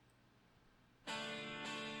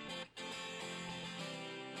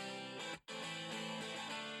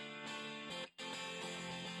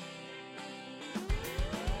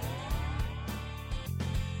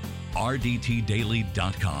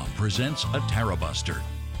RDTDaily.com presents a Tara Buster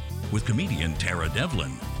with comedian Tara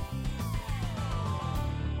Devlin.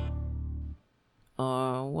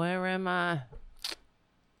 Where am I?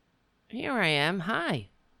 Here I am. Hi.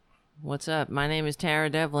 What's up? My name is Tara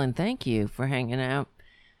Devlin. Thank you for hanging out.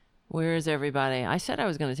 Where is everybody? I said I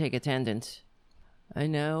was going to take attendance. I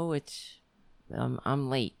know it's... I'm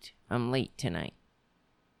late. I'm late tonight.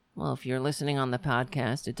 Well, if you're listening on the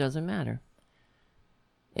podcast, it doesn't matter.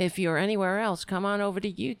 If you're anywhere else, come on over to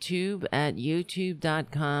YouTube at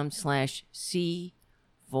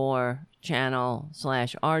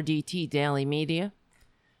youtube.com/C4channel/RDT Daily Media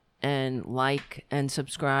and like and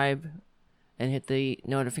subscribe and hit the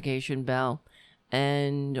notification bell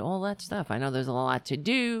and all that stuff. I know there's a lot to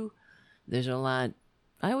do. There's a lot.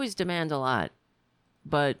 I always demand a lot,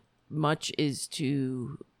 but much is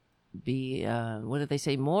to be, what do they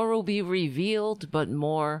say? More will be revealed, but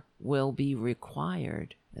more will be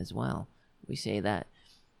required as well. We say that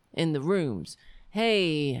in the rooms.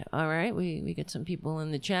 Hey, all right, we get some people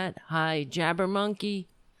in the chat. Hi, Jabbermonkey.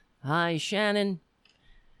 Hi, Shannon.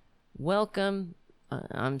 Welcome.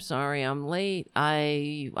 I'm sorry I'm late.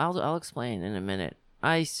 I'll explain in a minute.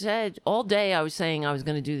 I said all day I was saying I was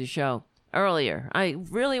going to do the show earlier. I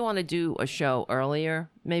really want to do a show earlier.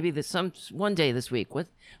 Maybe one day this week.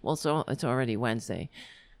 So it's already Wednesday.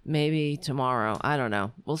 Maybe tomorrow. I don't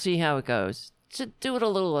know. We'll see how it goes. To do it a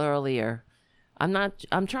little earlier. I'm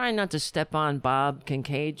trying not to step on Bob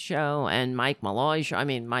Kincaid's show and Mike Malloy's show.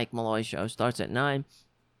 Mike Malloy's show starts at 9.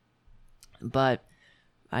 But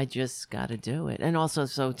I just got to do it. And also,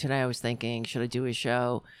 so today I was thinking, should I do a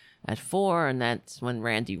show at 4? And that's when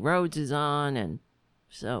Randy Rhoads is on. And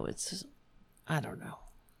so it's, I don't know.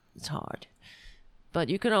 It's hard. But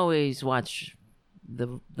you can always watch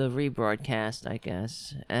the rebroadcast, I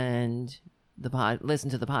guess, and listen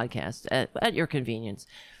to the podcast at your convenience.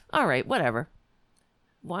 All right, whatever.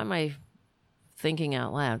 Why am I thinking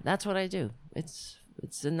out loud? That's what I do. It's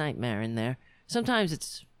a nightmare in there. Sometimes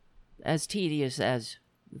it's as tedious as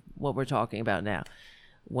what we're talking about now.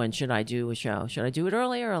 When should I do a show? Should I do it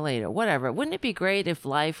earlier or later? Whatever. Wouldn't it be great if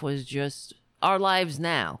life was just our lives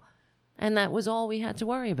now, and that was all we had to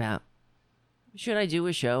worry about? Should I do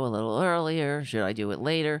a show a little earlier? Should I do it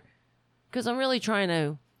later? Because I'm really trying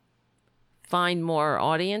to find more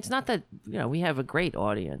audience. Not that, we have a great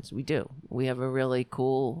audience. We do. We have a really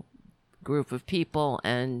cool group of people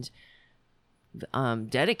and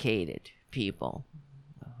dedicated people.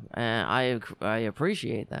 I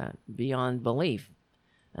appreciate that beyond belief.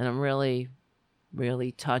 And I'm really,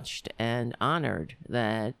 really touched and honored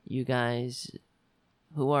that you guys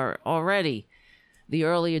who are already the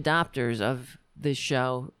early adopters of this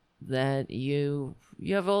show, that you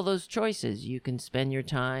have all those choices. You can spend your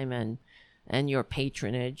time and your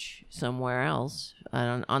patronage somewhere else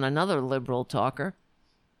on another liberal talker.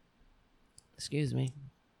 Excuse me.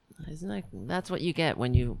 That's what you get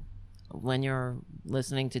when you're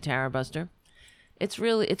listening to Tara Buster. It's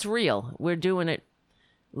real. We're doing it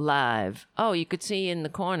live. Oh, you could see in the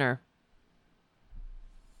corner.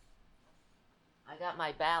 I got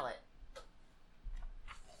my ballot.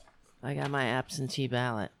 I got my absentee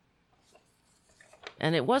ballot.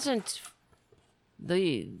 And it wasn't...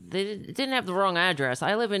 They didn't have the wrong address.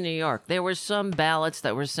 I live in New York. There were some ballots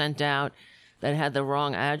that were sent out that had the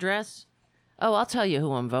wrong address. Oh, I'll tell you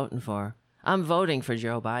who I'm voting for. I'm voting for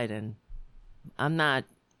Joe Biden. I'm not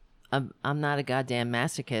a goddamn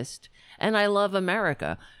masochist. And I love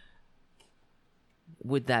America.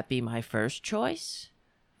 Would that be my first choice?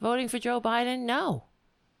 Voting for Joe Biden? No.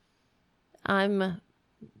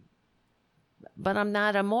 But I'm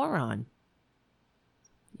not a moron.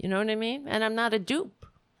 You know what I mean? And I'm not a dupe.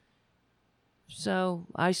 So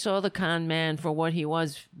I saw the con man for what he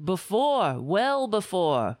was well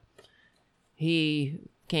before he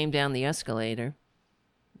came down the escalator.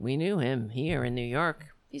 We knew him here in New York.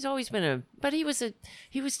 He's always been but he was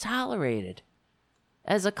tolerated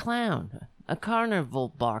as a clown, a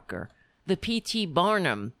carnival barker, the P.T.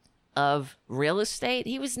 Barnum of real estate.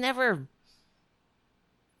 He was never...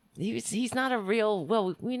 He's not a real...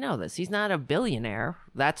 Well, we know this. He's not a billionaire,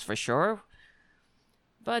 that's for sure.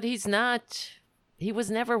 But he's not... He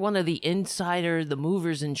was never one of the the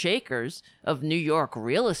movers and shakers of New York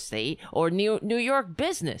real estate or New York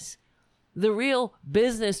business. The real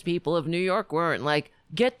business people of New York weren't like,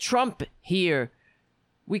 get Trump here.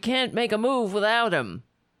 We can't make a move without him.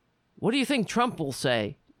 What do you think Trump will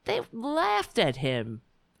say? They laughed at him.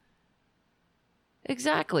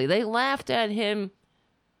 Exactly. They laughed at him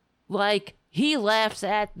like he laughs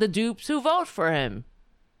at the dupes who vote for him.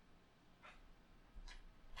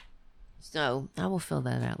 So I will fill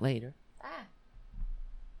that out later.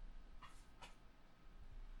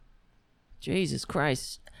 Jesus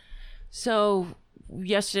Christ. So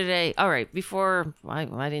yesterday, all right, before I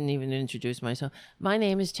didn't even introduce myself. My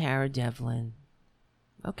name is Tara Devlin.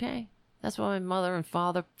 Okay, that's what my mother and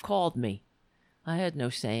father called me. I had no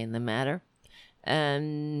say in the matter.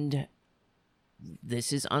 And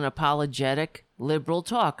this is unapologetic liberal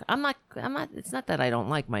talk. I'm not, it's not that I don't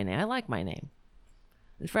like my name. I like my name.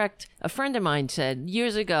 In fact, a friend of mine said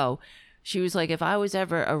years ago, she was like, if I was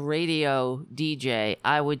ever a radio DJ,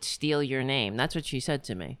 I would steal your name. That's what she said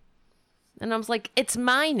to me. And I was like, it's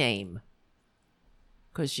my name.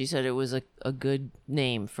 Because she said it was a good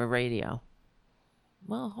name for radio.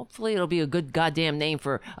 Well, hopefully it'll be a good goddamn name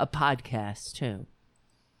for a podcast, too.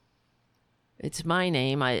 It's my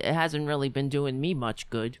name. It hasn't really been doing me much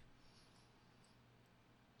good.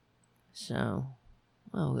 So,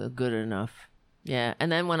 well, good enough. Yeah,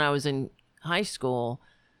 and then when I was in high school,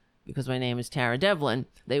 because my name is Tara Devlin,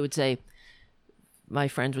 they would say, my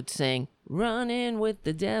friends would sing, "Running with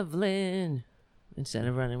the Devlin," instead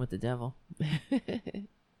of "Running with the Devil."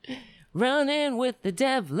 Running with the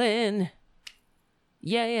Devlin.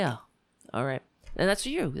 Yeah. All right. And that's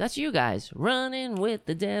you. That's you guys. Running with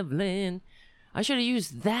the Devlin. I should have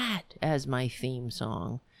used that as my theme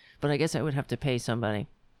song, but I guess I would have to pay somebody.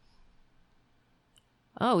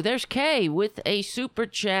 Oh, there's Kay with a super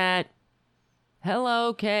chat.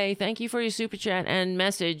 Hello, Kay. Thank you for your super chat and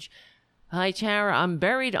message. Hi, Tara. I'm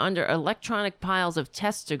buried under electronic piles of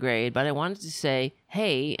test to grade, but I wanted to say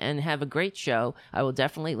hey and have a great show. I will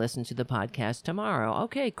definitely listen to the podcast tomorrow.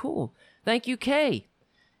 Okay, cool. Thank you, Kay.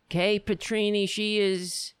 Kay Petrini, she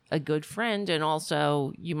is a good friend, and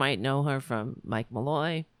also you might know her from Mike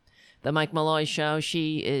Malloy. The Mike Malloy Show,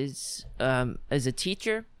 she is a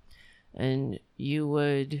teacher, and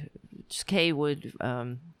Kay would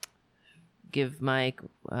give Mike,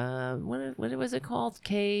 what was it called?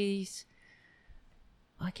 Kay's,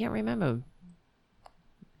 I can't remember.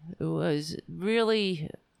 It was really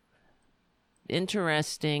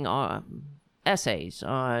interesting essays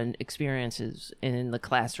on experiences in the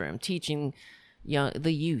classroom, teaching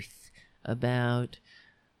the youth about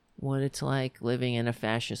what it's like living in a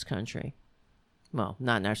fascist country. Well,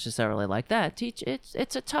 not necessarily like that.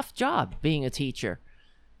 It's a tough job being a teacher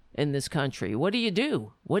in this country. What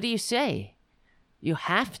do? What do you say? You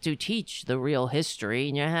have to teach the real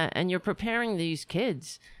history, and you're preparing these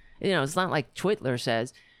kids. It's not like Twitler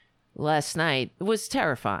says last night. It was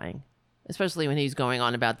terrifying, especially when he's going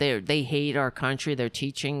on about they hate our country. They're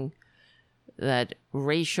teaching that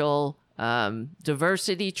racial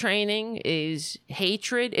diversity training is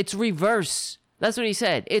hatred. It's reverse. That's what he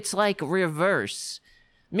said. It's like reverse,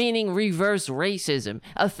 meaning reverse racism,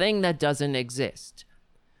 a thing that doesn't exist.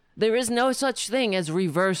 There is no such thing as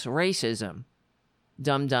reverse racism.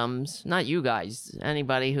 Dum-dums. Not you guys.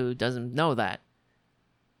 Anybody who doesn't know that.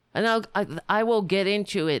 And I will get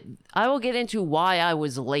into it. I will get into why I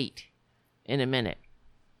was late in a minute.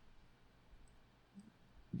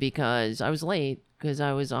 Because I was late because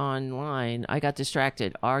I was online. I got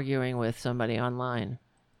distracted arguing with somebody online.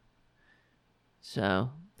 So,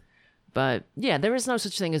 but yeah, there is no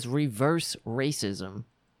such thing as reverse racism.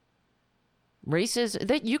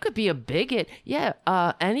 That you could be a bigot. Yeah,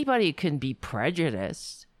 anybody can be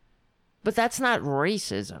prejudiced, but that's not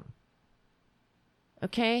racism.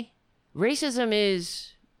 Okay? Racism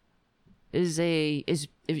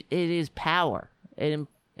is power. It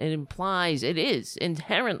implies it is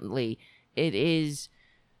inherently it is.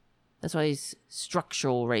 That's why it's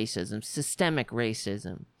structural racism, systemic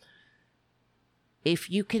racism.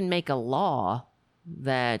 If you can make a law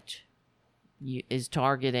that is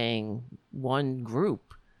targeting one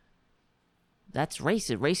group, that's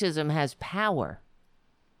racist. Racism has power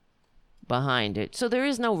behind it. So there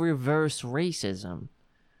is no reverse racism.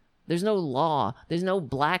 There's no law. There's no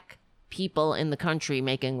black people in the country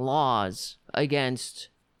making laws against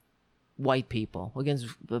white people, against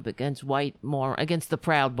the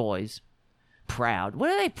Proud Boys. Proud.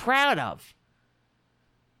 What are they proud of?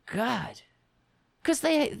 God. Because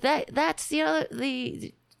that's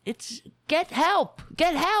it's get help.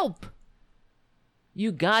 Get help.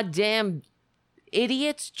 You goddamn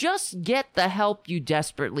idiots, just get the help you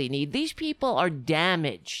desperately need. These people are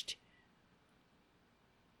damaged.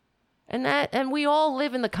 And we all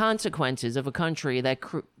live in the consequences of a country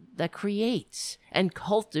that creates and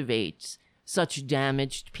cultivates such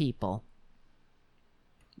damaged people.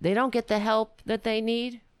 They don't get the help that they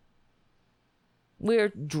need. We're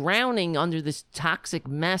drowning under this toxic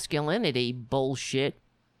masculinity bullshit.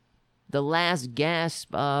 The last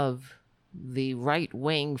gasp of the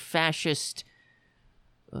right-wing fascist.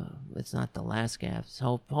 It's not the last gasp.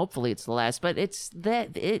 Hopefully it's the last. But it's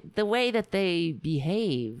the way that they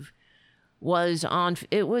behave was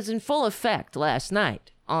in full effect last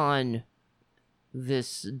night on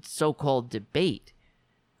this so-called debate,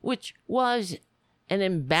 which was an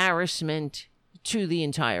embarrassment to the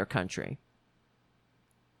entire country.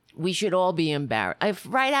 We should all be embarrassed.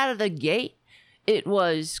 Right out of the gate, it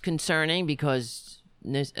was concerning because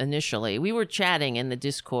initially we were chatting in the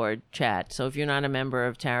Discord chat. So if you're not a member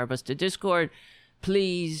of Tara Buster Discord,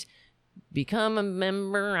 please become a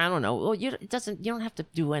member. I don't know. Well, you don't have to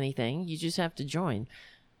do anything. You just have to join.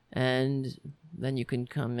 And then you can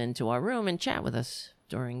come into our room and chat with us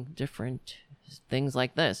during different things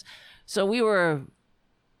like this. So we were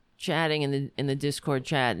chatting in the Discord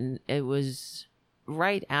chat, and it was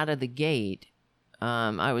right out of the gate.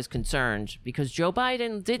 I was concerned because Joe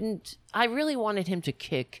Biden I really wanted him to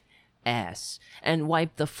kick ass and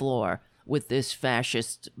wipe the floor with this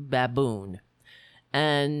fascist baboon.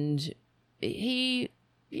 And he,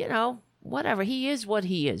 whatever, he is what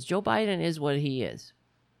he is. Joe Biden is what he is.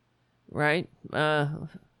 Right? And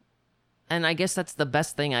I guess that's the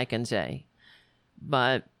best thing I can say.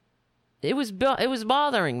 But it was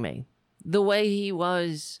bothering me the way he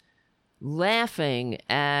was laughing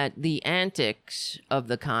at the antics of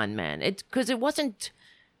the con man. Because it wasn't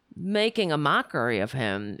making a mockery of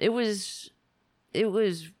him. It was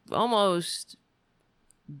almost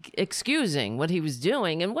excusing what he was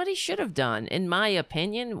doing and what he should have done, in my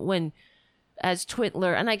opinion, when as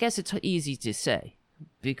Twitler, and I guess it's easy to say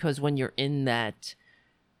because when you're in that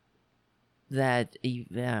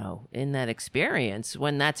in that experience,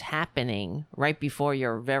 when that's happening right before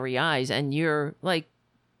your very eyes, and you're like,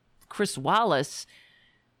 Chris Wallace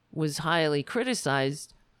was highly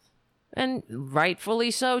criticized, and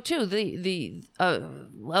rightfully so too, the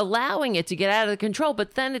allowing it to get out of control.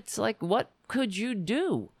 But then it's like, what could you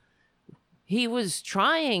do? He was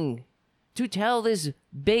trying to tell this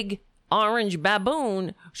big orange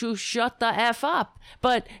baboon to shut the F up,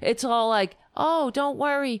 but it's all like, oh, don't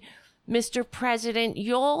worry, Mr. President,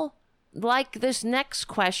 you'll like this next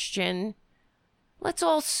question. Let's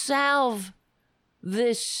all solve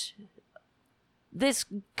this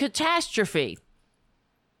catastrophe.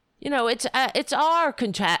 It's our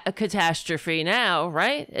catastrophe now,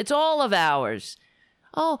 right? It's all of ours.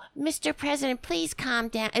 Oh, Mr. President, please calm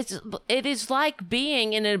down. It is like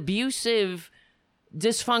being in an abusive,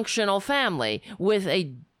 dysfunctional family with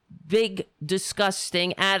a big,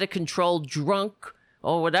 disgusting, out of control, drunk,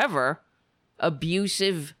 or whatever,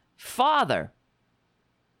 abusive father.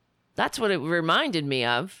 That's what it reminded me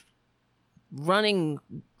of. Running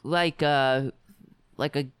like a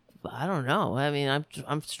I don't know. I mean,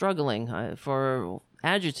 I'm struggling for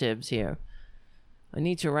adjectives here. I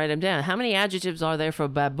need to write them down. How many adjectives are there for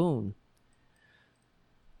baboon?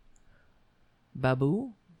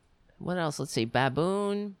 Babu? What else? Let's see.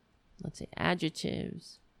 Baboon. Let's see.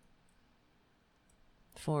 Adjectives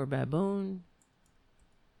for baboon.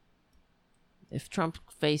 If Trump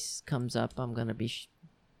face comes up, I'm gonna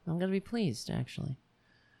be pleased, actually.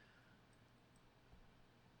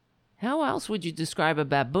 How else would you describe a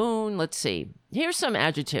baboon? Let's see. Here's some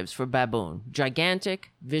adjectives for baboon.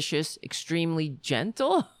 Gigantic, vicious, extremely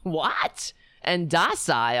gentle. What? And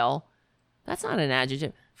docile. That's not an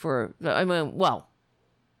adjective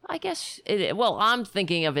I guess I'm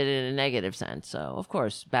thinking of it in a negative sense. So, of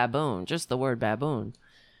course, baboon, just the word baboon.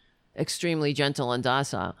 Extremely gentle and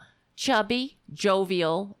docile. Chubby,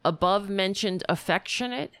 jovial, above mentioned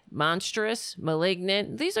affectionate, monstrous,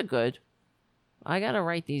 malignant. These are good. I got to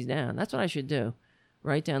write these down. That's what I should do.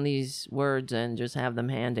 Write down these words and just have them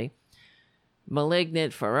handy.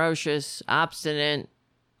 Malignant, ferocious, obstinate,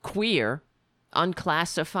 queer,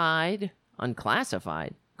 unclassified,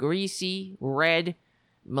 greasy, red,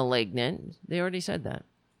 malignant. They already said that.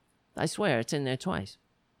 I swear, it's in there twice.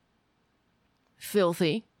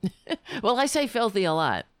 Filthy. Well, I say filthy a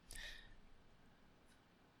lot.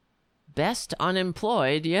 Best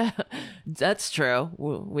unemployed. Yeah, that's true.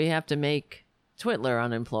 We have to make Twitler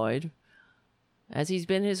unemployed, as he's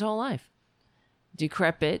been his whole life.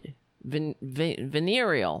 Decrepit,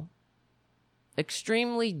 venereal,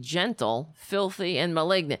 extremely gentle, filthy, and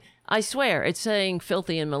malignant. I swear, it's saying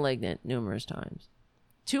filthy and malignant numerous times.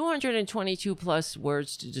 222 plus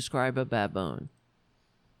words to describe a baboon.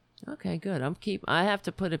 Okay, good. I have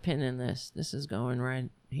to put a pin in this. This is going right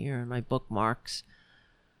here in my bookmarks.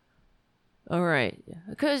 All right,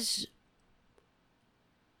 because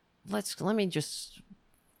let me just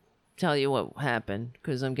tell you what happened,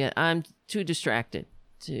 because I'm too distracted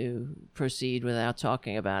to proceed without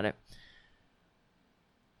talking about it.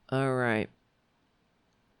 All right.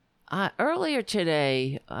 Earlier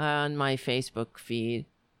today on my Facebook feed,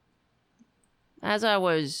 as I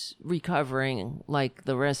was recovering, like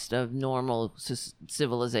the rest of normal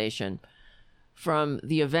civilization, from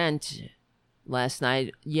the event last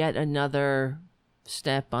night, yet another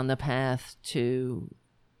step on the path to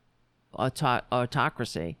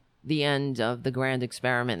autocracy, the end of the grand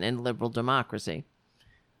experiment in liberal democracy.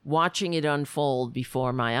 Watching it unfold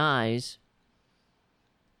before my eyes,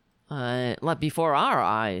 before our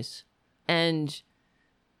eyes, and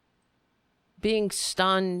being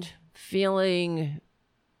stunned, feeling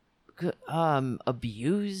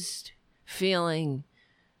abused, feeling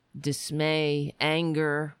dismay,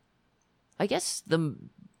 anger. I guess the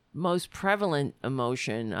most prevalent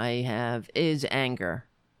emotion I have is anger.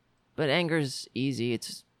 But anger's easy.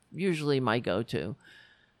 It's usually my go-to.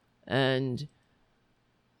 And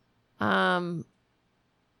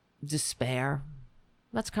despair.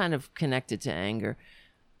 That's kind of connected to anger.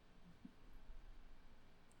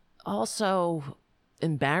 Also,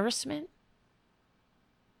 embarrassment.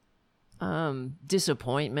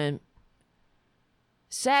 Disappointment.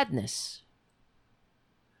 Sadness.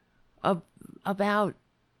 About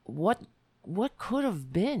what could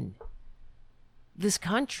have been this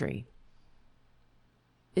country.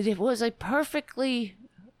 It was a perfectly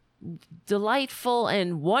delightful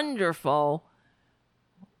and wonderful,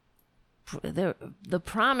 the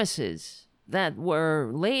promises that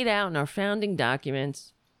were laid out in our founding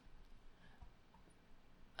documents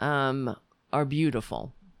are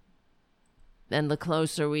beautiful. And the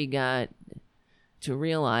closer we got to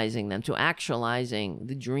realizing them, to actualizing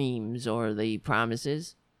the dreams or the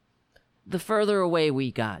promises, the further away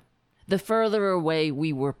we got, the further away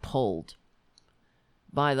we were pulled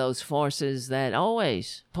by those forces that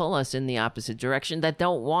always pull us in the opposite direction, that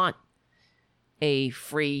don't want a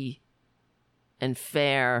free and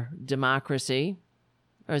fair democracy,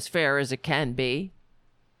 or as fair as it can be.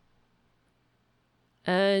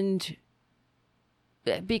 And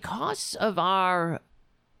because of our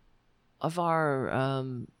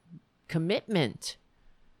commitment,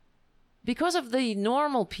 because of the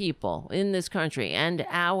normal people in this country and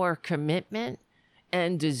our commitment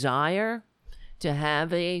and desire to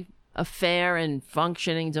have a fair and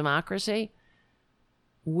functioning democracy,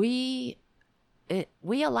 we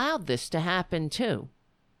allowed this to happen too.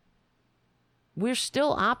 We're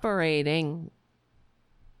still operating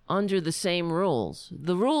under the same rules.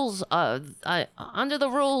 The rules under the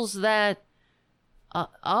rules that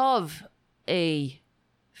of a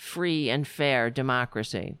free and fair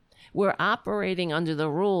democracy. We're operating under the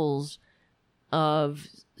rules of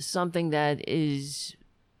something that is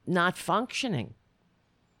not functioning.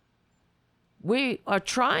 We are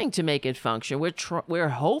trying to make it function. We're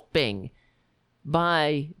hoping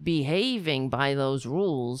by behaving by those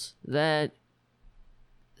rules that,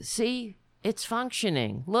 see, it's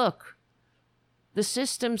functioning. Look, the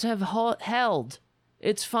systems have held.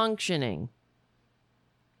 It's functioning.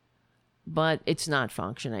 But it's not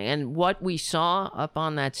functioning. And what we saw up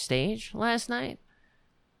on that stage last night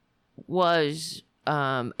was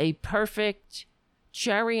a perfect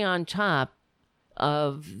cherry on top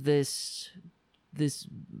of this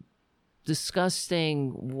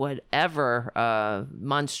disgusting whatever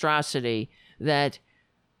monstrosity that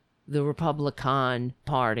the Republican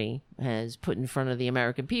Party has put in front of the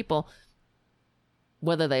American people,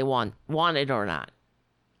 whether they want it or not.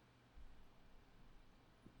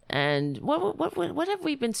 And what have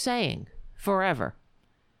we been saying forever?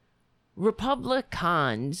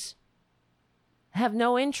 Republicans have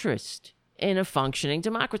no interest in a functioning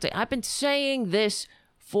democracy. I've been saying this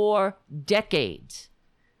for decades.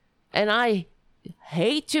 And I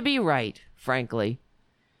hate to be right, frankly.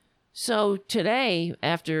 So today,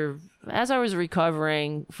 as I was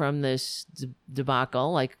recovering from this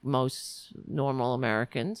debacle, like most normal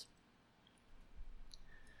Americans,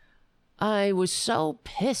 I was so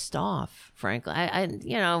pissed off, frankly. I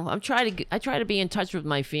try to be in touch with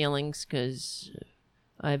my feelings because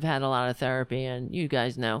I've had a lot of therapy, and you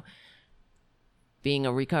guys know, being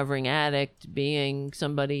a recovering addict, being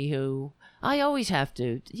somebody who I always have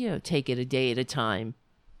to, take it a day at a time.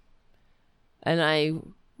 And I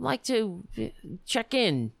like to check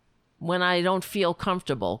in when I don't feel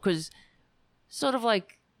comfortable, because sort of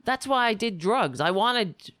like, that's why I did drugs. I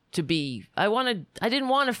didn't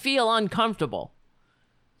want to feel uncomfortable.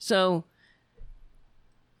 So,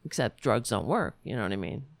 except drugs don't work, you know what I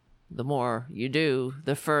mean? The more you do,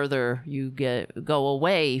 the further you go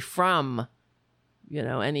away from,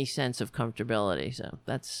 any sense of comfortability. So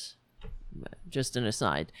that's just an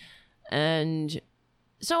aside. And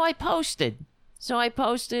so I posted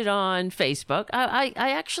on Facebook. I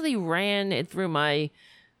actually ran it through my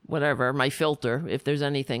filter, if there's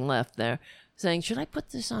anything left there. saying, should I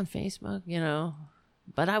put this on Facebook? You know,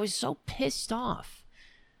 but I was so pissed off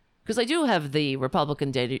because I do have the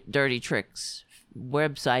Republican Dirty Tricks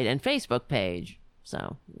website and Facebook page.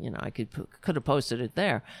 So, you know, I could have posted it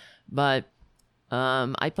there, but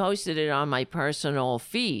I posted it on my personal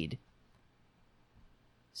feed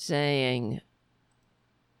saying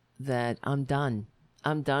that I'm done.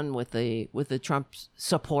 I'm done with the Trump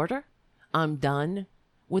supporter. I'm done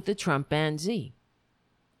with the Trumpanzee.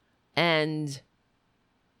 And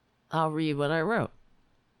I'll read what I wrote,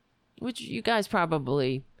 which you guys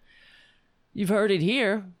you've heard it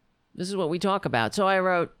here. This is what we talk about. So I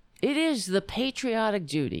wrote, it is the patriotic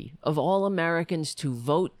duty of all Americans to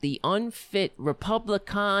vote the unfit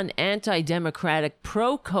Republican, anti-democratic,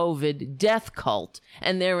 pro-COVID death cult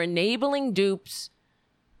and their enabling dupes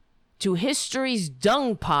to history's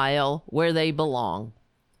dung pile where they belong.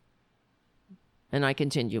 And I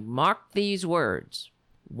continue, mark these words.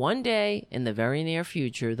 One day in the very near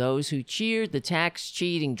future, those who cheered the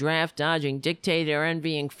tax-cheating, draft-dodging,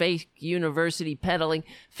 dictator-envying, fake university peddling,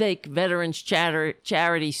 fake veterans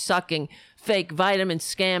charity-sucking, fake vitamin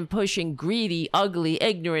scam-pushing, greedy, ugly,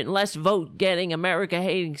 ignorant, less vote-getting,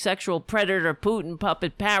 America-hating, sexual predator, Putin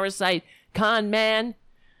puppet, parasite, con man,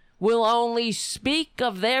 will only speak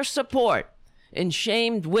of their support in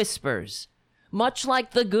shamed whispers, much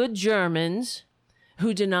like the good Germans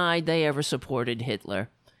who denied they ever supported Hitler.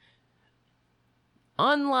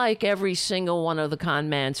 Unlike every single one of the con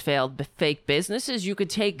man's failed fake businesses, you could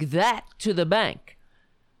take that to the bank.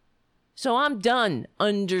 So I'm done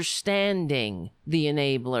understanding the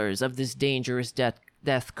enablers of this dangerous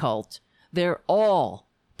death cult. They're all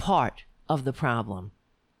part of the problem.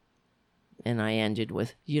 And I ended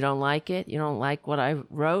with, you don't like it? You don't like what I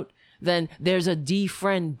wrote? Then there's a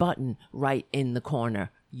defriend button right in the corner.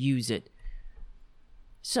 Use it.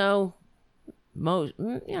 So,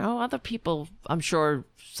 other people, I'm sure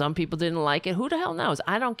some people didn't like it. Who the hell knows?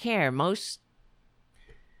 I don't care.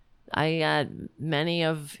 I got many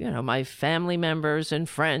of, my family members and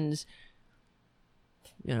friends,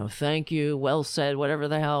 thank you, well said, whatever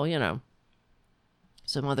the hell,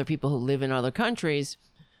 Some other people who live in other countries,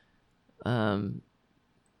 one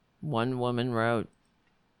woman wrote,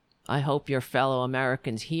 I hope your fellow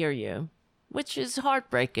Americans hear you, which is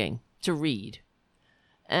heartbreaking to read.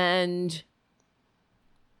 And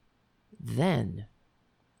then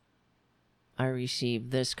I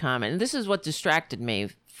received this comment. And this is what distracted me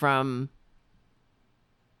from...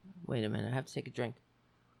 Wait a minute. I have to take a drink.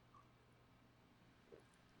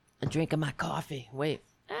 A drink of my coffee. Wait.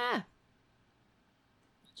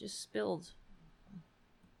 Just spilled.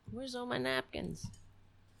 Where's all my napkins?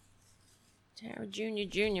 Tara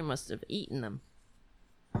Jr. must have eaten them.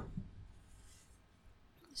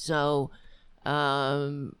 So...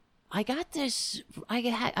 I got this,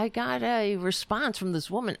 I got a response from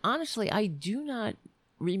this woman. Honestly, I do not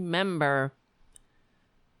remember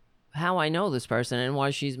how I know this person and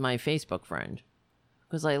why she's my Facebook friend.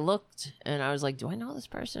 Because I looked and I was like, do I know this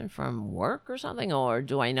person from work or something? Or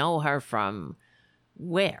do I know her from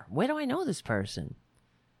where? Where do I know this person?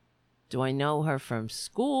 Do I know her from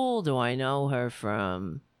school? Do I know her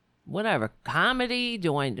from... whatever, comedy,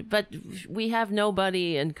 but we have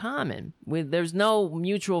nobody in common. There's no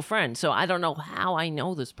mutual friend, so I don't know how I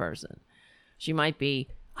know this person. She might be,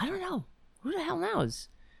 I don't know, who the hell knows?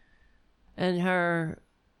 And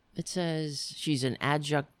it says she's an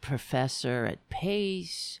adjunct professor at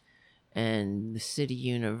Pace and the City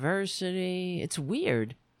University. It's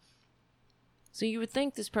weird. So you would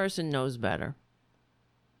think this person knows better.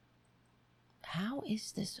 How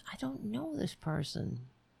is this? I don't know this person.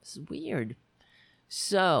 It's weird.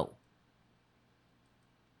 So,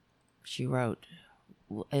 she wrote,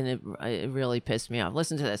 and it really pissed me off.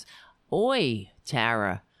 Listen to this. Oi,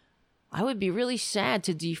 Tara, I would be really sad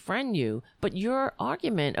to defriend you, but your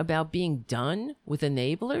argument about being done with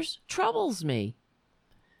enablers troubles me.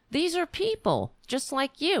 These are people, just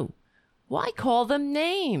like you. Why call them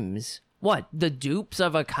names? What, the dupes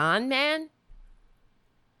of a con man?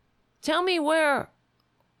 Tell me where...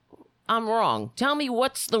 I'm wrong. Tell me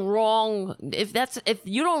what's the wrong. If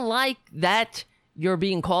you don't like that you're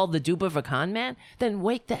being called the dupe of a con man, then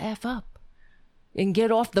wake the F up and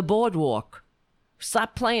get off the boardwalk.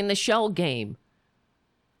 Stop playing the shell game.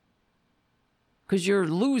 Because you're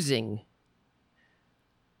losing.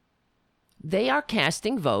 They are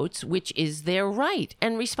casting votes, which is their right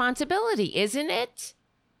and responsibility, isn't it?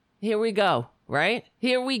 Here we go, right?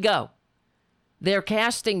 Here we go. They're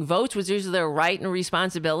casting votes, which is their right and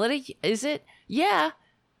responsibility, is it? Yeah,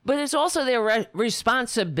 but it's also their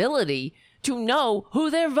responsibility to know who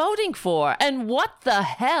they're voting for and what the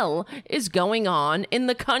hell is going on in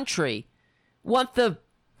the country. what the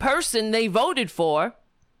person they voted for,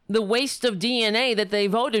 the waste of DNA that they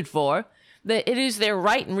voted for, that it is their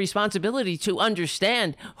right and responsibility to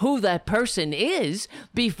understand who that person is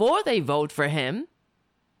before they vote for him.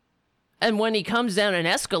 And when he comes down an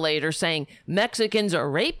escalator saying Mexicans are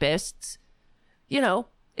rapists,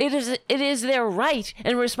 it is their right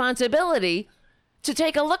and responsibility to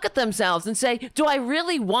take a look at themselves and say, do I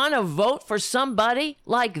really want to vote for somebody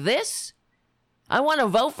like this? I want to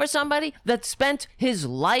vote for somebody that spent his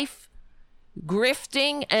life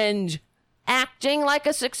grifting and acting like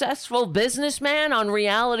a successful businessman on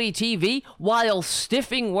reality TV while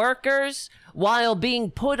stiffing workers, while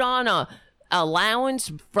being put on a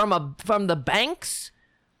allowance from the banks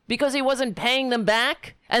because he wasn't paying them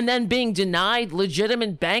back, and then being denied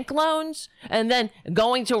legitimate bank loans, and then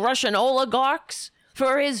going to Russian oligarchs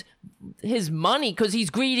for his money because he's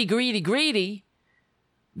greedy.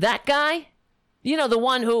 That guy? The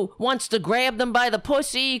one who wants to grab them by the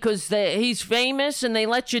pussy because he's famous and they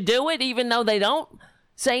let you do it even though they don't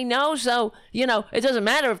say no. So, it doesn't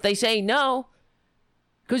matter if they say no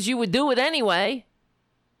because you would do it anyway.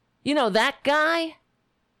 That guy?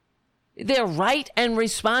 Their right and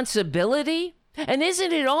responsibility? And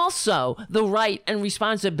isn't it also the right and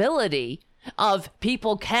responsibility of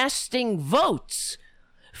people casting votes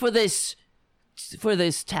for this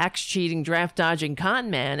tax cheating, draft dodging con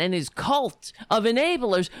man and his cult of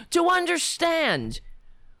enablers to understand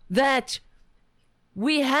that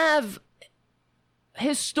we have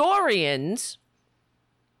historians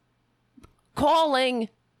calling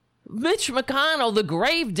Mitch McConnell the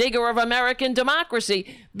gravedigger of American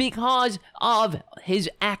democracy because of his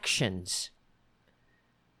actions.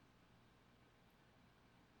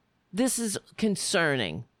 This is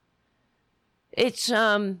concerning. It's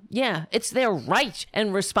their right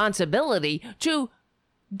and responsibility to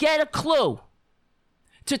get a clue,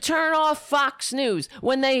 to turn off Fox News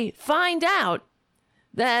when they find out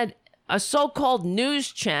that a so-called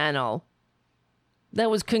news channel that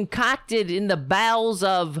was concocted in the bowels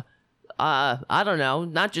of, I don't know,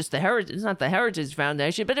 not just it's not the Heritage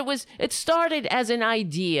Foundation, but it started as an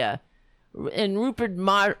idea in Rupert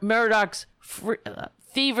Murdoch's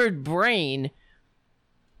fevered brain.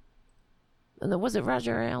 Was it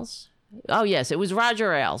Roger Ailes? Oh, yes, it was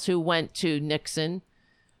Roger Ailes who went to Nixon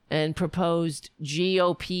and proposed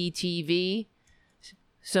GOP TV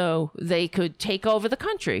so they could take over the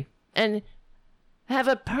country and have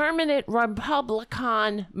a permanent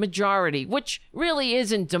Republican majority, which really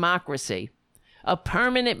isn't democracy. A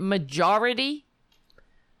permanent majority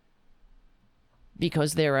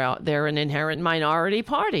because they're an inherent minority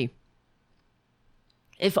party.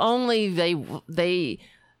 If only they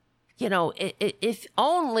if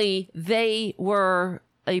only they were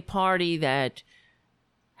a party that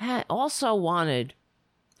also wanted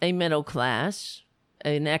a middle class,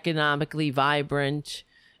 an economically vibrant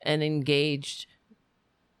and engaged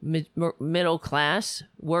middle class,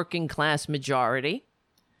 working class majority.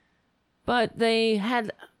 But they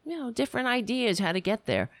had, different ideas how to get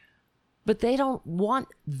there. But they don't want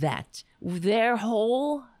that. Their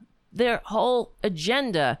whole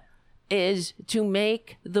agenda is to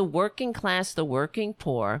make the working class the working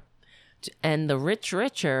poor and the rich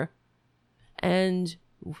richer, and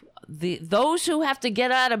those who have to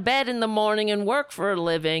get out of bed in the morning and work for a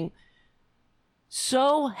living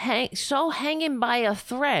so hanging by a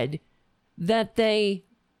thread that they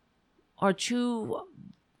are too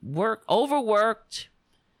overworked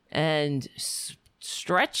and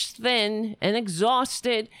stretched thin and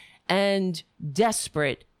exhausted and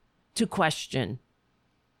desperate to question,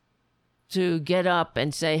 to get up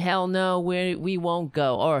and say, hell no, we won't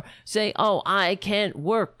go, or say, oh, I can't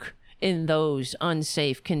work in those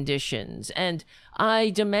unsafe conditions, and I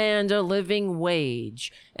demand a living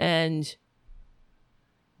wage and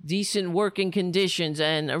decent working conditions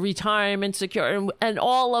and a retirement security, and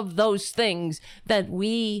all of those things that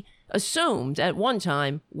we assumed at one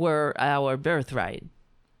time were our birthright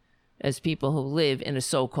as people who live in a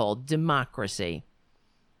so-called democracy.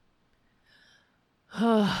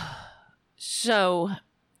 So,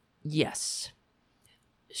 yes,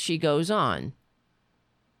 she goes on.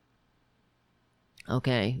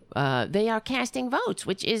 Okay, they are casting votes,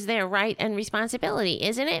 which is their right and responsibility,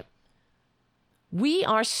 isn't it? We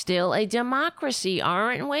are still a democracy,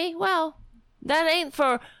 aren't we? Well, that ain't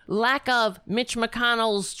for lack of Mitch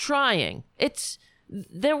McConnell's trying.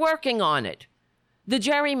 They're working on it. The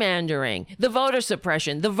gerrymandering, the voter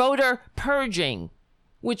suppression, the voter purging,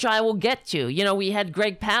 which I will get to. We had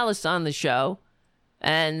Greg Palast on the show,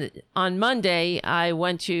 and on Monday I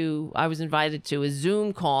was invited to a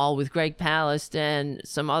Zoom call with Greg Palast and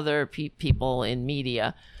some other people in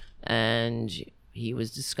media and he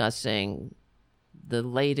was discussing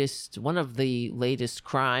one of the latest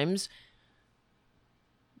crimes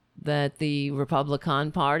that the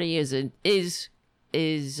Republican Party is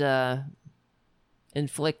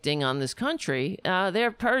inflicting on this country.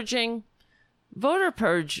 They're purging voter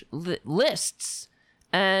purge lists,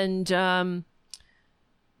 and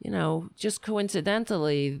just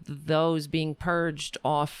coincidentally, those being purged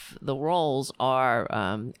off the rolls are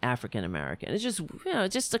African American. It's just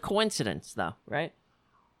a coincidence, though, right?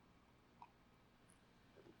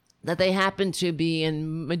 That they happen to be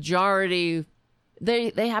in majority.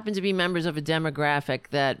 They happen to be members of a demographic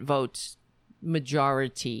that votes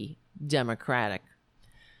majority Democratic.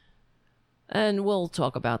 And we'll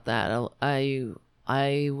talk about that.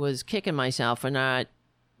 I was kicking myself for not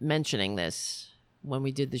mentioning this when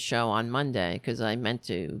we did the show on Monday, because I meant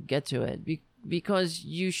to get to it. Because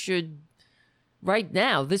you should, right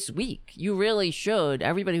now, this week, you really should,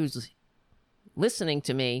 everybody who's listening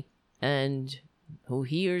to me and who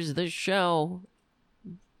hears the show,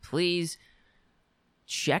 please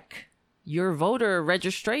check your voter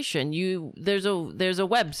registration. There's a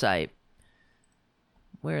website.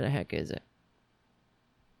 Where the heck is it?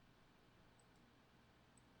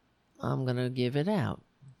 I'm going to give it out.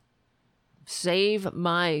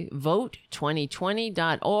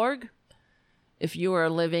 SaveMyVote2020.org. If you are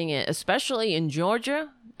living especially in Georgia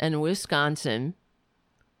and Wisconsin,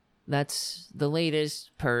 that's the latest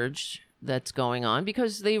purge that's going on,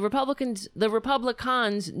 because the Republicans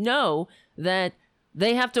know that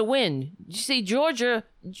they have to win. You see, Georgia's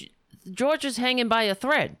hanging by a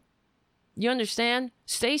thread. You understand?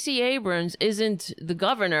 Stacey Abrams isn't the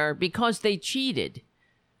governor because they cheated.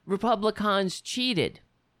 Republicans cheated.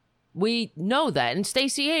 We know that, and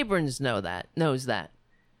Stacey Abrams knows that.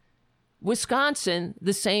 Wisconsin,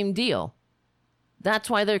 the same deal. That's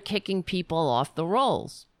why they're kicking people off the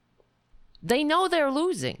rolls. They know they're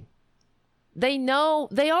losing. They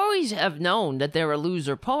always have known that they're a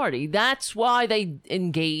loser party. That's why they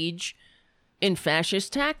engage in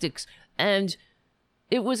fascist tactics. And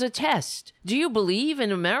it was a test. Do you believe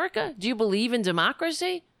in America? Do you believe in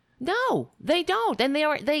democracy? No, they don't. And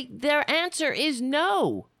their answer is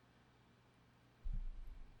no.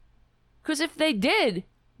 Because if they did,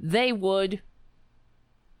 they wouldn't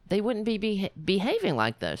be behaving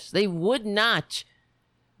like this. They would not.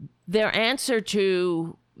 Their answer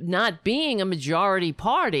to not being a majority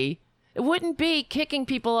party, it wouldn't be kicking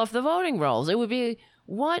people off the voting rolls. It would be,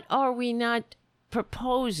 what are we not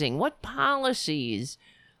proposing? What policies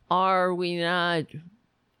are we not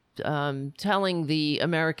telling the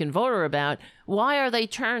American voter about? Why are they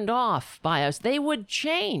turned off by us? They would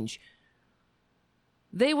change.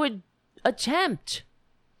 They would attempt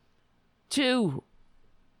to,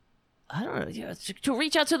 to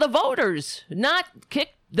reach out to the voters, not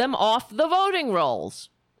kick them off the voting rolls.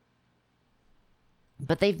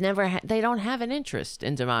 But they don't have an interest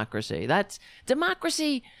in democracy.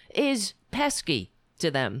 Democracy is pesky to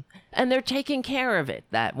them, and they're taking care of it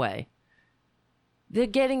that way. They're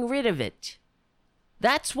getting rid of it.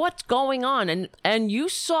 That's what's going on, and you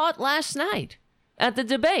saw it last night at the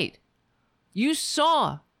debate. You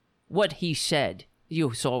saw what he said.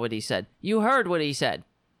 You saw what he said. You heard what he said.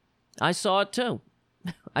 I saw it too.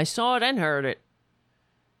 I saw it and heard it.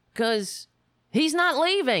 Because he's not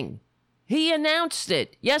leaving. He announced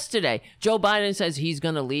it yesterday. Joe Biden says he's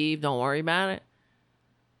going to leave. Don't worry about it.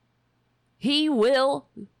 He will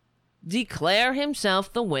declare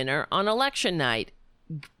himself the winner on election night.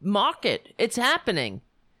 Mark it. It's happening.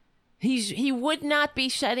 He would not be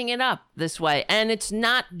setting it up this way. And it's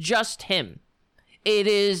not just him. It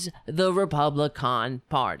is the Republican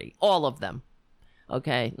Party. All of them.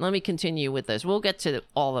 Okay, let me continue with this. We'll get to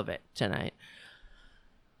all of it tonight.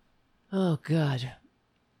 Oh, God.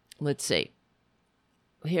 Let's see.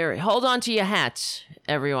 Here, hold on to your hats,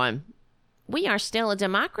 everyone. We are still a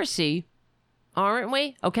democracy, aren't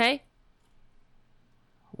we? Okay?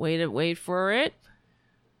 Wait for it.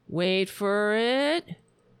 Wait for it.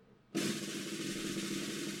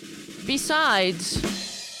 Besides,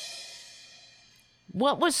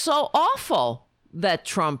 what was so awful that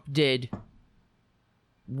Trump did?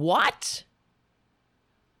 What?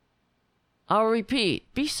 I'll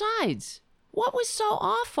repeat. Besides, what was so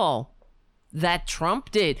awful that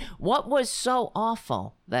Trump did? What was so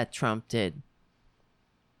awful that Trump did?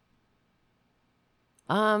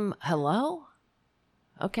 Hello?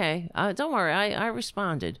 Okay, don't worry, I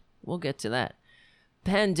responded. We'll get to that.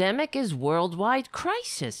 Pandemic is worldwide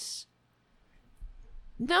crisis.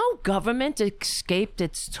 No government escaped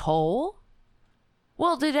its toll.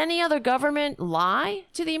 Well, did any other government lie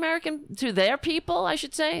to their people, I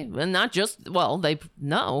should say? And not just, well,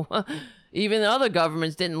 no. Even other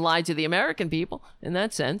governments didn't lie to the American people in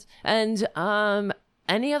that sense. And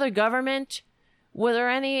any other government,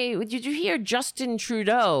 did you hear Justin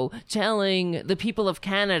Trudeau telling the people of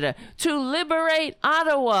Canada to liberate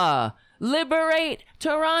Ottawa, liberate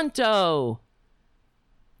Toronto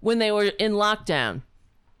when they were in lockdown?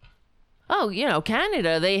 Oh,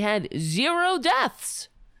 Canada, they had 0 deaths,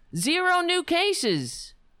 0 new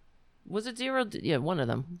cases. Was it 0? Yeah, one of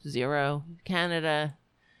them. 0. Canada.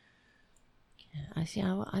 I see.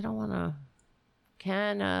 I don't want to.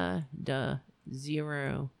 Canada,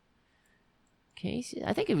 0 cases.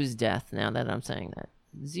 I think it was death now that I'm saying that.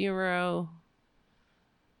 0.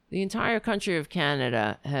 The entire country of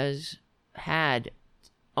Canada has had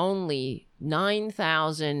only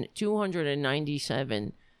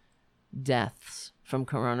 9,297 deaths from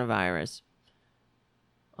coronavirus.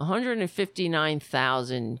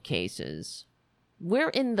 159,000 cases. We're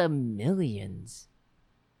in the millions.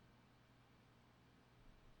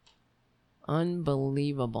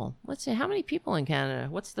 Unbelievable. Let's see, how many people in Canada?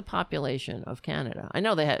 What's the population of Canada? I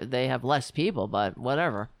know they have less people, but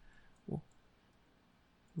whatever.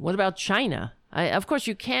 What about China? Of course,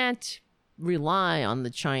 you can't rely on the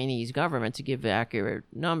Chinese government to give accurate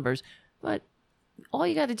numbers, but all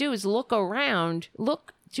you got to do is look around,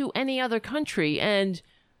 look to any other country, and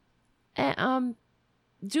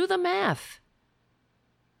do the math.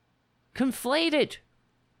 Conflate it.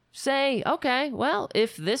 Say, okay, well,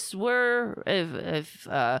 if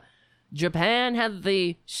Japan had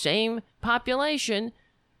the same population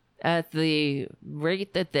at the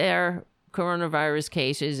rate that their coronavirus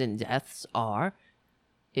cases and deaths are,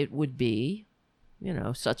 it would be,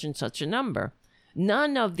 such and such a number.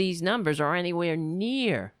 None of these numbers are anywhere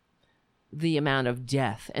near the amount of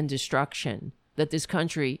death and destruction that this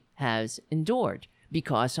country has endured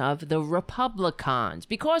because of the Republicans,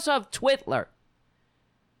 because of Twitler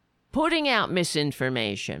putting out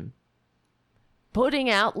misinformation, putting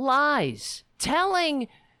out lies, telling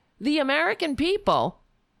the American people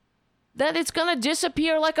that it's going to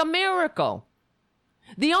disappear like a miracle.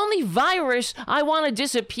 The only virus I want to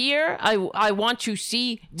disappear, I want to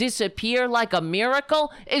see disappear like a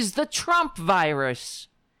miracle, is the Trump virus,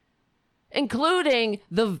 including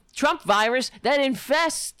the Trump virus that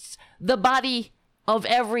infests the body of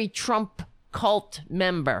every Trump cult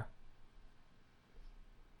member.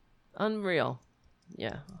 Unreal.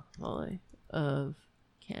 Yeah. Of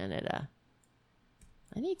Canada.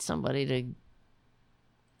 I need somebody to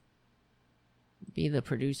be the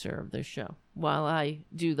producer of this show while I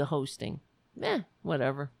do the hosting.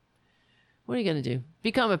 Whatever. What are you going to do?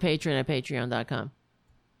 Become a patron at patreon.com.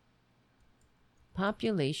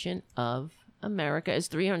 Population of America is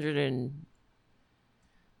 300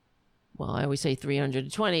 I always say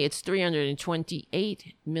 320. It's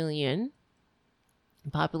 328 million.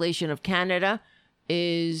 Population of Canada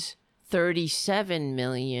is 37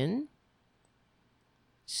 million.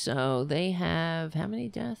 So they have how many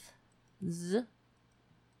deaths?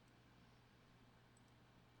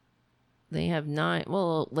 They have 9.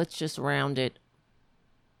 Well, let's just round it.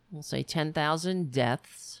 We'll say 10,000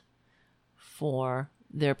 deaths for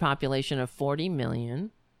their population of 40 million.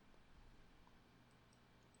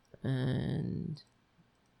 And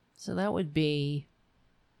so that would be,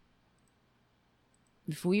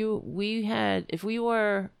 if we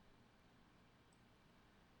were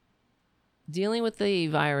dealing with the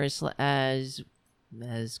virus as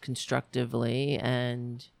constructively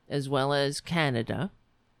and as well as Canada,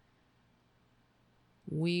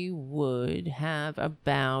 we would have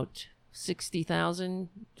about 60,000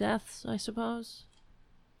 deaths, I suppose.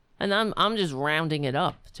 And I'm just rounding it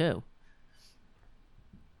up too.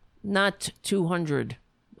 Not 200,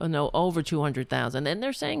 no, over 200,000. And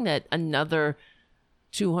they're saying that another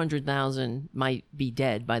 200,000 might be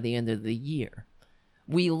dead by the end of the year.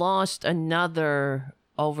 We lost another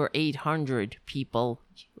over 800 people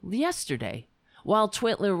yesterday while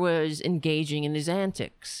Twitler was engaging in his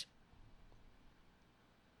antics.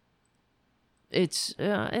 It's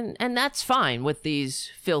and that's fine with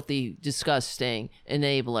these filthy, disgusting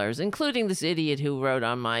enablers, including this idiot who wrote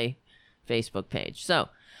on my Facebook page. So,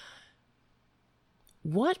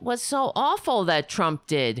 what was so awful that Trump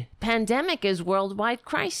did? Pandemic is worldwide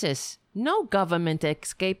crisis. No government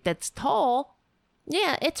escaped its toll.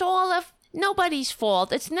 Yeah, it's all of nobody's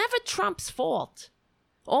fault. It's never Trump's fault.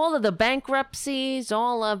 All of the bankruptcies,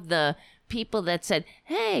 all of the people that said,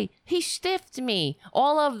 hey, he stiffed me,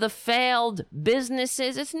 all of the failed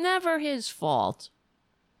businesses, it's never his fault.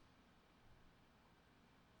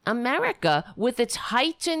 America, with its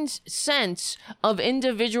heightened sense of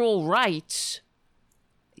individual rights,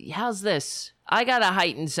 how's this? I got a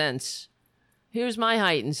heightened sense. Here's my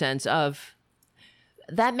heightened sense of,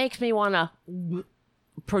 that makes me want to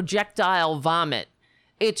projectile vomit.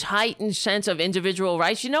 Its heightened sense of individual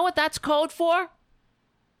rights. You know what that's code for?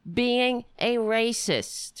 Being a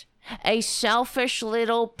racist. A selfish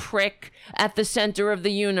little prick at the center of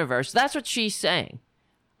the universe. That's what she's saying.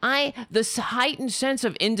 This heightened sense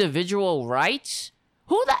of individual rights?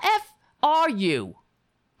 Who the F are you?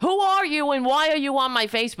 Who are you and why are you on my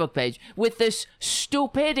Facebook page with this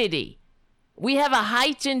stupidity? We have a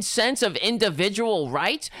heightened sense of individual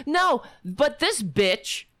rights? No, but this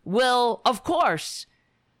bitch will, of course,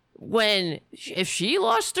 if she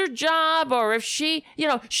lost her job or if she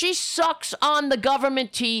sucks on the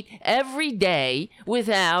government teat every day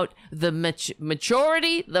without the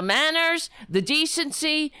maturity, the manners, the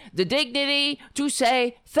decency, the dignity to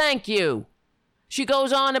say thank you. She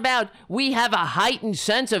goes on about, we have a heightened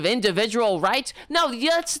sense of individual rights. No,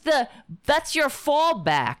 that's your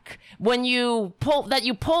fallback when you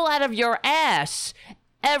pull out of your ass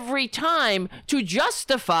every time to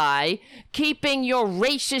justify keeping your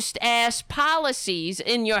racist ass policies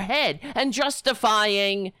in your head and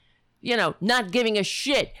justifying, not giving a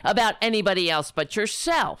shit about anybody else but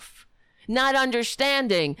yourself. Not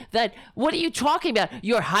understanding that, what are you talking about?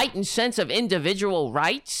 Your heightened sense of individual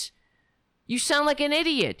rights? You sound like an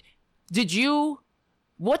idiot. Did you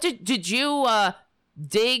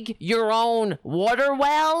dig your own water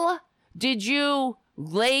well? Did you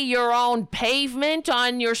lay your own pavement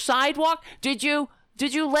on your sidewalk? Did you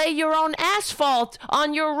lay your own asphalt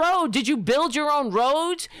on your road? Did you build your own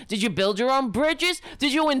roads? Did you build your own bridges?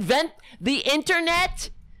 Did you invent the internet?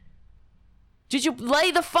 Did you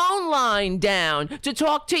lay the phone line down to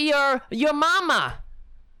talk to your mama?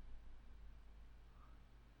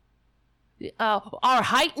 Our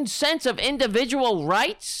heightened sense of individual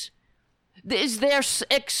rights is their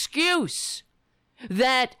excuse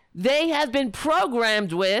that they have been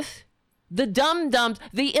programmed with. The dum-dums,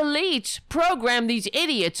 the elites program these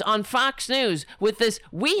idiots on Fox News with this,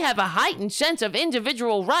 we have a heightened sense of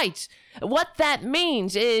individual rights. What that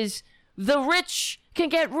means is the rich can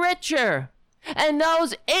get richer. And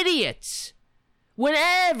those idiots,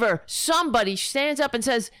 whenever somebody stands up and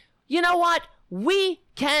says, you know what, we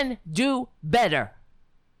can do better.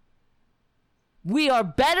 We are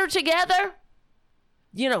better together.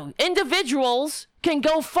 Individuals can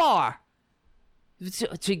go far.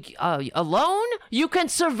 Alone, you can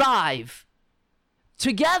survive.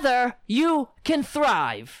 Together, you can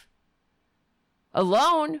thrive.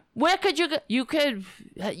 Alone, where could you go? You could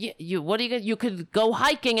go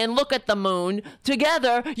hiking and look at the moon.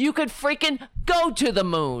 Together, you could freaking go to the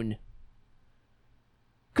moon.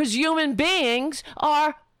 Because human beings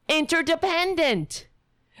are interdependent.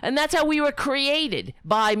 And that's how we were created,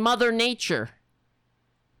 by Mother Nature.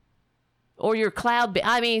 Or your cloud,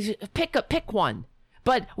 pick one.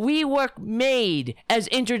 But we were made as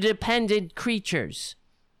interdependent creatures.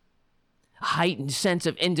 A heightened sense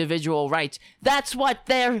of individual rights. That's what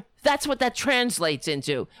that translates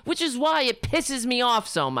into. Which is why it pisses me off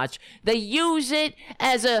so much. They use it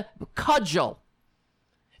as a cudgel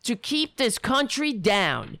to keep this country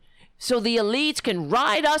down, so the elites can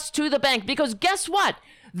ride us to the bank. Because guess what?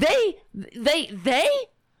 The elites,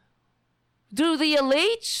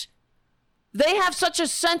 they have such a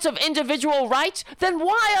sense of individual rights. Then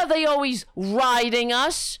why are they always riding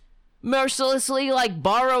us mercilessly like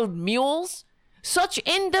borrowed mules? Such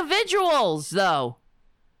individuals, though.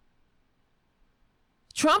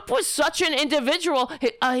 Trump was such an individual.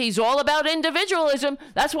 He's all about individualism.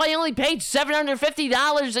 That's why he only paid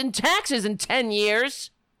 $750 in taxes in 10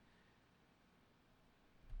 years.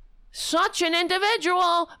 Such an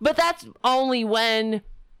individual. But that's only when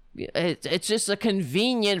it's just a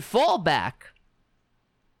convenient fallback.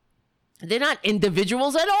 They're not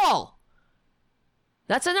individuals at all.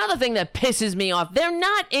 That's another thing that pisses me off. They're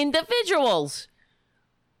not individuals.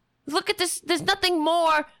 Look at this. There's nothing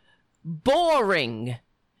more boring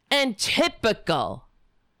and typical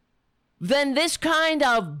than this kind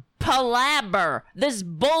of palaver, this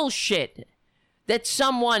bullshit that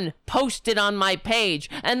someone posted on my page.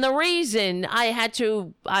 And the reason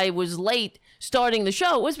I was late starting the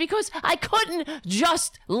show was because I couldn't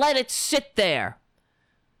just let it sit there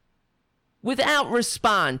without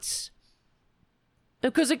response.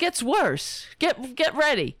 Because it gets worse. Get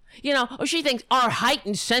ready. She thinks our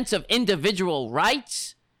heightened sense of individual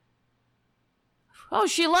rights. Oh,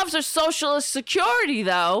 she loves her socialist security,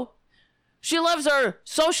 though. She loves her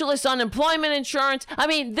socialist unemployment insurance.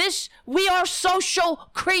 We are social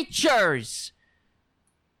creatures.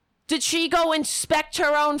 Did she go inspect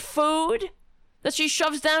her own food that she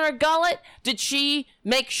shoves down her gullet? Did she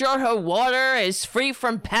make sure her water is free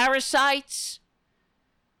from parasites?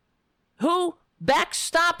 Who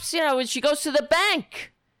backstops, when she goes to the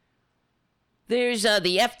bank? There's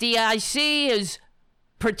the FDIC is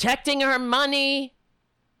protecting her money.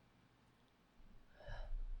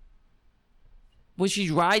 When she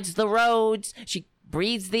rides the roads, she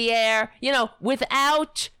breathes the air.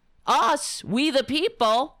 Without us, we the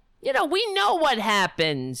people, we know what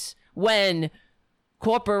happens when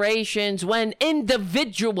corporations, when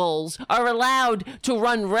individuals are allowed to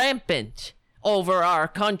run rampant over our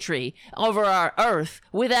country, over our earth,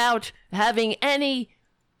 without having any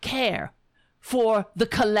care for the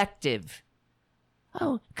collective.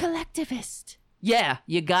 Oh, collectivist. Yeah,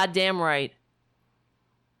 you goddamn right.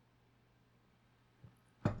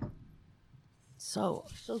 So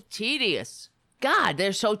tedious. God,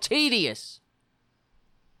 they're so tedious.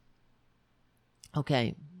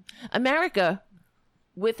 Okay. America,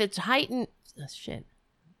 with its heightened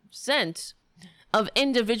sense of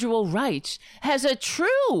individual rights, has a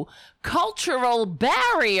true cultural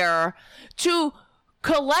barrier to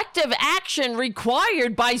collective action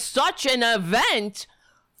required by such an event.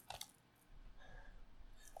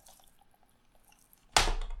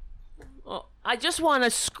 Oh, I just want to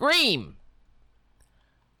scream.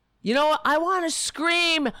 You know what? I want to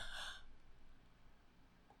scream.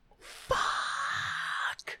 Fuck.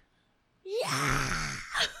 Yeah.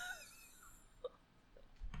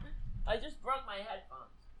 I just broke my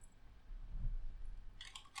headphones.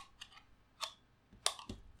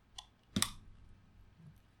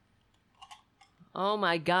 Oh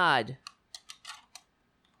my God.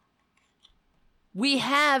 We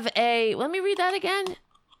have let me read that again.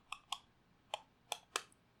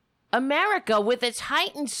 America, with its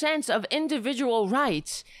heightened sense of individual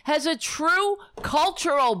rights, has a true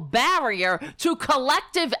cultural barrier to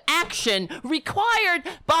collective action required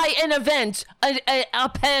by an event, a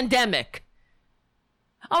pandemic.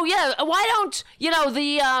 Oh yeah, why don't,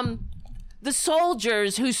 the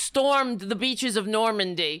soldiers who stormed the beaches of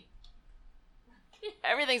Normandy.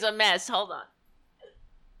 Everything's a mess, hold on.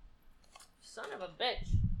 Son of a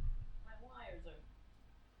bitch. My wires are...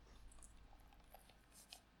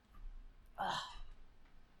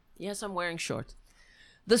 Yes, I'm wearing shorts.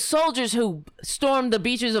 The soldiers who stormed the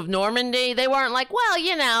beaches of Normandy, they weren't like,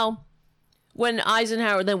 well, when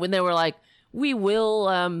Eisenhower, when they were like, we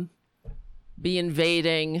will be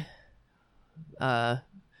invading,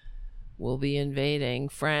 we'll be invading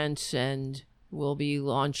France and we'll be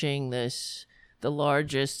launching the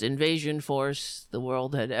largest invasion force the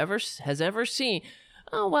world has ever seen.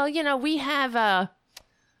 Oh, well,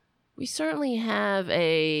 we certainly have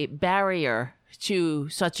a barrier to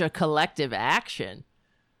such a collective action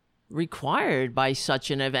required by such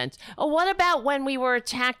an event. Oh, what about when we were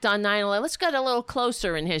attacked on 9/11? Let's get a little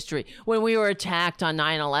closer in history. When we were attacked on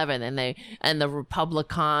 9/11 and the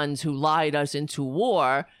Republicans who lied us into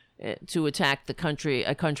war to attack a country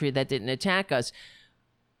that didn't attack us,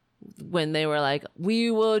 when they were like, we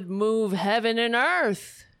would move heaven and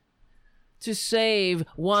earth to save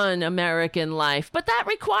one American life. But that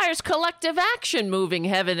requires collective action, moving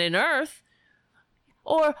heaven and earth.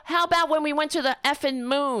 Or how about when we went to the effing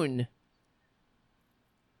moon?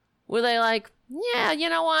 Were they like, yeah, you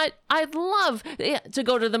know what? I'd love to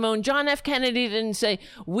go to the moon. John F. Kennedy didn't say,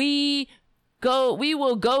 we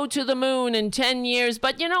will go to the moon in 10 years.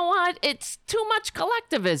 But you know what? It's too much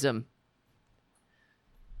collectivism.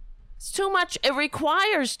 It's too much. It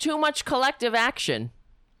requires too much collective action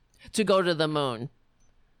to go to the moon.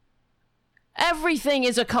 Everything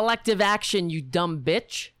is a collective action, you dumb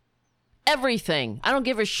bitch. Everything. I don't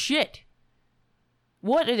give a shit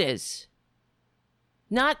what it is.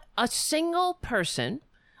 Not a single person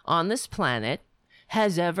on this planet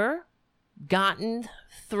has ever gotten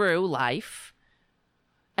through life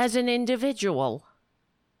as an individual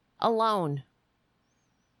alone.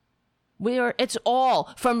 It's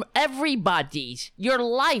all from everybody's. Your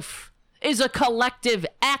life is a collective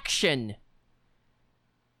action.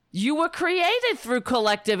 You were created through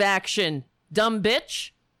collective action, dumb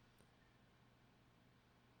bitch.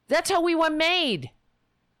 That's how we were made.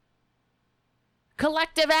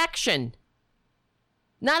 Collective action.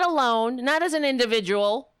 Not alone, not as an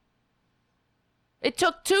individual. It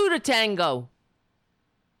took two to tango.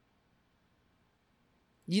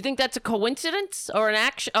 You think that's a coincidence or an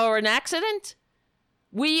accident?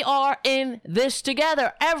 We are in this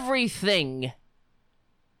together. Everything.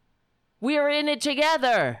 We are in it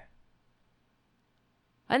together.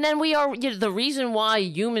 And then we are, the reason why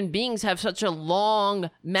human beings have such a long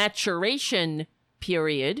maturation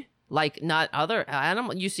period, Like not other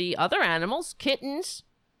animal. You see other animals, kittens,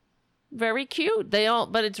 very cute. They all,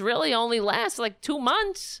 but it's really only lasts like 2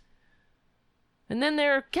 months. And then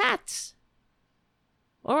there are cats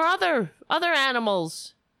or other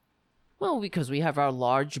animals. Well, because we have our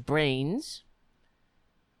large brains.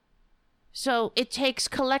 So it takes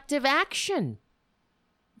collective action.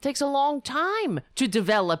 It takes a long time to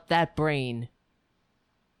develop that brain.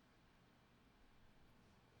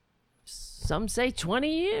 Some say 20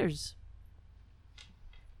 years.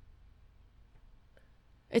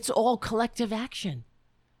 It's all collective action.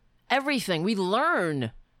 Everything we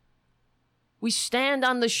learn. We stand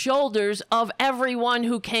on the shoulders of everyone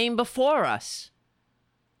who came before us.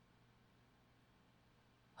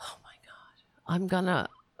 Oh my God. I'm gonna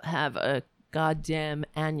have a goddamn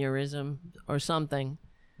aneurysm or something.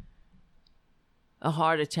 A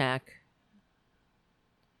heart attack.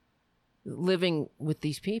 Living with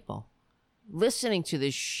these people. Listening to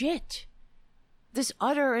this shit. This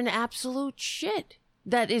utter and absolute shit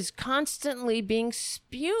that is constantly being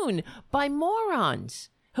spewed by morons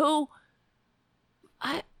who...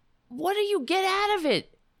 what do you get out of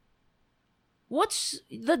it? What's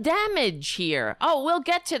the damage here? Oh, we'll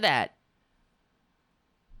get to that.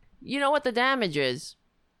 You know what the damage is?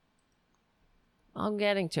 I'm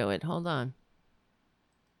getting to it. Hold on.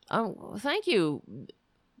 Thank you,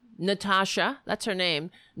 Natasha. That's her name.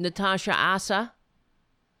 Natasha Asa.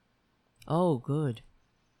 Oh, good.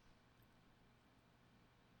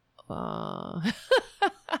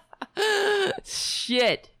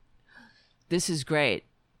 Shit. This is great.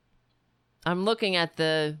 I'm looking at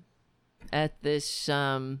this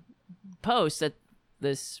post that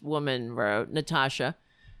this woman wrote, Natasha,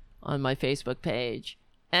 on my Facebook page.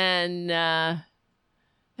 And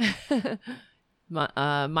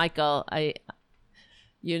Michael,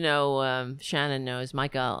 Shannon knows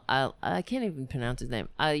Michael. I can't even pronounce his name.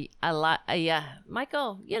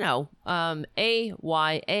 Michael, Ayala.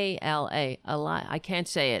 I can't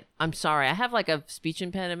say it. I'm sorry. I have like a speech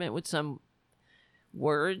impediment with some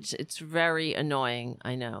words. It's very annoying,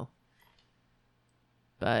 I know.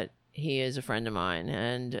 But he is a friend of mine,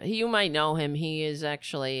 and you might know him. He is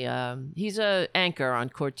actually he's a anchor on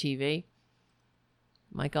Court TV.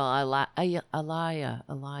 Michael Alaya.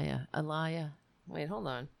 Wait, hold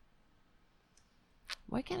on.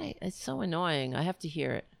 Why can't I? It's so annoying. I have to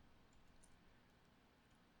hear it.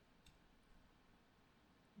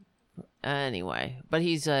 Anyway, but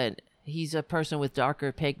he's a person with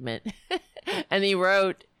darker pigment. And he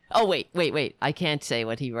wrote, oh, wait. I can't say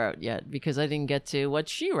what he wrote yet because I didn't get to what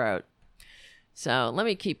she wrote. So let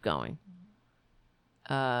me keep going.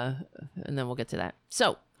 And then we'll get to that.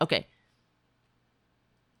 So, okay.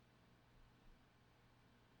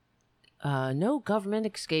 No government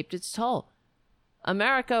escaped its toll.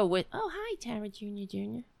 America with... Oh, hi, Tara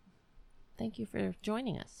Jr. Thank you for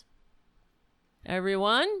joining us.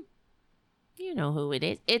 Everyone, you know who it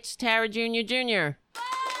is. It's Tara Jr.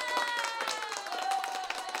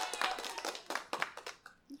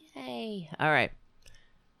 Yay. All right.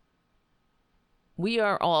 We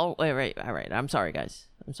are all... All right. I'm sorry, guys.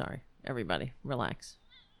 I'm sorry. Everybody, relax.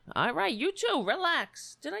 All right, you too,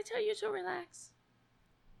 relax. Did I tell you to relax?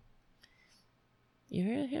 You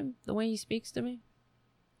hear him? The way he speaks to me?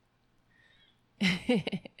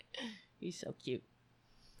 He's so cute.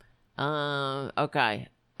 Okay.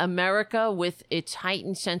 America, with its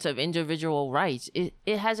heightened sense of individual rights, it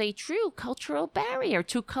has a true cultural barrier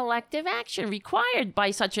to collective action required by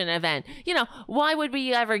such an event. Why would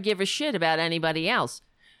we ever give a shit about anybody else?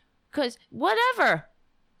 Because whatever.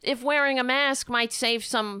 If wearing a mask might save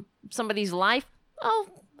somebody's life, oh,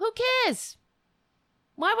 who cares?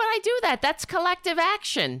 Why would I do that? That's collective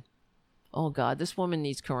action. Oh, God, this woman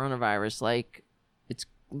needs coronavirus like it's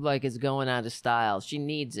going out of style. She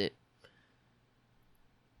needs it.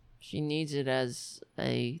 She needs it as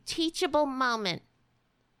a teachable moment.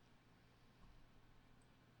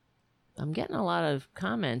 I'm getting a lot of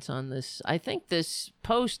comments on this. I think this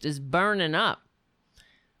post is burning up.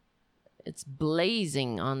 It's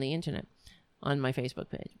blazing on the internet, on my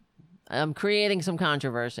Facebook page. I'm creating some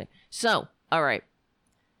controversy. So, all right.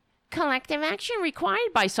 Collective action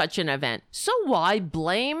required by such an event. So why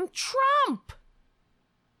blame Trump?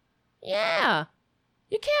 Yeah.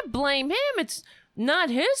 You can't blame him. It's not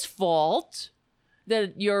his fault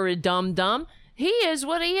that you're a dum-dum. He is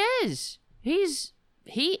what he is. He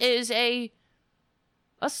is a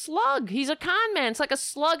slug. He's a con man. It's like a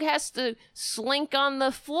slug has to slink on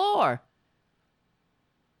the floor.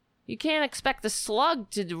 You can't expect the slug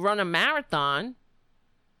to run a marathon.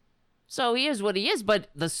 So he is what he is, but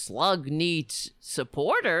the slug needs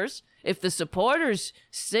supporters. If the supporters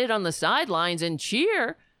sit on the sidelines and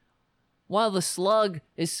cheer, while the slug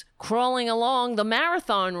is crawling along the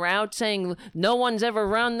marathon route saying, no one's ever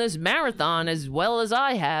run this marathon as well as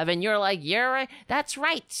I have. And you're like, that's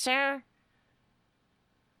right, sir.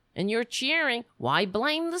 And you're cheering. Why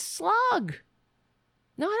blame the slug?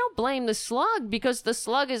 No, I don't blame the slug because the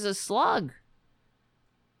slug is a slug.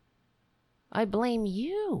 I blame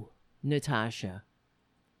you, Natasha,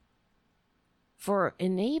 for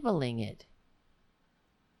enabling it.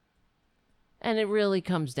 And it really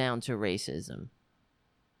comes down to racism.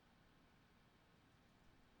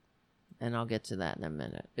 And I'll get to that in a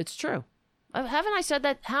minute. It's true. Haven't I said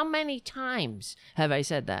that? How many times have I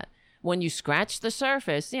said that? When you scratch the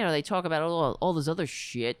surface, they talk about all this other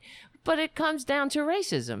shit, but it comes down to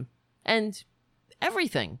racism and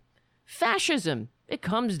everything. Fascism. It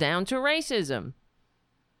comes down to racism.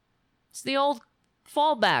 It's the old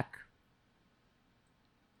fallback.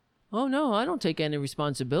 Oh, no, I don't take any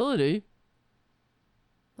responsibility.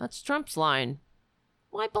 That's Trump's line.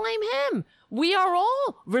 Why blame him? We are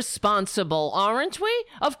all responsible, aren't we?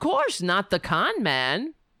 Of course, not the con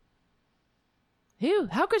man.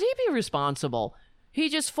 How could he be responsible? He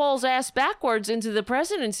just falls ass backwards into the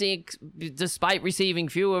presidency despite receiving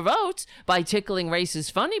fewer votes by tickling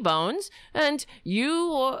racist funny bones, and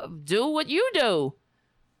you do what you do.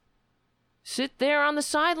 Sit there on the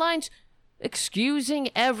sidelines excusing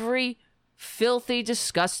every filthy,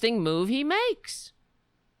 disgusting move he makes.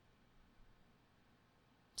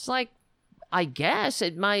 It's like, I guess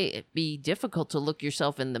it might be difficult to look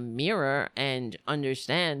yourself in the mirror and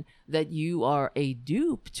understand that you are a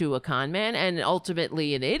dupe to a con man and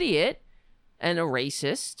ultimately an idiot and a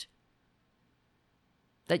racist.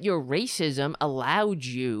 That your racism allowed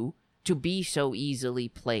you to be so easily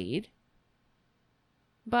played.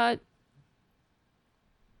 But,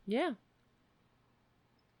 yeah.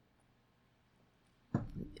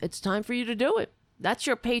 It's time for you to do it. That's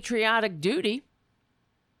your patriotic duty.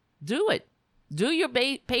 Do it. Do your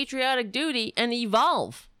patriotic duty and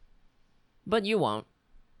evolve. But you won't.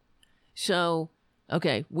 So,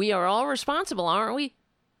 okay, we are all responsible, aren't we?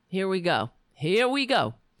 Here we go.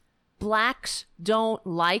 Blacks don't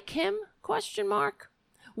like him? ?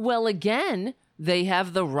 Well, again, they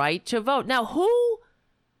have the right to vote. Now, who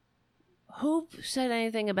said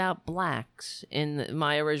anything about blacks in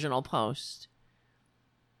my original post?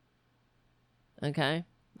 Okay.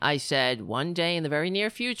 I said, one day in the very near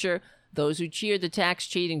future, those who cheered the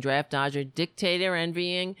tax-cheating, draft-dodger,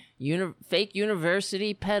 dictator-envying, fake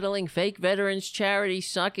university peddling, fake veterans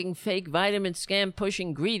charity-sucking, fake vitamin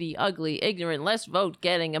scam-pushing, greedy, ugly, ignorant, less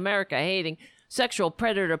vote-getting, America-hating, sexual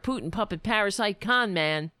predator, Putin puppet, parasite, con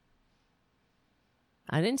man.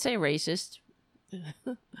 I didn't say racist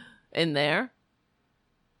in there.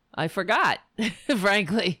 I forgot,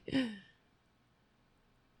 frankly.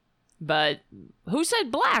 But who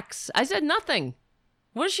said blacks? I said nothing.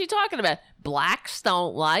 What is she talking about? Blacks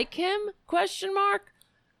don't like him? ?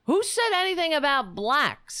 Who said anything about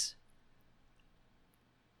blacks?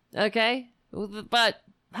 Okay, but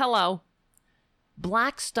hello.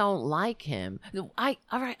 Blacks don't like him. All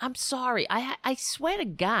right, I'm sorry. I swear to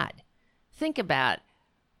God. Think about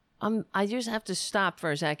it. I just have to stop for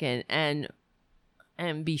a second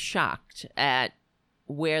and be shocked at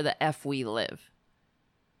where the F we live.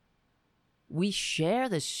 We share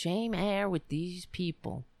the same air with these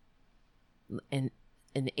people. And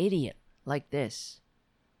an idiot like this.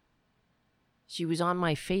 She was on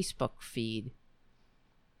my Facebook feed.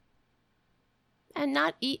 And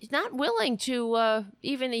not willing to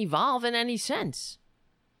even evolve in any sense.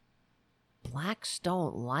 Blacks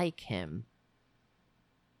don't like him.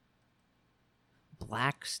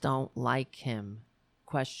 Blacks don't like him. ?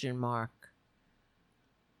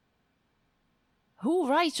 Who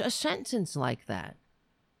writes a sentence like that?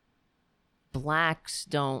 Blacks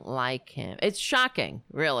don't like him. It's shocking,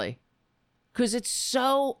 really. Because it's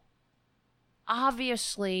so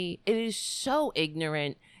obviously, it is so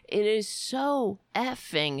ignorant. It is so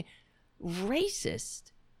effing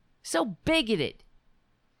racist. So bigoted.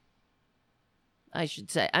 I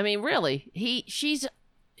should say. I mean, really,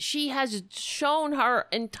 she has shown her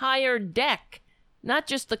entire deck, not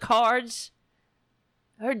just the cards.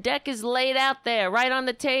 Her deck is laid out there, right on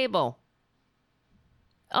the table.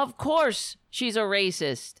 Of course she's a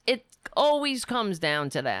racist. It always comes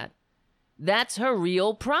down to that. That's her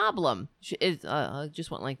real problem. I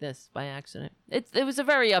just went like this by accident. It was a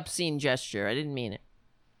very obscene gesture. I didn't mean it.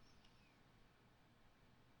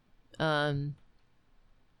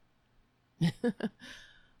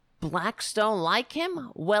 Blacks don't like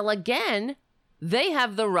him? Well, again, they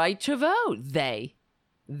have the right to vote. They.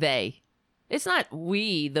 It's not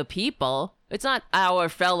we, the people. It's not our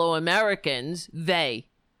fellow Americans. They.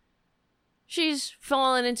 she's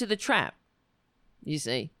fallen into the trap. You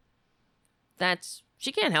see?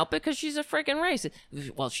 She can't help it because she's a freaking racist.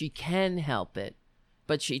 Well, she can help it,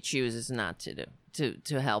 but she chooses not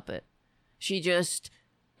to help it. She just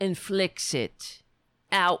inflicts it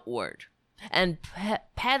outward and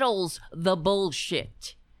peddles the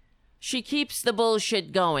bullshit. She keeps the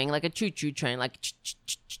bullshit going like a choo-choo train, like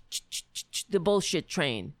the bullshit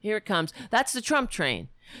train. Here it comes. That's the Trump train.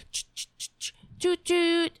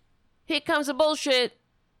 Toot-toot. Here comes the bullshit.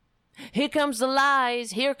 Here comes the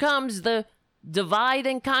lies. Here comes the divide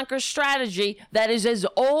and conquer strategy that is as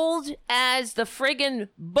old as the friggin'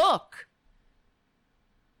 book.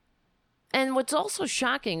 And what's also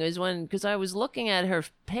shocking is because I was looking at her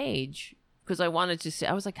page, because I wanted to see,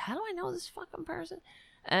 I was like, how do I know this fucking person?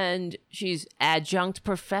 And she's adjunct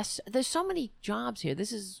professor. There's so many jobs here.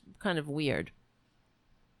 This is kind of weird.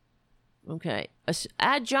 Okay.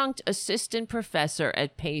 Adjunct assistant professor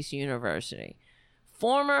at Pace University.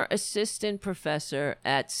 Former assistant professor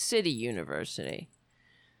at City University.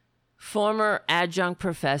 Former adjunct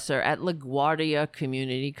professor at LaGuardia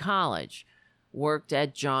Community College. Worked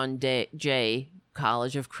at John Jay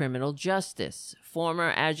College of Criminal Justice.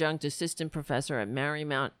 Former adjunct assistant professor at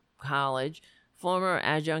Marymount College. Former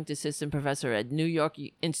adjunct assistant professor at New York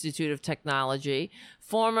Institute of Technology.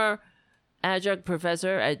 Former adjunct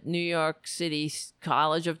professor at New York City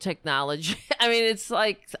College of Technology. I mean, it's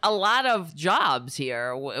like a lot of jobs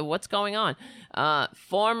here. What's going on?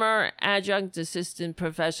 Former adjunct assistant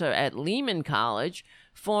professor at Lehman College.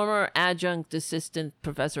 Former adjunct assistant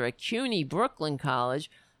professor at CUNY Brooklyn College.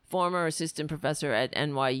 Former assistant professor at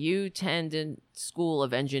NYU Tandon School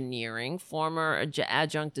of Engineering. Former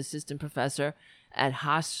adjunct assistant professor at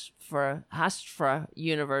Hofstra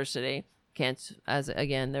University.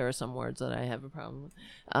 Again, there are some words that I have a problem with.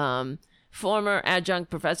 Former adjunct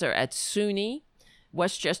professor at SUNY,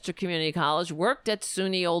 Westchester Community College, worked at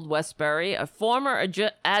SUNY Old Westbury, a former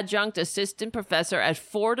adjunct assistant professor at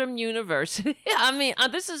Fordham University. I mean,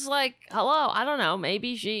 this is like, hello, I don't know,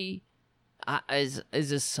 maybe she is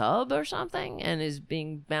a sub or something and is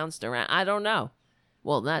being bounced around. I don't know.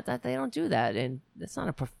 Well, that they don't do that, and that's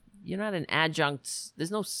not you're not an adjunct.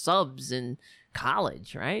 There's no subs in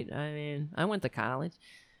college, right? I mean, I went to college.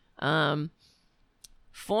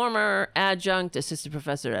 Former adjunct assistant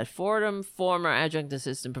professor at Fordham, former adjunct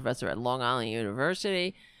assistant professor at Long Island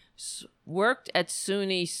University, worked at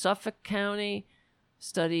SUNY Suffolk County,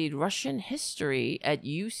 studied Russian history at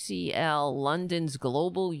UCL, London's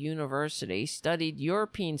Global University, studied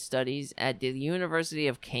European studies at the University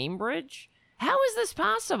of Cambridge. How is this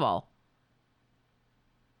possible?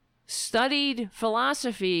 Studied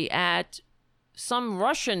philosophy at some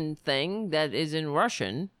Russian thing that is in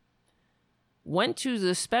Russian, went to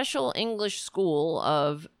the special English school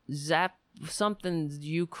of something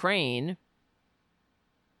Ukraine.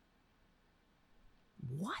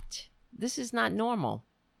 What? This is not normal.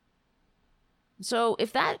 So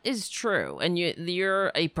if that is true, and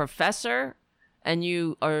you're a professor, and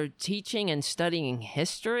you are teaching and studying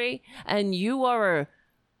history, and you are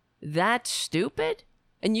that stupid,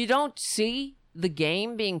 and you don't see the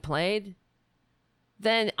game being played,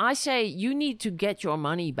 then I say you need to get your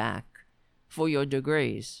money back for your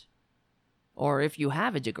degrees. Or if you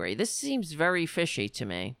have a degree. This seems very fishy to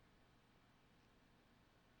me.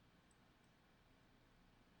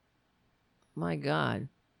 My God.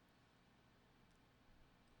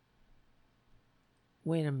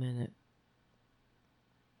 Wait a minute.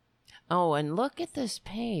 Oh, and look at this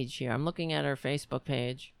page here. I'm looking at her Facebook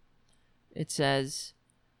page. It says,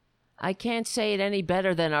 I can't say it any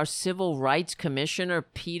better than our Civil Rights Commissioner,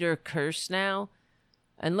 Peter Kirsnow.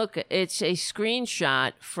 And look, it's a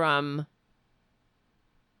screenshot from...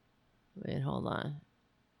 Wait, hold on.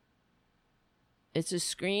 It's a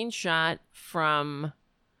screenshot from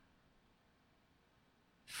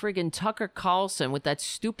friggin' Tucker Carlson with that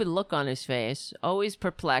stupid look on his face, always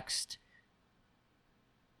perplexed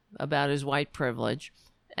about his white privilege.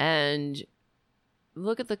 And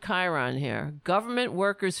look at the chyron here. Government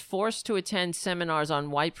workers forced to attend seminars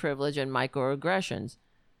on white privilege and microaggressions.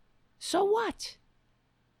 So what?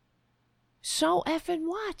 So effing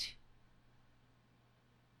what?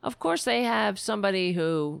 Of course they have somebody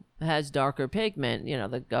who has darker pigment. You know,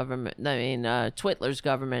 the government, Twitler's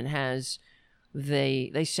government has,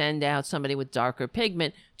 they send out somebody with darker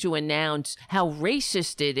pigment to announce how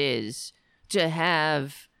racist it is to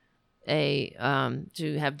have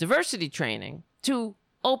diversity training, to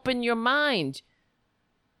open your mind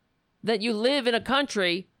that you live in a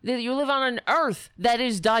country, that you live on an earth that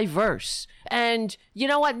is diverse. And you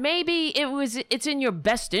know what? Maybe it's in your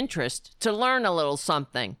best interest to learn a little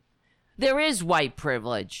something. There is white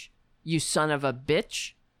privilege. you son of a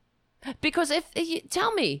bitch. Because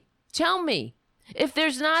tell me, if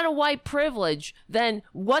there's not a white privilege, then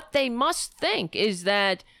what they must think is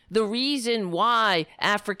that the reason why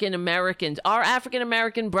our African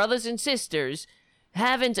American brothers and sisters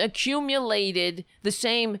haven't accumulated the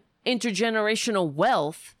same intergenerational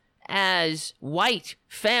wealth as white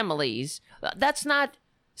families, that's not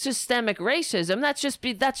systemic racism.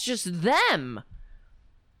 That's just them.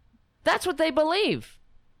 That's what they believe.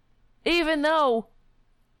 Even though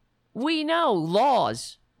we know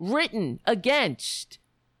laws written against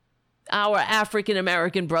our African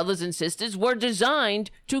American brothers and sisters were designed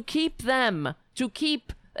to keep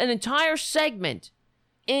an entire segment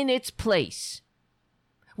in its place.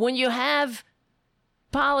 When you have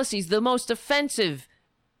policies, the most offensive,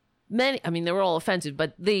 they were all offensive,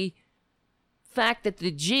 but the fact that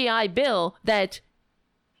the GI Bill, that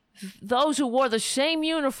those who wore the same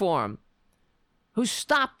uniform, who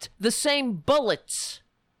stopped the same bullets,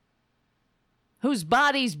 whose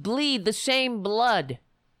bodies bleed the same blood,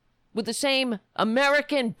 with the same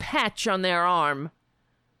American patch on their arm,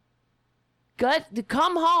 got to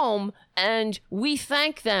come home, and we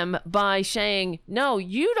thank them by saying, no,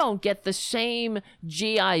 you don't get the same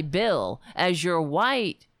GI Bill as your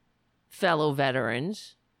white fellow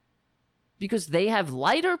veterans, because they have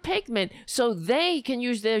lighter pigment, so they can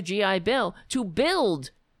use their GI Bill to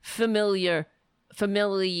build familial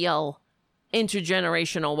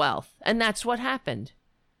intergenerational wealth. And that's what happened.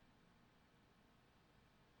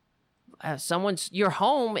 Your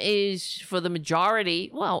home is, for the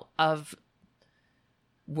majority, of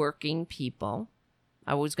working people.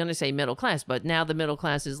 I was going to say middle class, but now the middle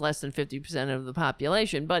class is less than 50% of the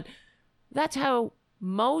population. But that's how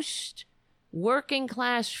most working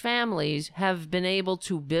class families have been able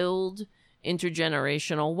to build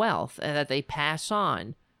intergenerational wealth that they pass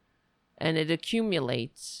on, and it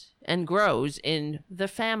accumulates and grows in the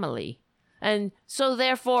family. And so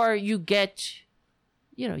therefore you get,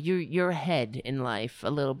 you're ahead in life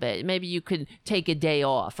a little bit. Maybe you could take a day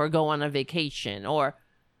off or go on a vacation or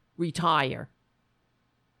retire.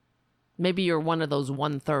 Maybe you're one of those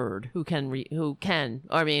 1/3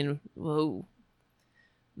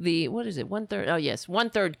 1/3? Oh yes,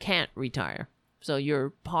 1/3 can't retire. So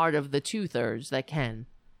you're part of the 2/3 that can.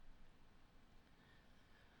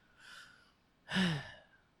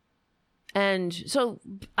 And so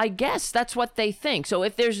I guess that's what they think. So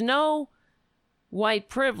if there's no white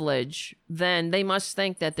privilege, then they must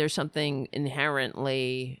think that there's something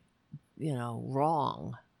inherently,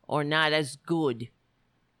 wrong or not as good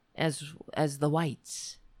as the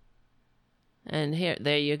whites. And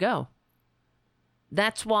there you go.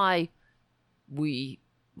 That's why it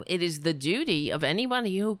is the duty of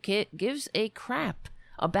anybody who gives a crap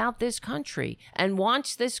about this country and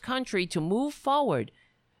wants this country to move forward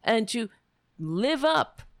and to live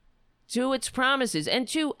up to its promises and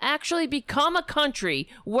to actually become a country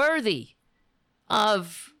worthy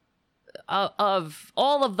of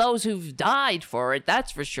all of those who've died for it,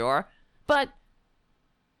 that's for sure, but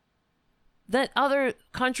that other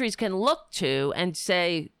countries can look to and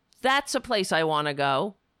say, that's a place I want to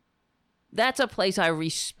go. That's a place I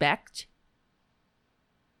respect.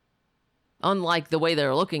 Unlike the way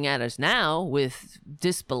they're looking at us now with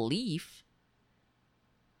disbelief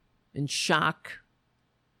and shock.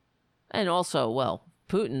 And also,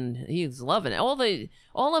 Putin, he's loving it.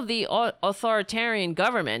 All of the authoritarian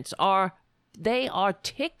governments are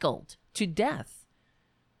tickled to death.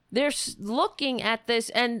 They're looking at this,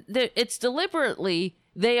 and it's deliberately,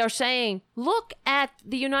 they are saying, look at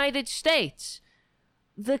the United States.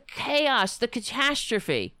 The chaos, the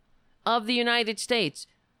catastrophe of the United States.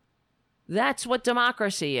 That's what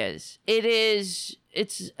democracy is.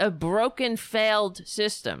 It's a broken, failed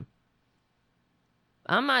system.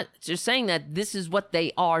 I'm not just saying that this is what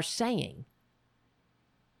they are saying.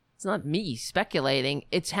 It's not me speculating.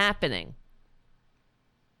 It's happening.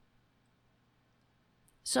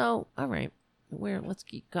 So, all right. Let's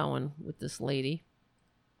keep going with this lady.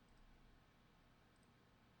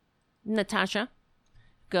 Natasha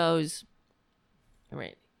goes, all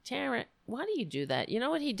right, Tara, why do you do that? You know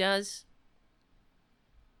what he does?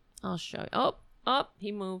 I'll show you. Oh,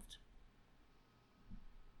 he moved.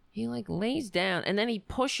 He lays down and then he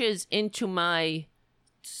pushes into my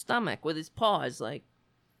stomach with his paws, and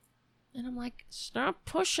I'm like, stop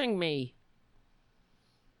pushing me.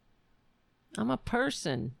 I'm a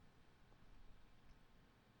person.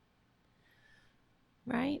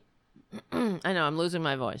 Right? I know, I'm losing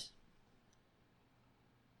my voice.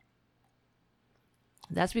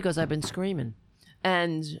 That's because I've been screaming.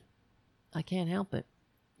 And I can't help it.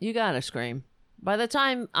 You gotta scream. By the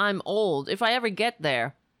time I'm old, if I ever get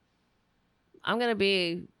there, I'm not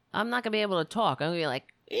going to be able to talk. I'm going to be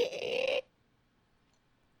like,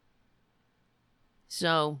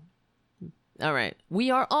 So, all right. We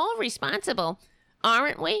are all responsible,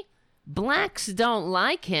 aren't we? Blacks don't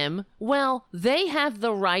like him. Well, they have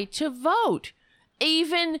the right to vote,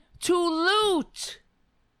 even to loot.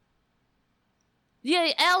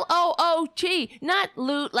 Yeah, L-O-O-T, not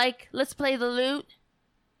loot like, let's play the lute.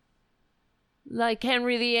 Like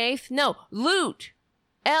Henry VIII. No, loot.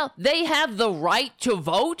 They have the right to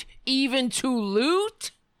vote, even to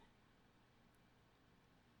loot?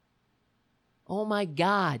 Oh my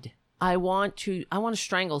God. I want to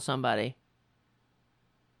strangle somebody.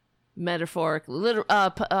 Metaphoric,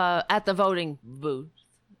 at the voting booth.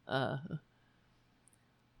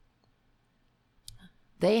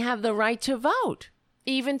 They have the right to vote,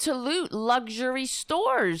 even to loot luxury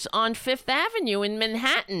stores on Fifth Avenue in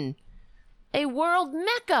Manhattan, a world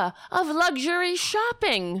mecca of luxury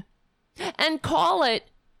shopping, and call it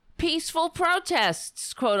peaceful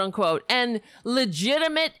protests, quote unquote, and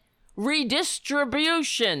legitimate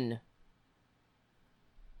redistribution.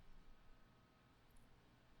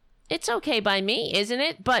 It's okay by me, isn't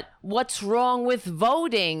it? But what's wrong with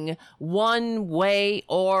voting one way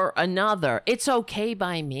or another? It's okay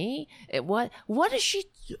by me? What is she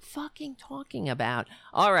fucking talking about?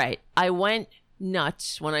 All right, I went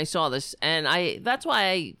nuts when I saw this, and that's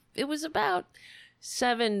why it was about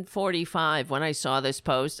 7:45 when I saw this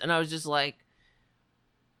post, and I was just like,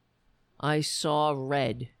 I saw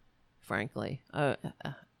red, frankly.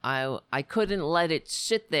 I couldn't let it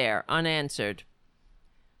sit there unanswered.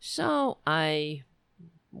 So I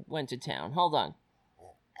went to town. Hold on.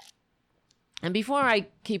 And before I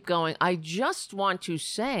keep going, I just want to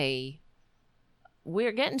say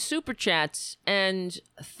we're getting super chats, and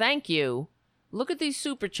thank you. Look at these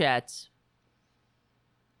super chats.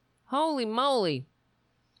 Holy moly.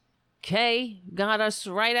 Kay got us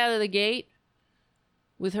right out of the gate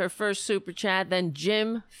with her first super chat. Then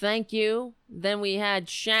Jim, thank you. Then we had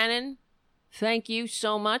Shannon. Thank you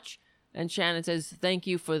so much. And Shannon says, thank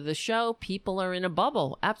you for the show. People are in a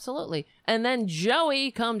bubble. Absolutely. And then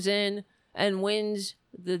Joey comes in and wins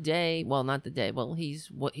the day. Well, not the day. Well,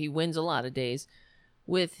 he wins a lot of days.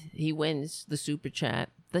 He wins the super chat.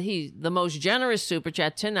 The most generous super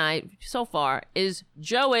chat tonight so far is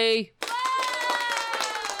Joey.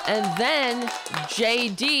 And then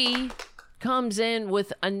JD comes in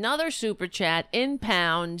with another super chat in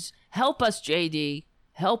pounds. Help us, JD.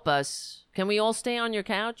 Help us. Can we all stay on your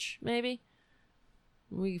couch, maybe?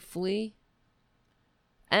 We flee.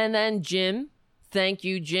 And then Jim. Thank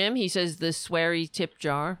you, Jim. He says the sweary tip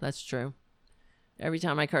jar. That's true. Every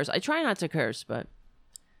time I curse. I try not to curse, but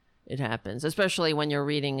it happens. Especially when you're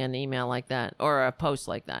reading an email like that or a post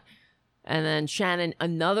like that. And then Shannon,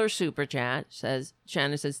 another super chat,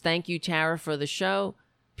 Shannon says, thank you, Tara, for the show.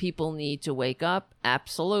 People need to wake up.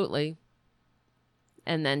 Absolutely.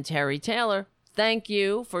 And then Terry Taylor. Thank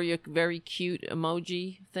you for your very cute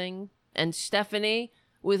emoji thing. And Stephanie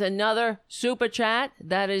with another super chat.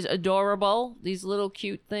 That is adorable. These little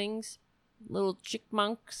cute things. Little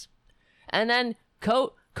chickmunks. And then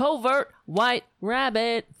Covert White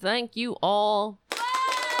Rabbit. Thank you all.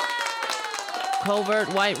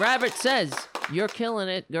 Covert White Rabbit says, you're killing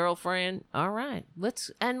it, girlfriend. All right. Let's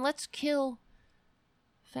kill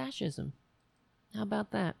fascism. How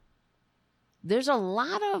about that? There's a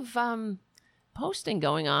lot of posting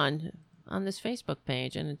going on this Facebook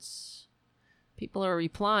page, and people are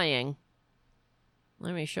replying.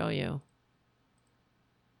 Let me show you.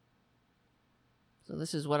 So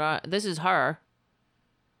this is her.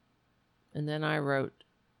 And then I wrote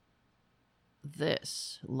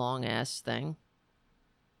this long ass thing,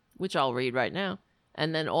 which I'll read right now.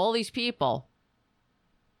 And then all these people.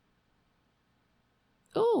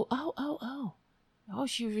 Oh,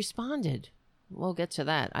 she responded. We'll get to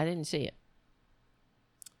that. I didn't see it.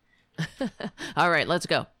 All right, let's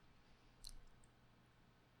go.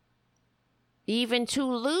 Even to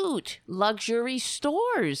loot luxury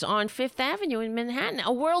stores on Fifth Avenue in Manhattan,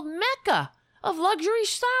 a world mecca of luxury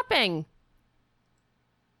shopping.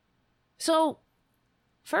 So,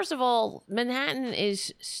 first of all, Manhattan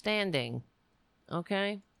is standing,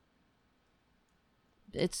 okay?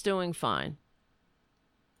 It's doing fine.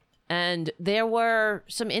 And there were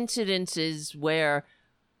some incidences where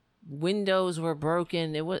windows were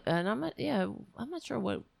broken. I'm not sure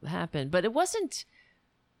what happened, but it wasn't.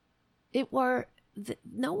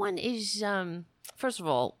 No one is. First of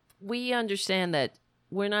all, we understand that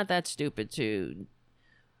we're not that stupid to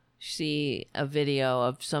see a video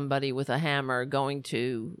of somebody with a hammer going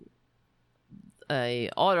to a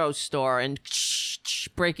auto store and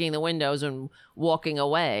breaking the windows and walking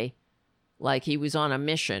away. like he was on a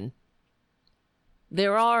mission.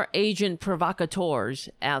 There are agent provocateurs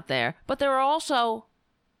out there, but there are also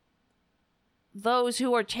those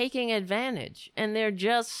who are taking advantage, and they're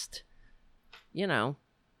just, they're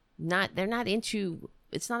not into,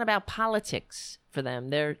 it's not about politics for them.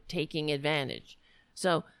 They're taking advantage.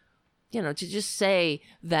 So, to just say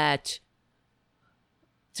that,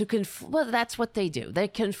 well, that's what they do. They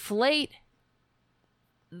conflate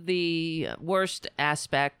the worst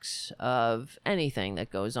aspects of anything that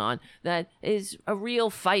goes on that is a real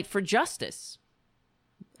fight for justice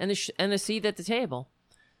and a seat at the table.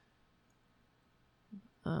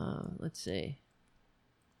 Let's see.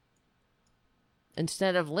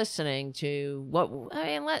 Instead of listening to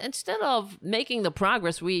instead of making the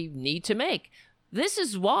progress we need to make. This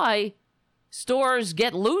is why stores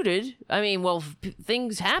get looted.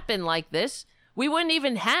 Things happen like this. We wouldn't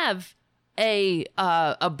even have a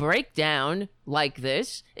breakdown like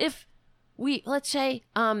this if we, let's say,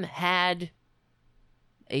 had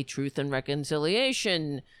a Truth and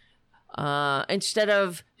Reconciliation instead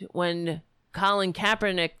of when Colin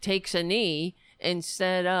Kaepernick takes a knee,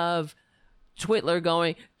 instead of Twitler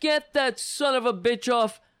going, "Get that son of a bitch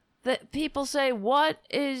off." That people say, "What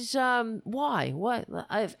is why? What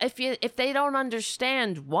if they don't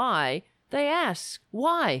understand why?" They ask,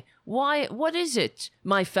 "Why? Why? What is it,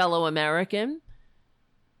 my fellow American?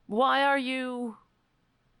 Why are you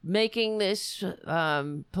making this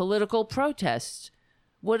political protest?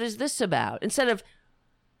 What is this about?" Instead of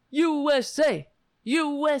USA,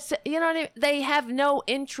 USA, you know what I mean? They have no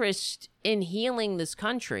interest in healing this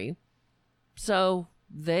country. So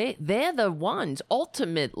they're the ones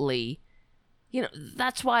ultimately,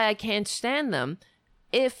 that's why I can't stand them.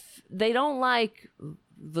 If they don't like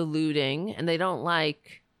the looting and they don't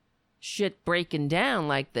like shit breaking down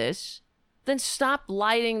like this, then stop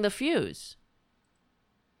lighting the fuse.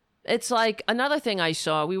 It's like another thing I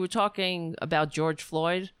saw. We were talking about George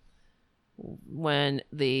Floyd when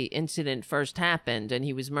the incident first happened and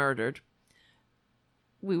he was murdered.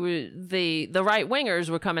 The right wingers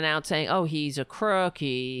were coming out saying, "Oh, he's a crook.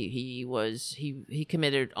 He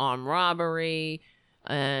committed armed robbery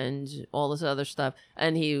and all this other stuff,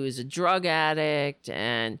 and he was a drug addict,"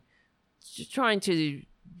 and just trying to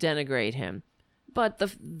denigrate him. But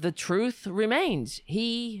the truth remains.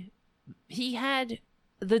 He had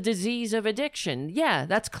the disease of addiction. Yeah,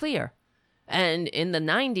 that's clear. And in the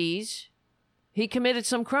 90s, he committed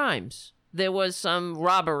some crimes. There was some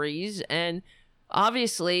robberies, and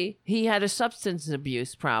obviously he had a substance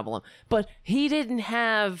abuse problem. But he didn't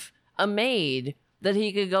have a maid that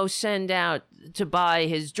he could go send out to buy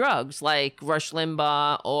his drugs, like Rush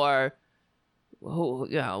Limbaugh or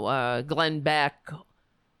Glenn Beck,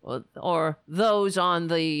 or those on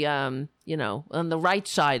the on the right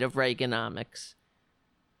side of Reaganomics.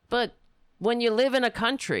 But when you live in a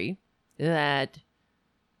country that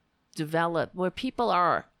where people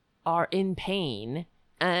are in pain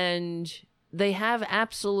and they have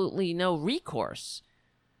absolutely no recourse,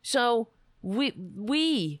 so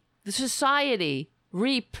we the society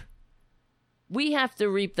we have to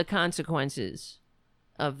reap the consequences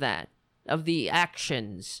of that, of the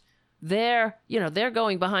actions. They're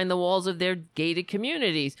going behind the walls of their gated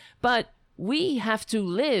communities, but we have to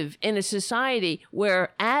live in a society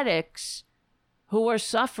where addicts who are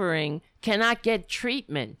suffering cannot get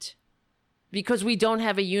treatment because we don't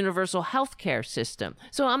have a universal health care system.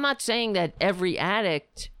 So I'm not saying that every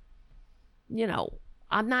addict,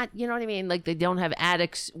 I'm not, you know what I mean? Like they don't have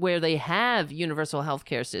addicts where they have universal health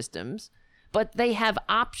care systems, but they have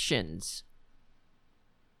options.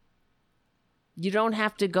 You don't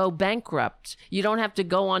have to go bankrupt. You don't have to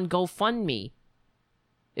go on GoFundMe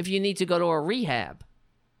if you need to go to a rehab.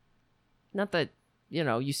 Not that,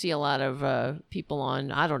 you see a lot of people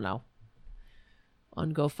on, on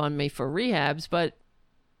GoFundMe for rehabs, but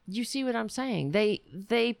you see what I'm saying.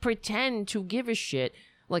 They pretend to give a shit.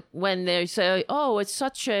 Like when they say, "Oh, it's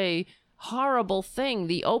such a horrible thing,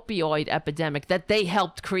 the opioid epidemic that they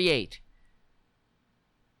helped create."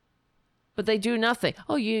 But they do nothing.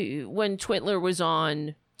 Oh, when Twitler was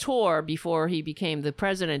on tour before he became the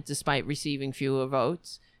president, despite receiving fewer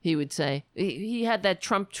votes, he would say he had that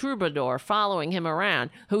Trump troubadour following him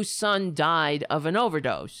around whose son died of an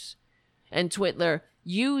overdose. And Twitler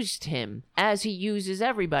used him as he uses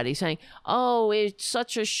everybody, saying, "Oh, it's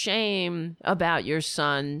such a shame about your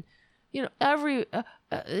son.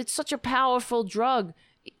 It's such a powerful drug.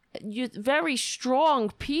 Very strong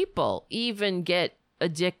people even get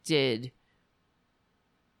addicted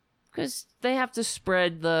because they have to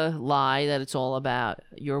spread the lie that it's all about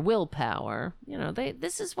your willpower."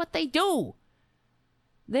 This is what they do.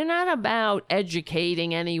 They're not about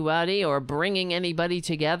educating anybody or bringing anybody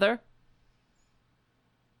together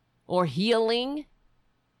or healing.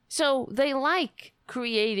 So they like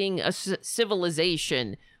creating a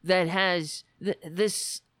civilization that has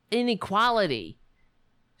this inequality,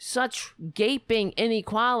 such gaping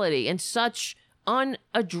inequality and such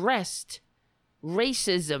unaddressed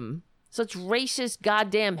racism, such racist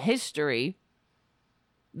goddamn history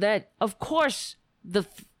that, of course, the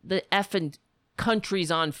effing country's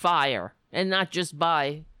on fire, and not just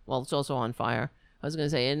by, well, it's also on fire. I was going to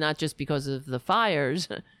say, and not just because of the fires.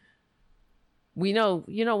 You know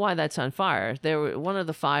why that's on fire. One of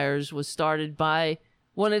the fires was started by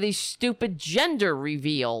one of these stupid gender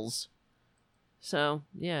reveals. So,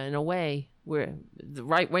 yeah, in a way, where the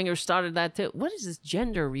right-wingers started that too. What is this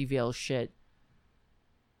gender reveal shit?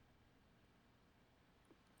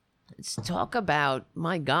 Let's talk about,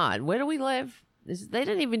 my God, where do we live? They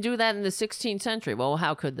didn't even do that in the 16th century. Well,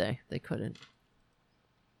 how could they? They couldn't.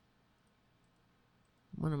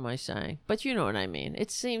 What am I saying? But you know what I mean. It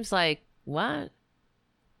seems like, what?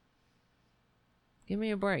 Give me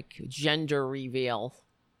a break. Gender reveal.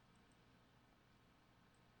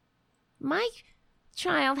 My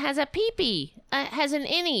child has a peepee. Has an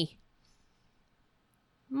innie.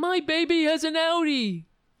 My baby has an outie.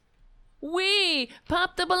 Wee!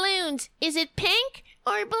 Pop the balloons. Is it pink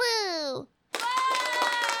or blue?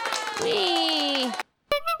 Wee!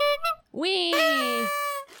 Wee!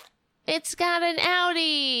 It's got an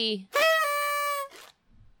outie.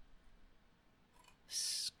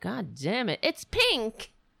 God damn it. It's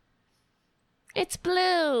pink. It's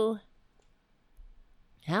blue.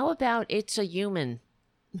 How about it's a human?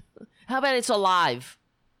 How about it's alive?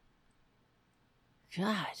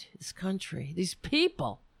 God, this country, these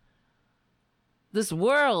people, this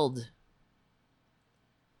world.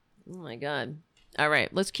 Oh my God. All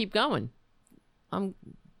right, let's keep going.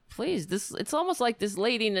 Please, it's almost like this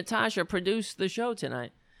lady Natasha produced the show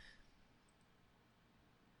tonight.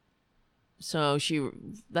 So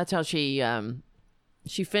that's how she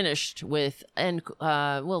finished with, and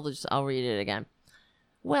I'll read it again.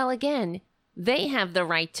 Well, again, they have the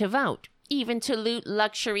right to vote, even to loot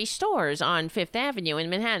luxury stores on Fifth Avenue in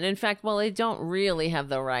Manhattan. In fact, well, they don't really have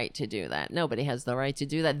the right to do that. Nobody has the right to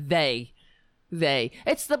do that. They.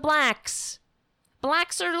 It's the blacks.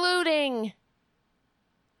 Blacks are looting.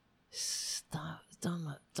 Stop,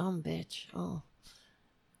 dumb bitch. Oh.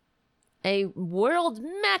 A world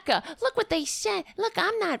Mecca. Look what they said. Look,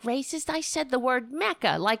 I'm not racist. I said the word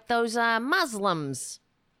Mecca, like those Muslims.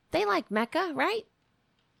 They like Mecca, right?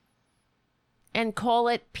 And call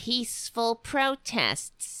it peaceful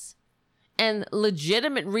protests and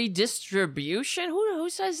legitimate redistribution. Who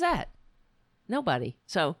says that? Nobody.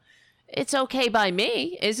 So it's okay by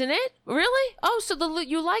me, isn't it? Really? Oh, so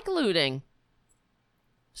you like looting.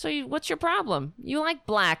 So what's your problem? You like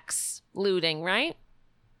blacks looting, right?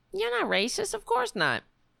 You're not racist. Of course not.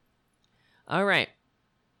 All right.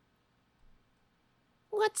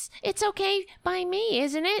 It's okay by me,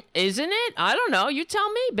 isn't it? Isn't it? I don't know. You tell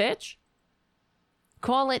me, bitch.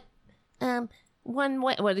 Call it, one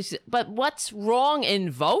way. What is it? But what's wrong in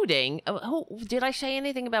voting? Did I say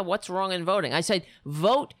anything about what's wrong in voting? I said,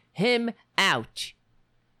 vote him out.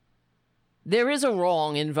 There is a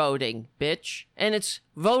wrong in voting, bitch. And it's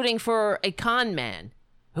voting for a con man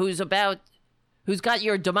who's got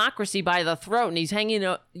your democracy by the throat and he's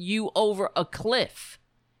hanging you over a cliff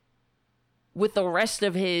with the rest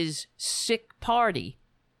of his sick party.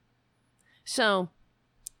 So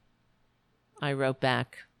I wrote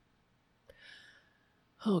back,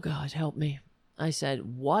 oh God, help me. I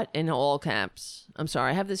said, what, in all caps? I'm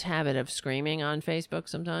sorry, I have this habit of screaming on Facebook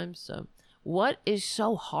sometimes. So, what is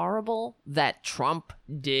so horrible that Trump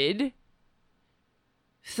did?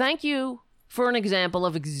 Thank you for an example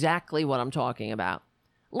of exactly what I'm talking about.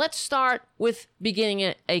 Let's start with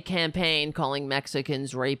beginning a campaign calling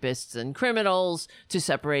Mexicans rapists and criminals, to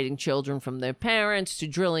separating children from their parents, to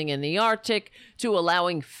drilling in the Arctic, to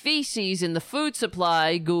allowing feces in the food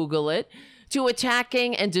supply, Google it, to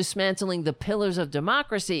attacking and dismantling the pillars of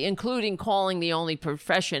democracy, including calling the only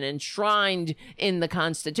profession enshrined in the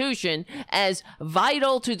Constitution as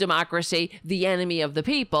vital to democracy the enemy of the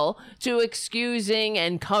people, to excusing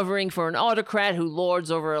and covering for an autocrat who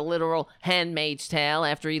lords over a literal handmaid's tale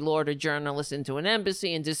after he lured a journalist into an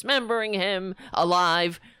embassy and dismembering him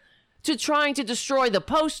alive, to trying to destroy the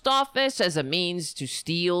post office as a means to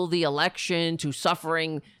steal the election, to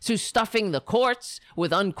stuffing the courts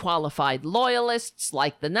with unqualified loyalists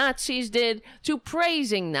like the Nazis did, to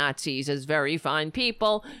praising Nazis as very fine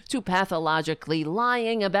people, to pathologically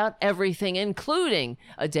lying about everything, including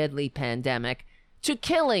a deadly pandemic, to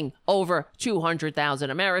killing over 200,000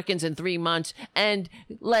 Americans in 3 months, and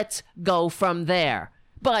let's go from there.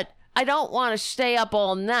 But I don't want to stay up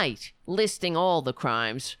all night listing all the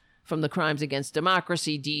crimes, from the crimes against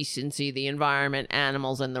democracy, decency, the environment,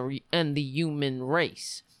 animals, and the human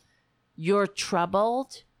race. You're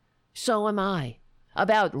troubled? So am I.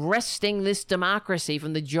 About wresting this democracy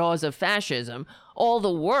from the jaws of fascism, all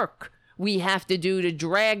the work we have to do to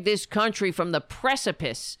drag this country from the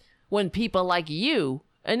precipice when people like you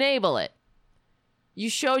enable it. You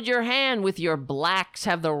showed your hand with your blacks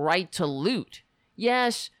have the right to loot.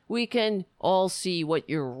 Yes, we can all see what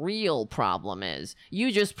your real problem is.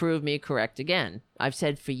 You just proved me correct again. I've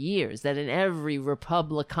said for years that in every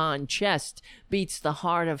Republican chest beats the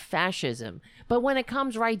heart of fascism. But when it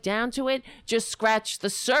comes right down to it, just scratch the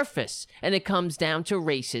surface and it comes down to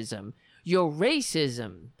racism. Your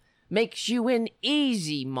racism makes you an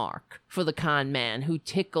easy mark for the con man who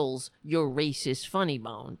tickles your racist funny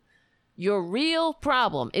bone. Your real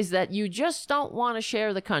problem is that you just don't want to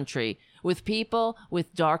share the country with people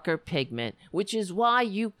with darker pigment, which is why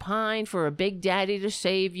you pine for a big daddy to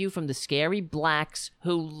save you from the scary blacks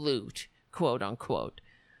who loot, quote unquote.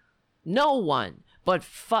 No one but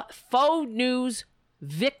faux news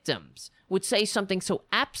victims would say something so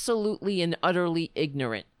absolutely and utterly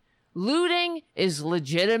ignorant. Looting is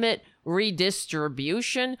legitimate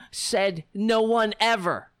redistribution, said no one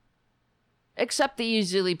ever. Except the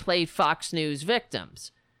easily played Fox News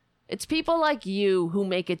victims. It's people like you who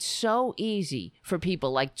make it so easy for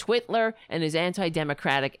people like Twitler and his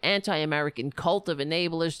anti-democratic, anti-American cult of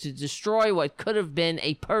enablers to destroy what could have been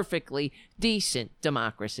a perfectly decent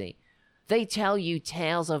democracy. They tell you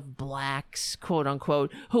tales of blacks, quote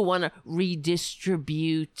unquote, who want to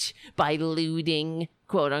redistribute by looting,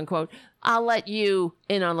 quote unquote. I'll let you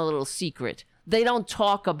in on a little secret. They don't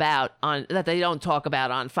talk about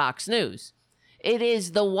on Fox News. It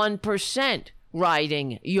is the 1%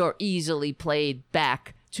 riding your easily played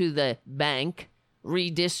back to the bank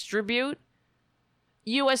redistribute.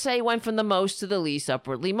 USA went from the most to the least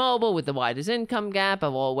upwardly mobile with the widest income gap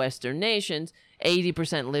of all Western nations.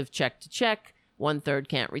 80% live check to check. 1/3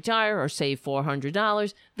 can't retire or save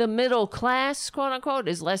 $400. The middle class, quote unquote,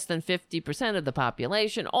 is less than 50% of the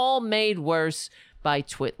population, all made worse by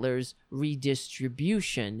Twitler's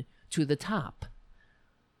redistribution to the top.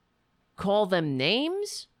 Call them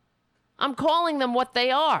names? I'm calling them what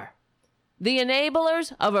they are. The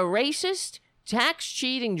enablers of a racist,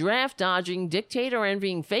 tax-cheating, draft-dodging,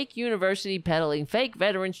 dictator-envying, fake university peddling, fake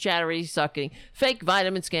veterans charity-sucking, fake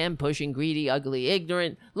vitamin scam-pushing, greedy, ugly,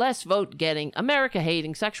 ignorant, less vote-getting,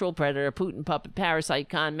 America-hating, sexual predator, Putin puppet, parasite,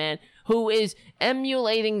 con man, who is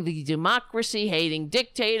emulating the democracy-hating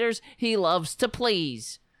dictators he loves to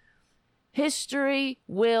please. History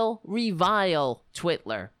will revile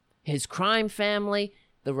Twitler, his crime family,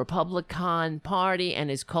 the Republican Party,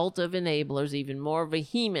 and his cult of enablers even more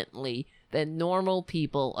vehemently than normal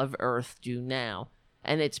people of Earth do now.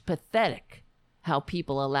 And it's pathetic how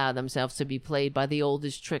people allow themselves to be played by the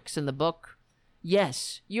oldest tricks in the book.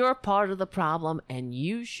 Yes, you're part of the problem, and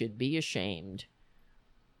you should be ashamed.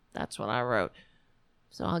 That's what I wrote.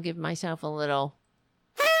 So I'll give myself a little...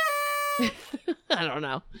 I don't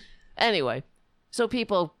know. Anyway, so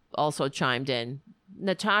people also chimed in.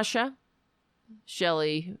 Natasha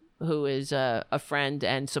Shelley, who is a friend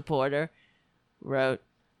and supporter, wrote,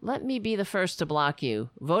 "Let me be the first to block you.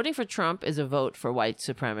 Voting for Trump is a vote for white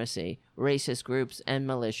supremacy, racist groups, and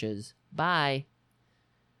militias. Bye."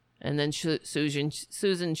 And then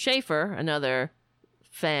Susan Schaefer, another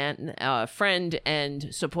friend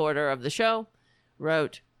and supporter of the show,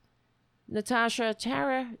 wrote, "Natasha,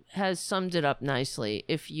 Tara has summed it up nicely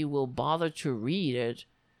if you will bother to read it.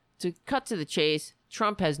 To cut to the chase,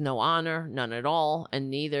 Trump has no honor, none at all, and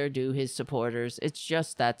neither do his supporters. It's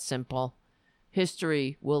just that simple.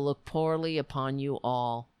 History will look poorly upon you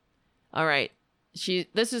all." All right.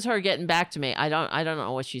 This is her getting back to me. I don't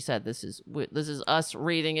know what she said. This is us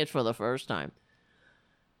reading it for the first time.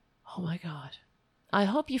 Oh my God. I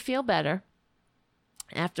hope you feel better.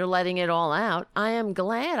 After letting it all out, I am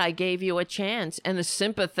glad I gave you a chance and a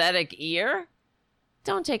sympathetic ear.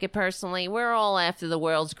 Don't take it personally. We're all after the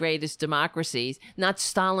world's greatest democracies, not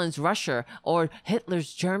Stalin's Russia or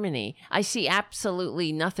Hitler's Germany. I see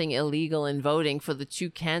absolutely nothing illegal in voting for the two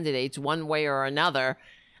candidates one way or another.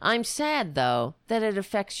 I'm sad, though, that it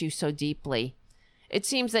affects you so deeply. It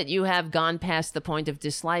seems that you have gone past the point of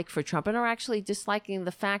dislike for Trump and are actually disliking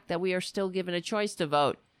the fact that we are still given a choice to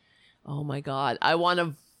vote. Oh my God, I want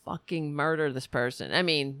to fucking murder this person. I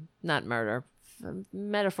mean, not murder,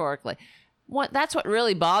 metaphorically. That's what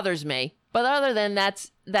really bothers me. But other than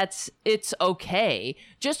it's okay.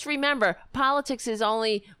 Just remember, politics is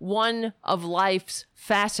only one of life's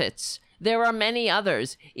facets. There are many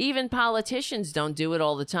others. Even politicians don't do it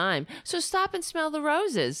all the time. So stop and smell the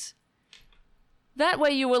roses. That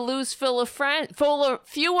way you will lose fewer friends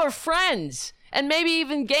and maybe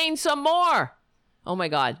even gain some more. Oh my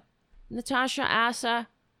God. Natasha Asa,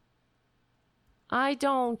 I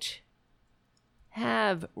don't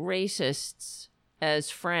have racists as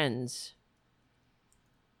friends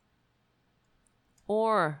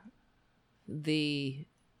or the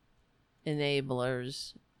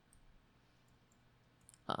enablers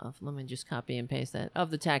of, let me just copy and paste that,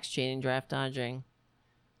 of the tax cheating, draft dodging.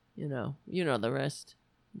 You know the rest.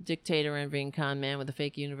 Dictator envying con man with a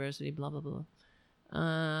fake university, blah, blah, blah.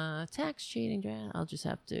 Tax cheating, draft. I'll just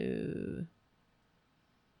have to.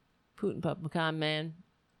 Putin pup con man.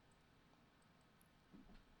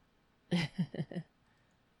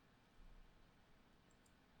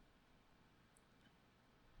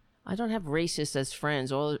 I don't have racists as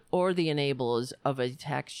friends or the enablers of a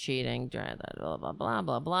tax cheating, blah, blah, blah,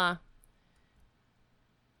 blah, blah.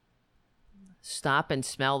 Stop and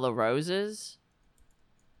smell the roses.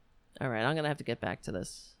 All right, I'm going to have to get back to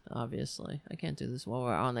this, obviously. I can't do this while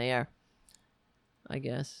we're on the air, I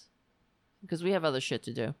guess, because we have other shit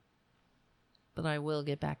to do. But I will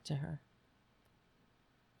get back to her.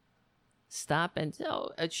 Stop and...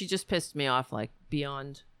 Oh, she just pissed me off, like,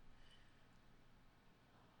 beyond...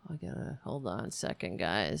 I gotta... Hold on a second,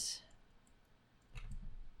 guys.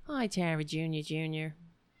 Hi, Tara Jr.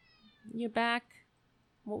 You back?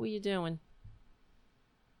 What were you doing?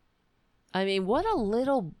 I mean, what a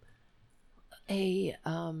little... A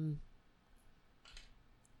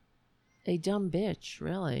dumb bitch,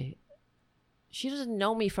 really. She doesn't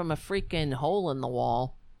know me from a freaking hole in the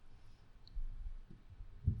wall.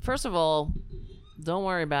 First of all, don't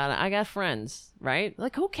worry about it. I got friends, right?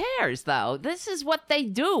 Like, who cares, though? This is what they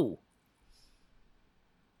do.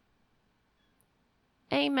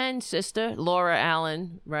 Amen, sister. Laura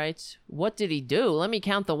Allen writes, what did he do? Let me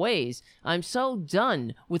count the ways. I'm so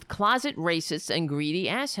done with closet racists and greedy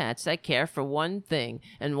asshats that care for one thing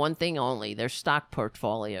and one thing only, their stock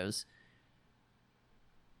portfolios.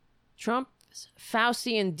 Trump's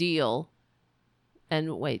Faustian deal.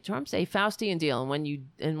 And wait, Trump's a Faustian deal.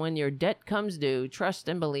 And when your debt comes due, trust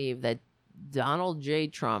and believe that Donald J.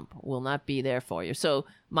 Trump will not be there for you. So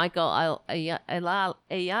Michael Elia,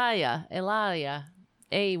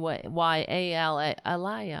 A-Y-A-L-A,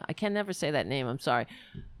 Elia. I can never say that name. I'm sorry.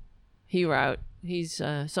 He wrote, he's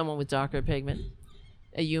someone with darker pigment,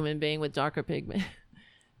 a human being with darker pigment.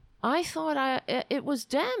 I thought it was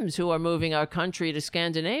Dems who are moving our country to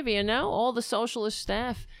Scandinavia. No, all the socialist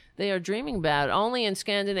staff they are dreaming about, only in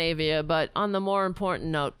Scandinavia. But on the more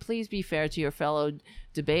important note, please be fair to your fellow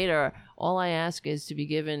debater. All I ask is to be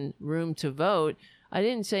given room to vote. I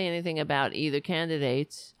didn't say anything about either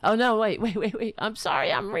candidates. Oh, no, wait. I'm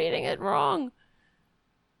sorry. I'm reading it wrong.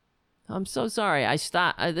 I'm so sorry.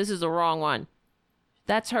 This is the wrong one.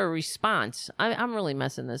 That's her response. I'm really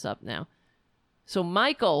messing this up now. So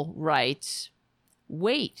Michael writes,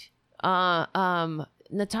 wait, Natasha,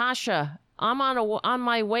 I'm on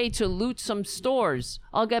my way to loot some stores.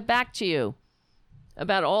 I'll get back to you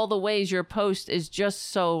about all the ways your post is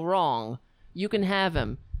just so wrong. You can have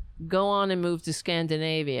him. Go on and move to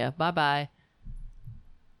Scandinavia. Bye-bye.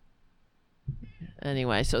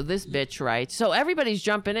 Anyway, so this bitch writes. So everybody's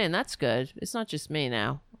jumping in. That's good. It's not just me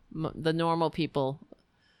now. The normal people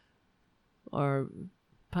are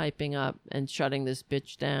piping up and shutting this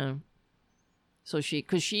bitch down. So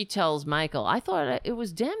because she tells Michael, I thought it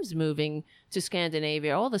was Dems moving to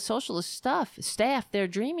Scandinavia. All the socialist staff they're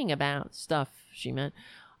dreaming about she meant,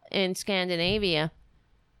 in Scandinavia.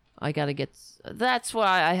 I gotta that's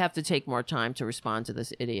why I have to take more time to respond to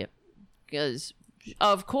this idiot. Because,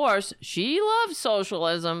 of course, she loves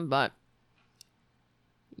socialism, but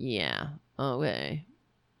yeah, okay.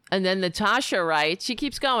 And then Natasha writes, she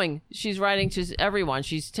keeps going. She's writing to everyone.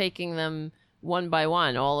 She's taking them one by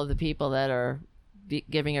one, all of the people that are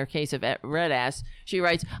giving her case of red ass. She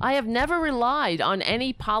writes, I have never relied on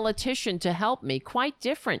any politician to help me, quite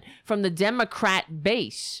different from the Democrat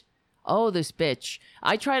base. Oh, this bitch.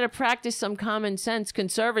 I try to practice some common sense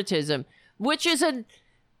conservatism, which is an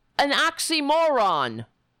oxymoron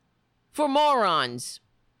for morons,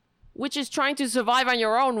 which is trying to survive on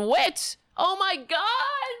your own wits. Oh my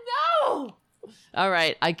God, no! All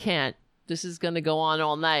right, I can't. This is going to go on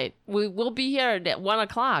all night. We'll be here at 1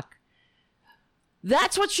 o'clock.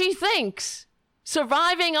 That's what she thinks.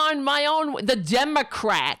 Surviving on my own... The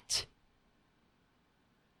Democrat.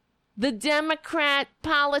 The Democrat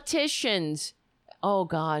politicians. Oh,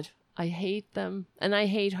 God. I hate them. And I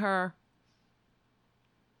hate her.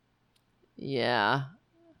 Yeah.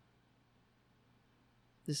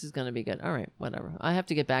 This is going to be good. All right, whatever. I have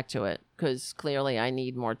to get back to it because clearly I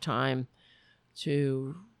need more time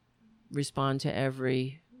to respond to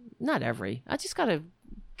not every. I just got to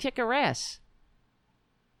kick her ass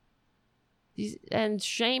and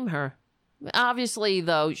shame her. Obviously,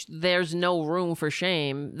 though, there's no room for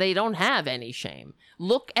shame. They don't have any shame.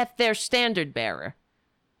 Look at their standard bearer.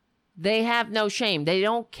 They have no shame. They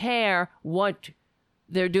don't care what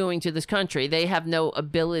they're doing to this country. They have no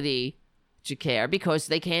ability to care because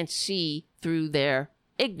they can't see through their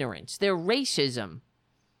ignorance. Their racism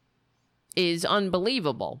is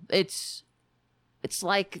unbelievable. It's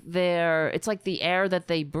like the air that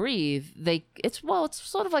they breathe. It's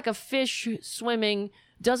sort of like a fish swimming,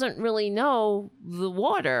 doesn't really know the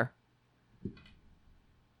water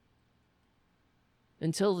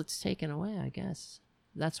until it's taken away, I guess.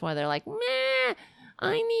 That's why they're like, meh,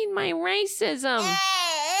 I need my racism.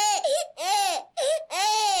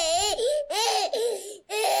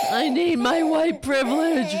 I need my white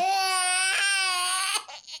privilege.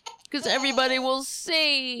 Because everybody will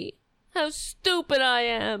see how stupid I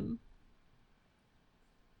am.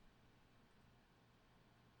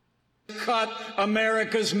 Cut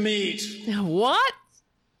America's meat. What?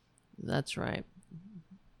 That's right.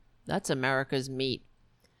 That's America's meat.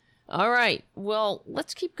 All right. Well,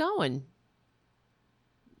 let's keep going.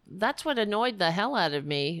 That's what annoyed the hell out of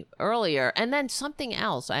me earlier. And then something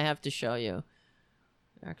else I have to show you.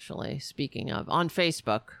 Actually, speaking of, on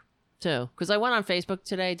Facebook, too. Because I went on Facebook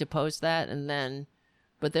today to post that,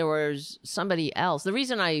 but there was somebody else. The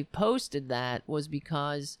reason I posted that was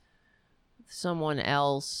because someone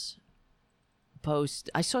else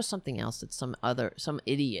I saw something else that some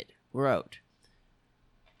idiot wrote.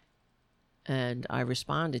 And I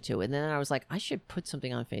responded to it. And then I was like, I should put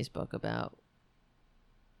something on Facebook about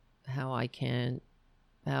how I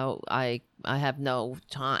have no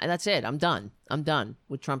time. That's it. I'm done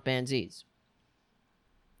with Trump Banzis.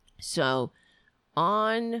 So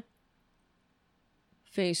on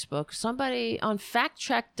Facebook, somebody on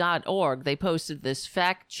factcheck.org, they posted this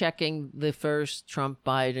fact-checking the first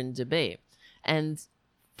Trump-Biden debate. And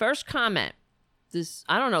first comment,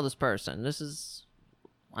 I don't know this person. It's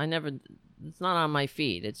not on my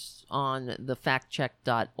feed. It's on the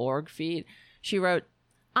factcheck.org feed. She wrote,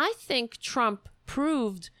 I think Trump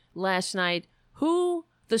proved last night who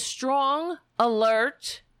the strong,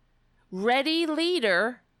 alert, ready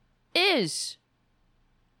leader is.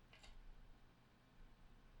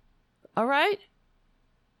 All right?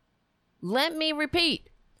 Let me repeat.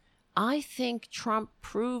 I think Trump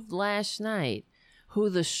proved last night who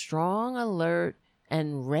the strong, alert,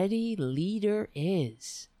 and ready leader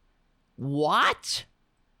is. What?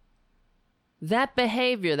 That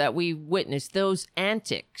behavior that we witnessed, those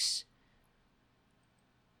antics,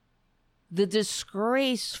 the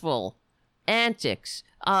disgraceful antics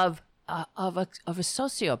of a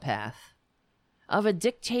sociopath, of a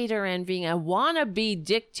dictator envying, a wannabe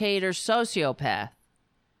dictator sociopath.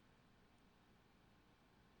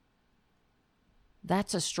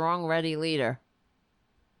 That's a strong, ready leader.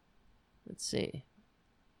 Let's see.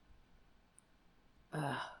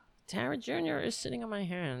 Tara Jr. is sitting on my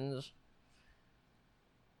hands.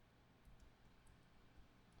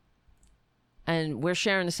 And we're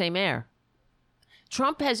sharing the same air.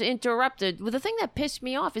 Trump has interrupted. Well, the thing that pissed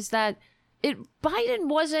me off is that Biden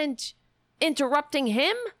wasn't interrupting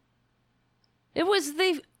him. It was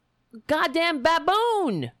the goddamn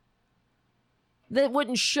baboon that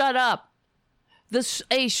wouldn't shut up.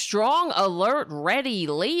 A strong, alert, ready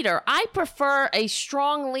leader. I prefer a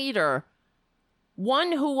strong leader.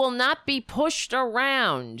 One who will not be pushed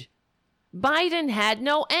around. Biden had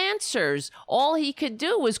no answers. All he could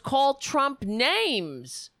do was call Trump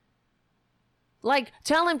names. Like,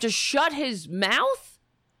 tell him to shut his mouth?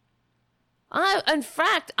 In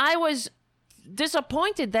fact, I was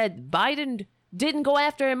disappointed that Biden didn't go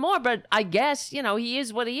after him more, but I guess, he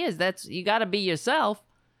is what he is. You gotta be yourself.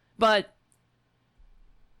 But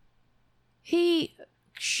he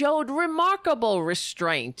showed remarkable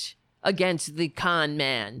restraint against the con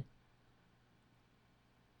man.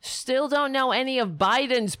 Still don't know any of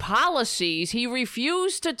Biden's policies. He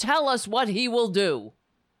refused to tell us what he will do.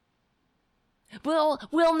 We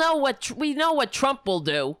know what Trump will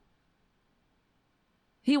do.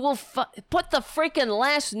 He will put the freaking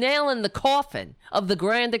last nail in the coffin of the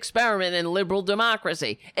grand experiment in liberal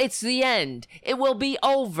democracy. It's the end. It will be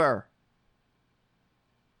over.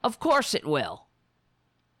 Of course it will.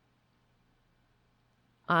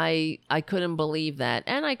 I couldn't believe that,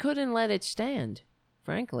 and I couldn't let it stand,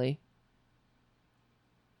 frankly.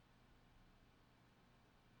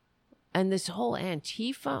 And this whole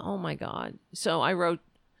Antifa, oh my God. So I wrote,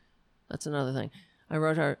 that's another thing. I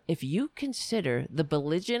wrote her, if you consider the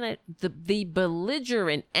belligerent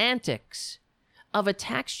antics of a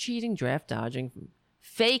tax cheating, draft dodging,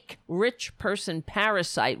 fake rich person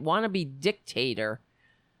parasite, wannabe dictator,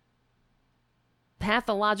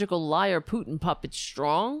 pathological liar, Putin puppet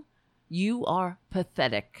strong, you are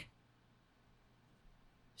pathetic.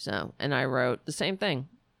 So, and I wrote the same thing.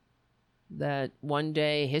 That one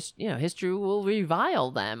day history will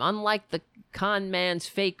revile them. Unlike the con man's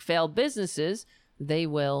fake failed businesses, they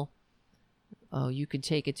will, you could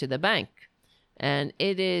take it to the bank. And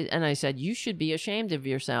it is, and I said, you should be ashamed of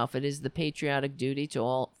yourself. It is the patriotic duty to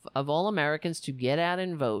all Americans to get out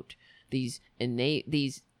and vote. This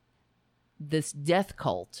death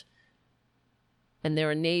cult, and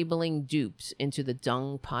they're enabling dupes into the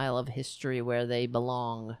dung pile of history where they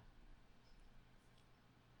belong.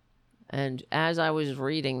 And as I was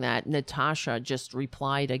reading that, Natasha just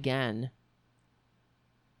replied again.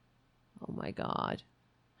 Oh my God.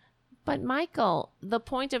 But Michael, the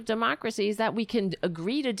point of democracy is that we can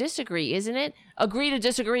agree to disagree, isn't it? Agree to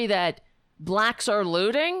disagree that blacks are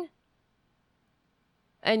looting?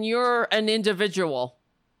 And you're an individual.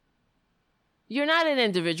 You're not an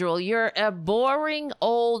individual. You're a boring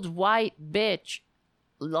old white bitch.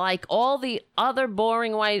 Like all the other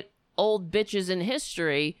boring white old bitches in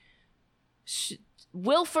history.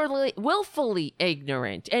 Willfully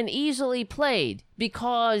ignorant and easily played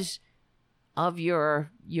because of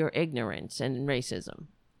your ignorance and racism.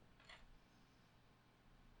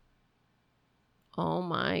 Oh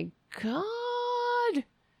my God.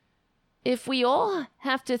 If we all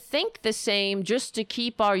have to think the same just to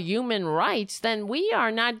keep our human rights, then we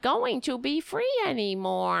are not going to be free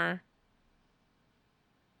anymore.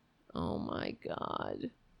 Oh my God.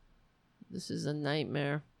 This is a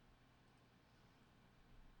nightmare.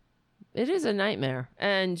 It is a nightmare.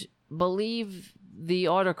 And believe the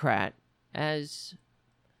autocrat, as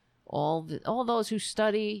all those who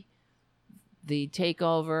study the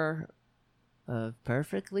takeover of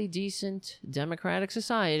perfectly decent democratic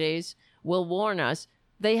societies will warn us.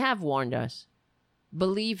 They have warned us.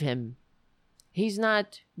 Believe him. He's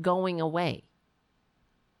not going away.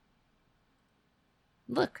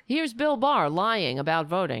 Look, here's Bill Barr lying about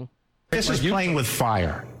voting. This is playing with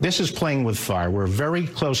fire. This is playing with fire. We're a very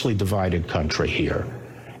closely divided country here.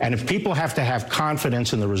 And if people have to have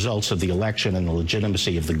confidence in the results of the election and the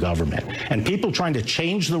legitimacy of the government, and people trying to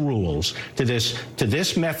change the rules to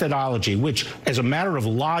this methodology, which, as a matter of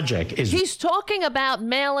logic, is... He's talking about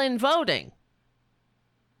mail-in voting.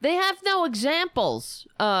 They have no examples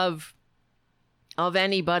of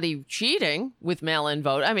anybody cheating with mail-in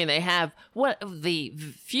vote. I mean, they have the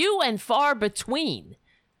few and far between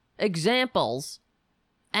examples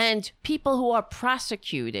and people who are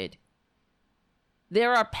prosecuted.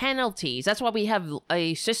 There are penalties. That's why we have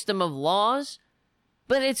a system of laws,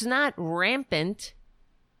 but it's not rampant.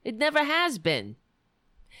 It never has been.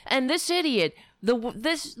 And this idiot,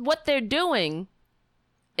 what they're doing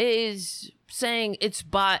is saying it's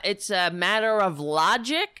a matter of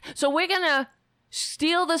logic. So we're going to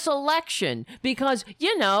steal this election because,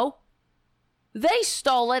 they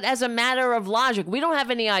stole it as a matter of logic. We don't have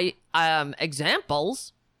any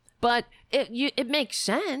examples, but it makes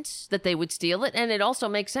sense that they would steal it. And it also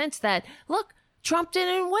makes sense that, look, Trump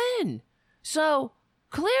didn't win. So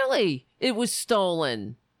clearly it was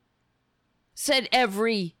stolen. Said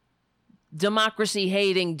every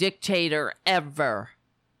democracy-hating dictator ever.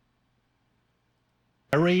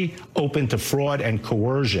 Very open to fraud and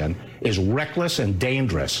coercion, is reckless and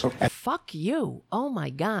dangerous. Fuck you. Oh my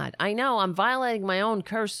God. I know I'm violating my own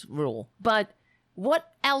curse rule, but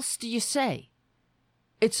what else do you say?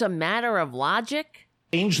 It's a matter of logic?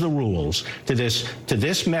 Change the rules to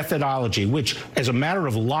this methodology, which, as a matter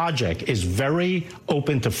of logic, is very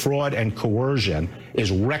open to fraud and coercion,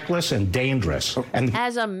 is reckless and dangerous. And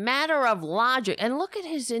as a matter of logic, and look at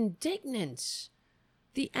his indignance,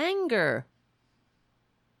 the anger.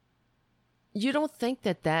 You don't think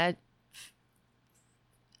that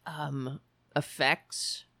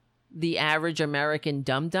affects the average American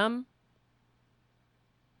dum-dum?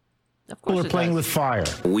 Of course, we're playing with fire.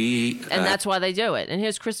 And that's why they do it. And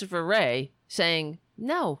here's Christopher Wray saying,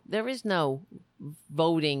 no, there is no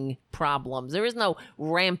voting problems. There is no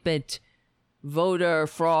rampant voter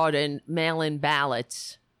fraud and mail-in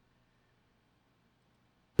ballots.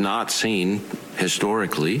 Not seen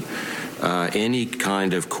historically any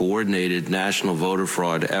kind of coordinated national voter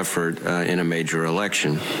fraud effort in a major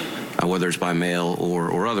election. whether it's by mail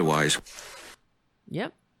or otherwise.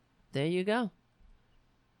 Yep. There you go.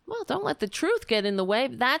 Well, don't let the truth get in the way.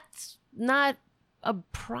 That's not a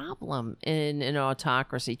problem in an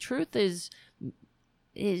autocracy. Truth is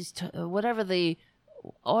whatever the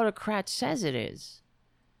autocrat says it is.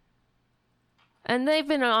 And they've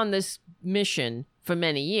been on this mission for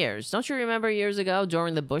many years. Don't you remember years ago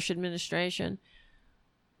during the Bush administration?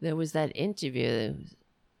 There was that interview.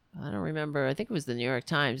 I don't remember. I think it was the New York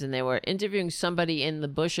Times. And they were interviewing somebody in the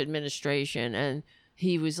Bush administration. And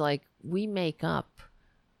he was like, we make up.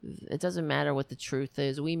 It doesn't matter what the truth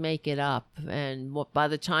is. We make it up. And by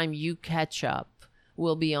the time you catch up,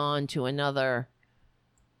 we'll be on to another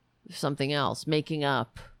something else, making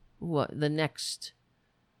up the next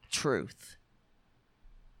truth.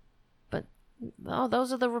 But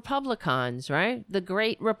those are the Republicans, right? The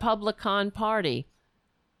great Republican Party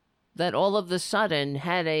that all of a sudden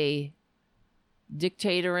had a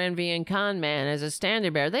dictator envying con man as a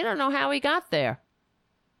standard bearer. They don't know how he got there.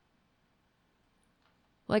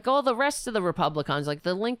 Like all the rest of the Republicans, like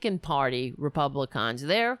the Lincoln Party Republicans,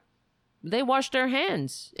 they washed their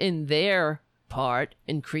hands in their part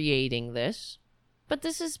in creating this. But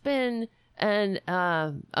this has been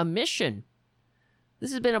a mission.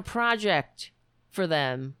 This has been a project for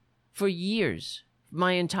them for years,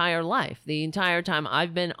 my entire life. The entire time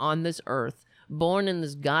I've been on this earth, born in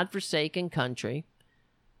this godforsaken country,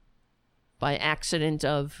 by accident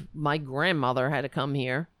of my grandmother had to come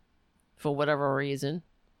here for whatever reason,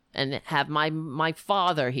 and have my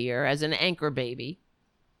father here as an anchor baby.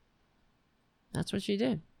 That's what she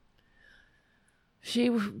did.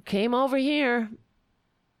 She came over here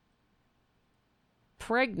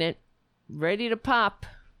pregnant, ready to pop,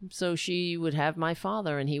 so she would have my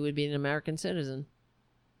father and he would be an American citizen.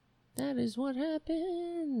 That is what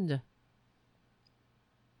happened.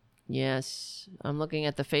 Yes, I'm looking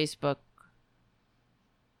at the Facebook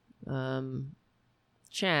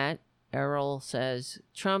chat. Errol says,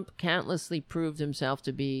 Trump countlessly proved himself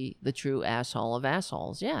to be the true asshole of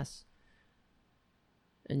assholes. Yes.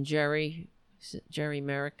 And Jerry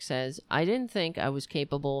Merrick says, I didn't think I was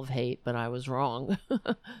capable of hate, but I was wrong.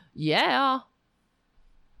 Yeah.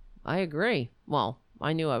 I agree. Well,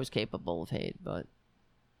 I knew I was capable of hate, but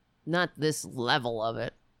not this level of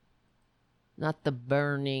it. Not the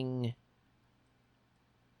burning,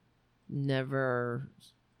 never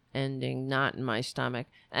ending knot in my stomach.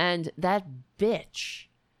 And that bitch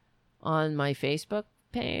on my Facebook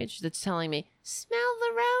page that's telling me, smell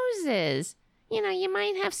the roses. You know, you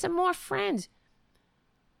might have some more friends.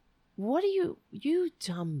 What do you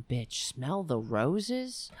dumb bitch, smell the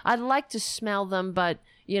roses? I'd like to smell them, but,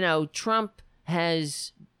 you know, Trump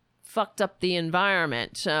has fucked up the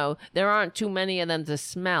environment, so there aren't too many of them to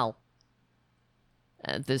smell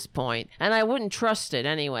at this point. And I wouldn't trust it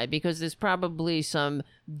anyway, because there's probably some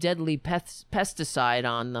deadly pesticide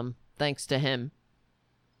on them, thanks to him.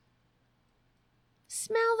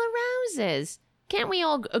 Smell the roses. Can't we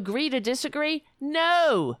all agree to disagree?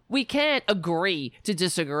 No, we can't agree to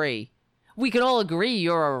disagree. We can all agree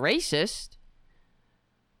you're a racist.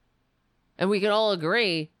 And we can all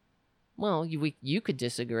agree, well, you could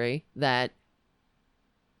disagree that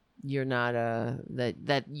you're not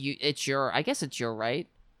I guess it's your right.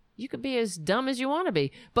 You could be as dumb as you want to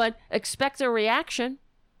be, but expect a reaction.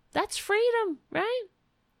 That's freedom, right?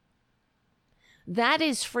 That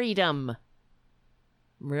is freedom.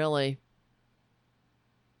 Really.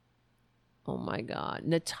 Oh my God.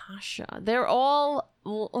 Natasha. They're all,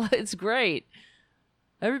 it's great.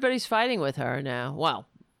 Everybody's fighting with her now. Well,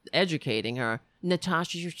 educating her.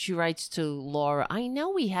 Natasha, she writes to Laura, I know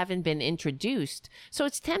we haven't been introduced, so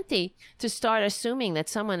it's tempting to start assuming that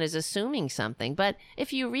someone is assuming something. But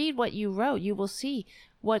if you read what you wrote, you will see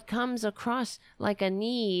what comes across like a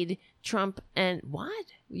need Trump and what?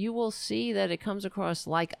 You will see that it comes across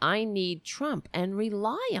like I need Trump and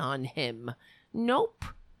rely on him. Nope.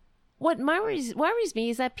 What worries me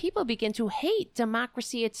is that people begin to hate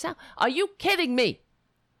democracy itself. Are you kidding me?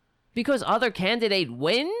 Because other candidate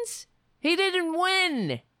wins? He didn't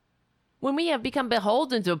win. When we have become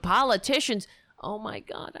beholden to politicians, oh my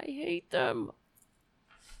God, I hate them.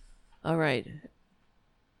 All right.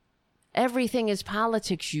 Everything is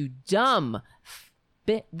politics, you dumb.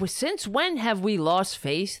 Since when have we lost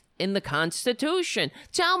faith in the Constitution?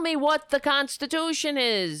 Tell me what the Constitution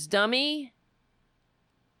is, dummy.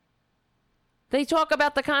 They talk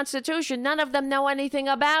about the Constitution. None of them know anything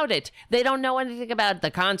about it. They don't know anything about the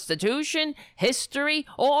Constitution, history,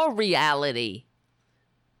 or reality.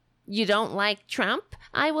 You don't like Trump?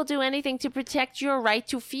 I will do anything to protect your right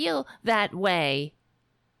to feel that way.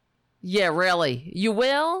 Yeah, really? You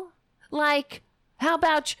will? Like How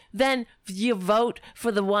about then you vote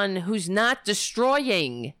for the one who's not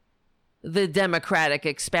destroying the democratic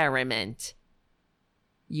experiment?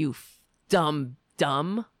 You dumb.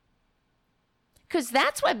 Because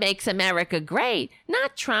that's what makes America great.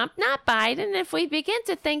 Not Trump, not Biden. If we begin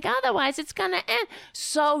to think otherwise, it's going to end.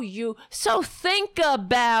 So think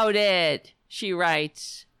about it, she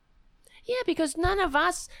writes. Yeah, because none of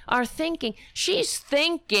us are thinking. She's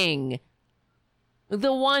thinking.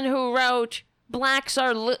 The one who wrote, blacks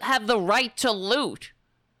have the right to loot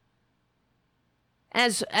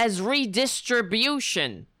as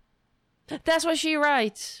redistribution. That's what she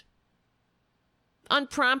writes.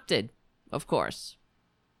 Unprompted, of course.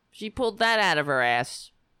 She pulled that out of her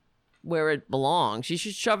ass where it belongs. She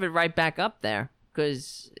should shove it right back up there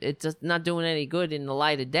because it's not doing any good in the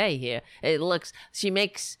light of day here. It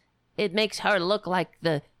makes her look like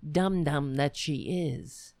the dum-dum that she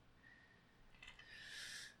is.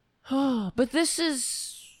 But this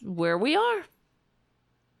is where we are.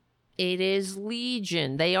 It is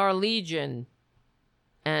Legion. They are Legion.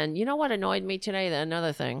 And you know what annoyed me today?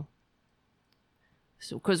 Another thing.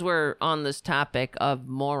 Because we're on this topic of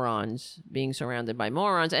morons, being surrounded by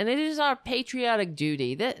morons, and it is our patriotic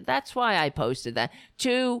duty. That's why I posted that.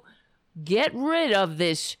 To get rid of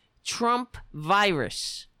this Trump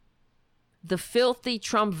virus. The filthy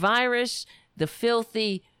Trump virus, the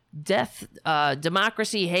filthy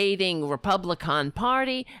democracy-hating Republican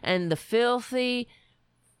Party, and the filthy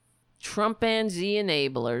Trumpanzee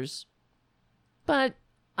enablers. But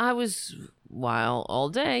I was, all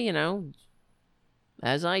day,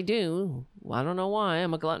 as I do, I don't know why,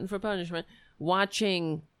 I'm a glutton for punishment,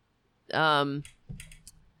 watching what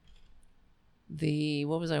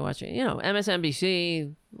was I watching?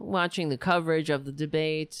 MSNBC, watching the coverage of the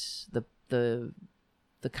debates, the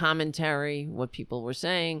commentary, what people were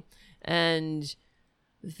saying, and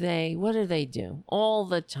what do they do all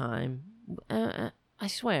the time? I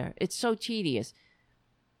swear, it's so tedious.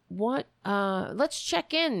 Let's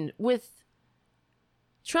check in with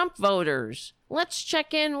Trump voters. Let's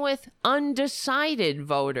check in with undecided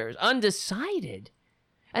voters. Undecided?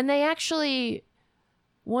 And they actually,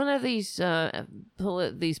 one of these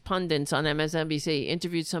pundits on MSNBC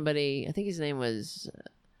interviewed somebody, I think his name was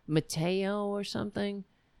Mateo or something.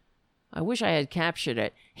 I wish I had captured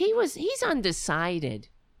it. He's undecided.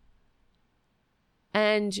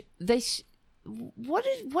 And what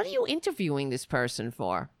are you interviewing this person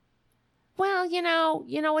for? Well, you know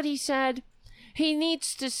what he said? He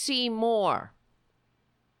needs to see more.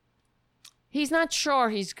 He's not sure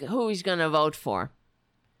who he's going to vote for.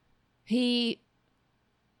 He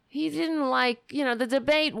didn't like, the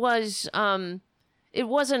debate was, it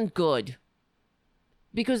wasn't good.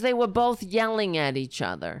 Because they were both yelling at each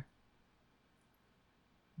other.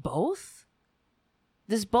 Both?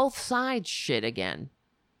 This both sides shit again.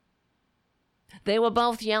 They were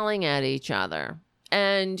both yelling at each other.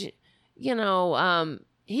 And,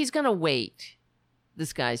 he's going to wait,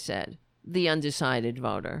 this guy said. The undecided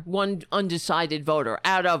voter. One undecided voter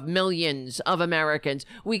out of millions of Americans.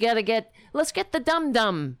 Let's get the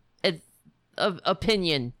dum-dum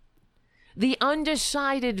opinion. The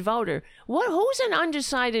undecided voter. Who's an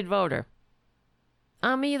undecided voter?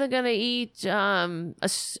 I'm either going to eat a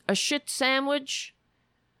shit sandwich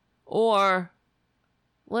or,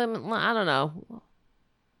 I don't know,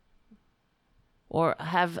 or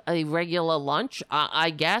have a regular lunch, I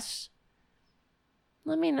guess.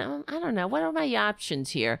 I don't know. What are my options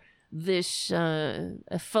here? This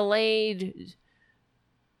filleted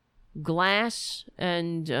glass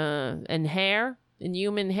and hair, and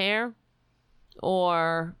human hair,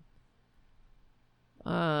 or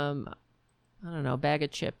I don't know, bag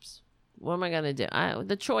of chips. What am I gonna do?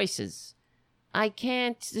 The choices. I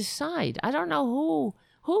can't decide. I don't know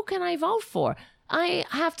who can I vote for. I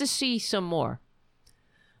have to see some more.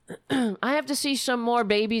 I have to see some more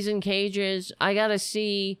babies in cages. I gotta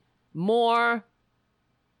see more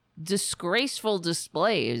disgraceful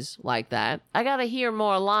displays like that. I gotta hear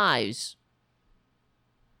more lies.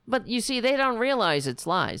 But you see, they don't realize it's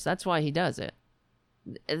lies. That's why he does it.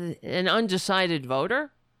 An undecided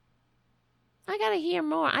voter? I gotta hear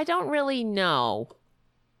more. I don't really know.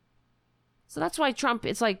 So that's why Trump,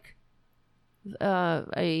 it's like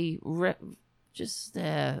just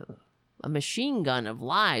a machine gun of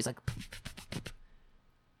lies. Like,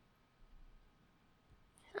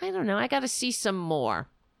 I don't know. I gotta see some more.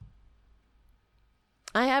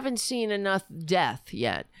 I haven't seen enough death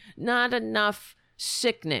yet. Not enough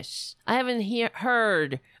sickness. I haven't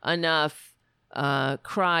heard enough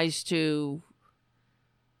cries to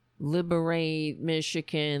liberate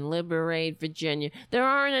Michigan, liberate Virginia. There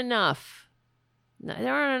aren't enough.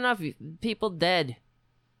 There aren't enough people dead.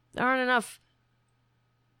 There aren't enough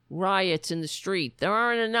riots in the street. There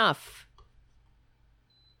aren't enough.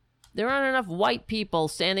 There aren't enough white people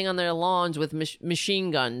standing on their lawns with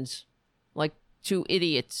machine guns like two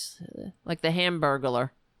idiots, like the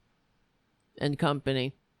Hamburglar and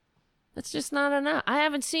company. That's just not enough. I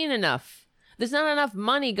haven't seen enough. There's not enough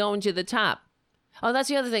money going to the top. Oh, that's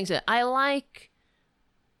the other thing. I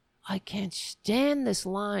can't stand this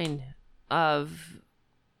line of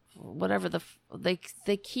whatever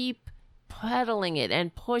they keep peddling it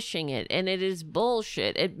and pushing it, and it is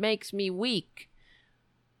bullshit. It makes me weak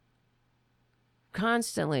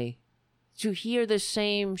constantly to hear the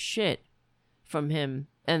same shit from him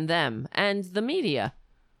and them and the media.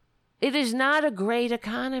 It is not a great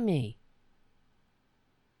economy.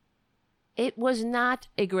 It was not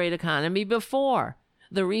a great economy before.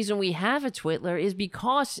 The reason we have a Twitler is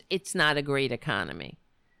because it's not a great economy.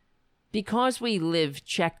 Because we live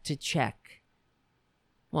check to check.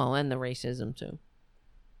 Well, and the racism too.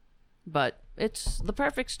 But it's the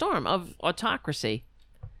perfect storm of autocracy.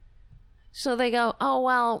 So they go,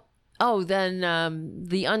 then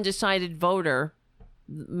the undecided voter,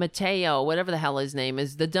 Mateo, whatever the hell his name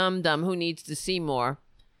is, the dum-dum who needs to see more,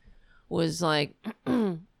 was like,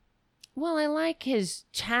 well, I like his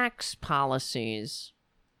tax policies.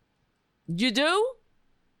 You do?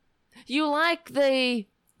 You like the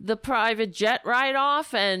private jet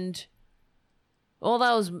write-off and all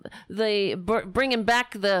those, bringing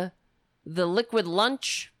back the liquid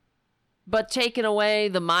lunch, but taking away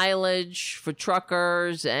the mileage for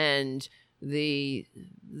truckers and the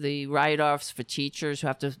write-offs for teachers who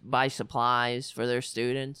have to buy supplies for their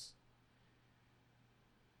students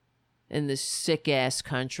in this sick-ass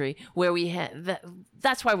country where we have...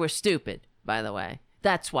 That's why we're stupid, by the way.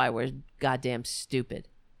 That's why we're goddamn stupid.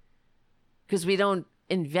 Because we don't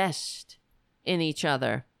invest in each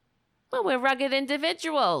other. Well, we're rugged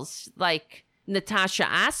individuals, like Natasha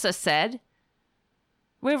Assa said.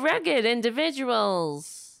 We're rugged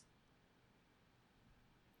individuals.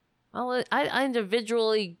 I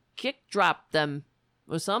individually kick-dropped them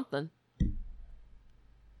or something.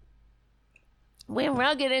 We're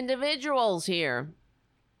rugged individuals here.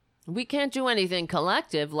 We can't do anything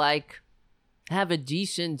collective like have a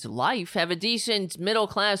decent life, have a decent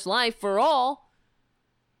middle-class life for all.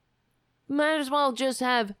 Might as well just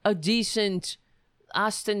have a decent,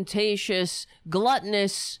 ostentatious,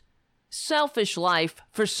 gluttonous, selfish life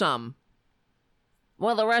for some.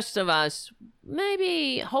 Well, the rest of us,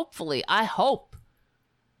 maybe, hopefully, I hope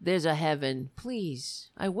there's a heaven. Please,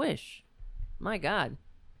 I wish. My God,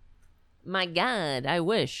 I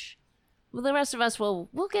wish. Well, the rest of us we'll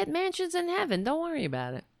get mansions in heaven. Don't worry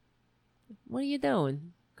about it. What are you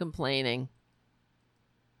doing? Complaining.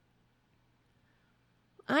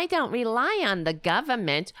 I don't rely on the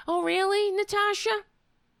government. Oh, really, Natasha?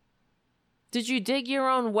 Did you dig your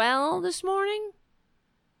own well this morning?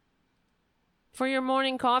 For your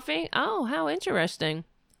morning coffee? Oh, how interesting.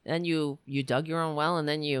 And you dug your own well and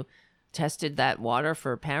then you tested that water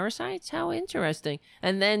for parasites? How interesting.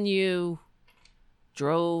 And then you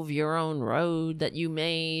drove your own road that you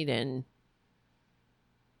made and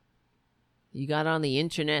you got on the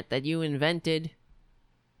internet that you invented.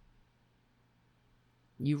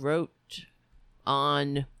 You wrote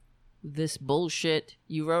on this bullshit.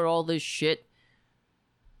 You wrote all this shit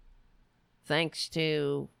thanks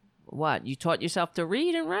to what? You taught yourself to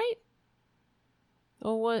read and write?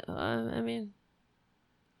 Or what?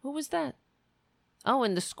 Who was that? Oh,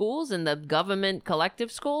 in the schools? In the government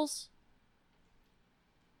collective schools?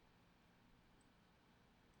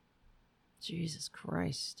 Jesus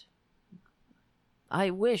Christ.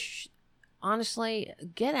 I wish, honestly,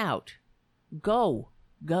 get out. Go.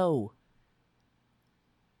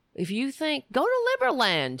 If you think, go to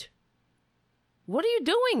Liberland. What are you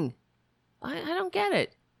doing? I don't get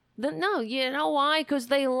it. No, you know why? Because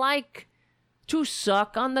they like to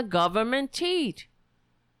suck on the government teat.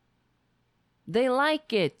 They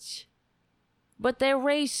like it. But they're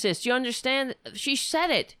racist. You understand? She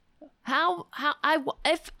said it.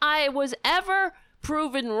 If I was ever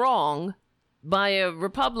proven wrong by a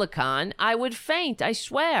Republican, I would faint, I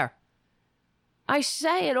swear. I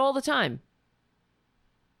say it all the time.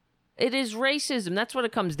 It is racism. That's what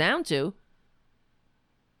it comes down to.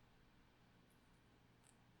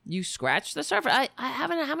 You scratch the surface. I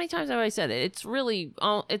haven't. How many times have I said it? It's really.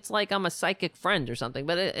 It's like I'm a psychic friend or something.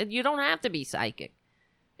 But you don't have to be psychic.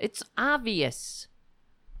 It's obvious.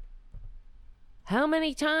 How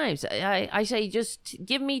many times I say just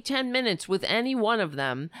give me 10 minutes with any one of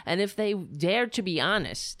them, and if they dared to be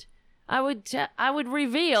honest, I would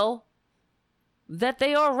reveal that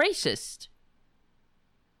they are racist.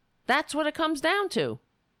 That's what it comes down to.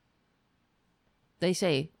 They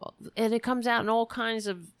say, and it comes out in all kinds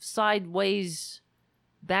of sideways,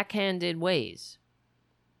 backhanded ways.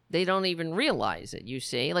 They don't even realize it, you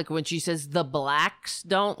see? Like when she says the blacks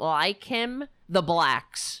don't like him. The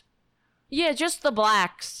blacks. Yeah, just the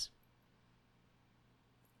blacks.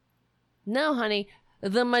 No, honey.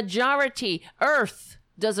 The majority, Earth,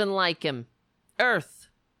 doesn't like him. Earth.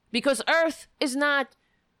 Because Earth is not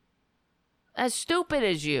as stupid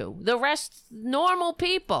as you. The rest, normal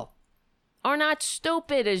people, are not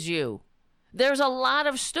stupid as you. There's a lot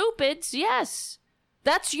of stupids, yes.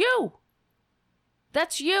 That's you.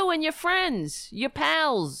 That's you and your friends, your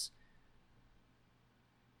pals.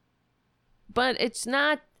 But it's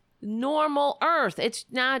not normal Earth. It's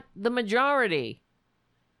not the majority.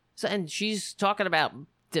 So, and she's talking about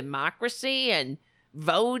democracy and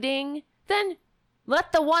voting. Then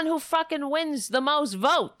let the one who fucking wins the most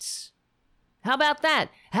votes. How about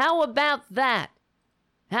that? How about that?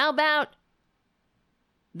 How about...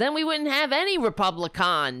 Then we wouldn't have any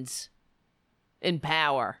Republicans in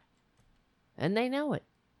power. And they know it.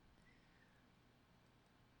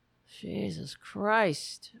 Jesus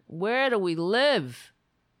Christ. Where do we live?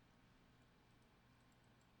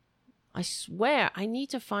 I swear, I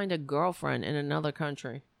need to find a girlfriend in another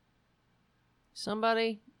country.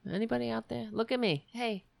 Somebody? Anybody out there? Look at me.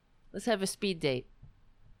 Hey, let's have a speed date.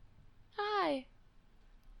 Hi.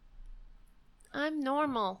 I'm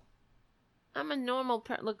normal. I'm a normal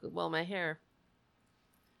look, well, my hair.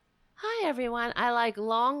 Hi, everyone. I like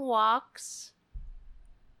long walks.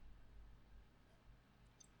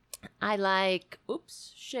 I like...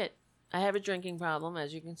 Oops, shit. I have a drinking problem,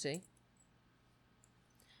 as you can see.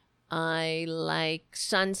 I like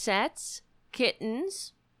sunsets,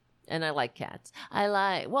 kittens, and I like cats. I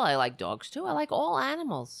like dogs, too. I like all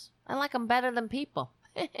animals. I like them better than people.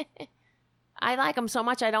 I like them so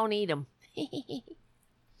much I don't eat them.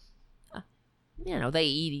 You know, they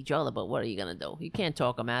eat each other, but what are you going to do? You can't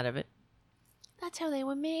talk them out of it. That's how they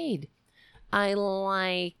were made. I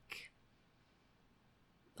like...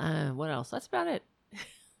 what else? That's about it.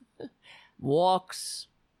 Walks.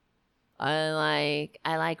 I like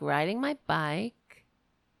riding my bike.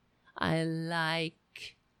 I like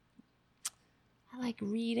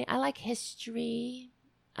reading. I like history.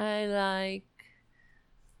 I like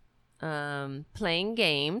playing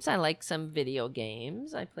games. I like some video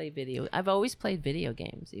games. I've always played video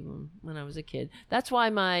games, even when I was a kid. That's why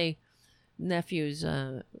my nephews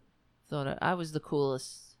thought I was the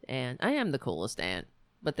coolest aunt. I am the coolest aunt,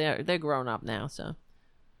 but they're grown up now, so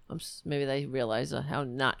maybe they realize how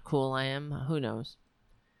not cool I am. Who knows?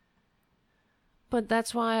 But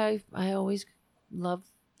that's why I always loved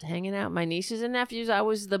hanging out. My nieces and nephews, I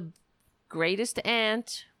was the greatest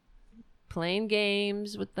aunt. Playing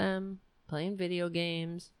games with them, playing video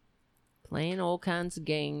games, playing all kinds of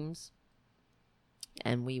games.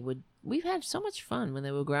 And we've had so much fun when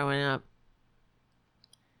they were growing up.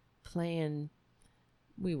 We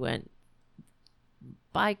went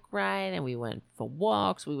bike ride and we went for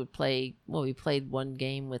walks. We played one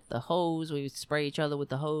game with the hose. We would spray each other with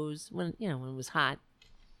the hose when it was hot.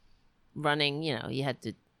 Running, you had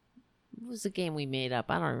to, what was the game we made up?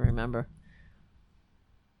 I don't remember.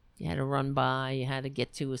 You had to run by. You had to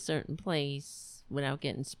get to a certain place without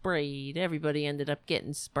getting sprayed. Everybody ended up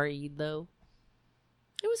getting sprayed, though.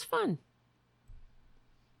 It was fun.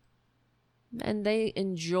 And they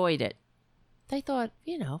enjoyed it. They thought,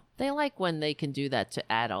 they like when they can do that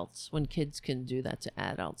to adults. When kids can do that to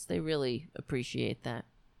adults. They really appreciate that.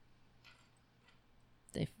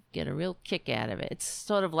 They get a real kick out of it. It's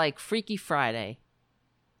sort of like Freaky Friday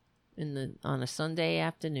on a Sunday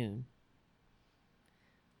afternoon.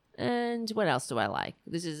 And what else do I like?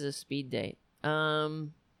 This is a speed date. That's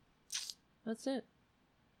it.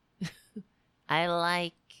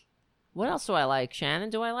 What else do I like?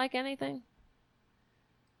 Shannon, do I like anything?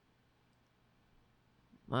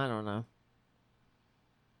 I don't know.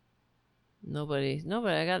 Nobody,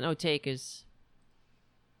 I got no takers.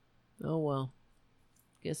 Oh well.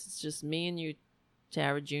 Guess it's just me and you,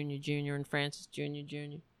 Tara Jr., and Francis Jr.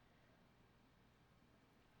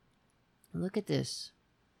 Look at this.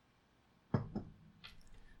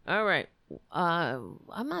 All right.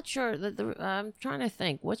 I'm not sure. I'm trying to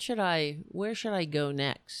think. Where should I go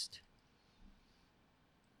next?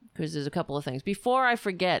 Because there's a couple of things. Before I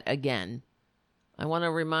forget again, I want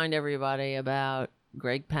to remind everybody about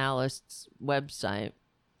Greg Palast's website.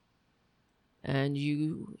 And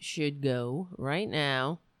you should go right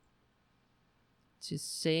now to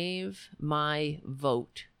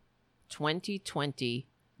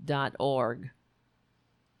SaveMyVote2020.org.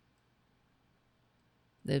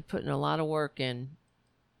 They're putting a lot of work in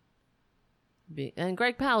And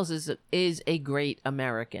Greg Powell is a great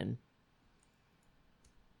American.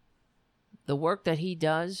 The work that he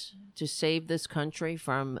does to save this country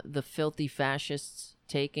from the filthy fascists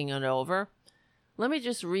taking it over. Let me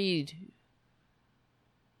just read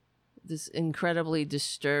this incredibly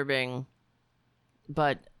disturbing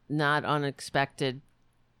but not unexpected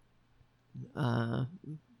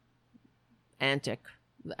antic.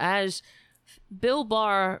 As Bill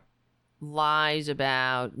Barr lies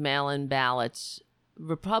about mail-in ballots,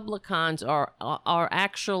 Republicans are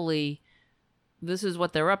actually, this is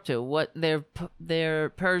what they're up to. What they're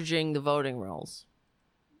purging the voting rolls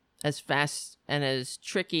as fast and as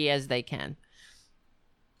tricky as they can,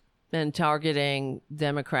 and targeting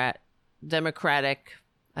Democratic.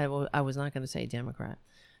 I was not going to say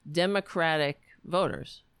Democratic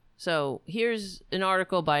voters. So here's an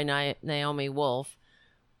article by Naomi Wolf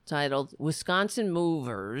titled "Wisconsin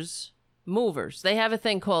Movers." They have a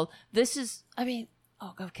thing called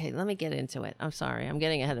okay, let me get into it. I'm sorry, I'm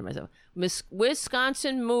getting ahead of myself.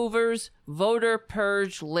 Wisconsin Movers Voter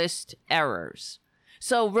Purge List Errors.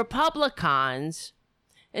 So Republicans,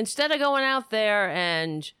 instead of going out there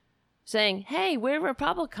and saying, hey, we're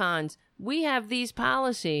Republicans, we have these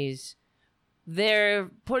policies, they're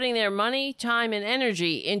putting their money, time, and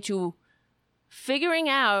energy into figuring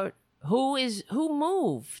out who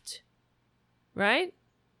moved, right?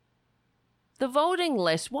 The voting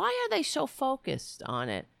list. Why are they so focused on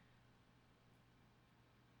it?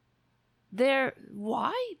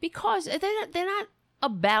 Why? Because they're not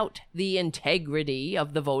about the integrity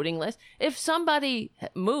of the voting list. If somebody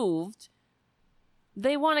moved,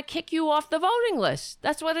 they want to kick you off the voting list.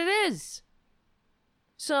 That's what it is.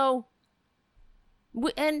 So,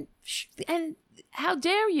 and how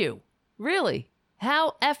dare you? Really?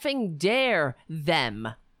 How effing dare them?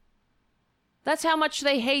 That's how much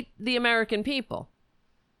they hate the American people.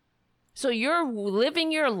 So you're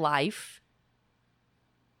living your life.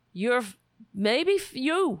 Maybe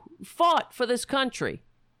you fought for this country.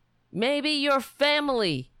 Maybe your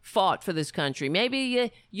family fought for this country.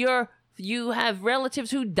 Maybe you have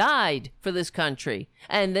relatives who died for this country.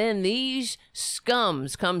 And then these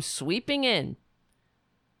scums come sweeping in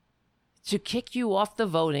to kick you off the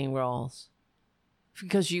voting rolls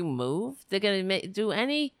because you moved. They're going to do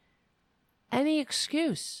any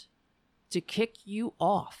excuse to kick you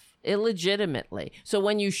off illegitimately. So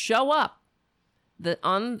when you show up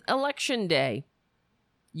on election day,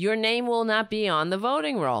 your name will not be on the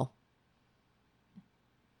voting roll.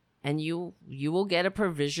 And you will get a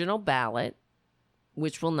provisional ballot,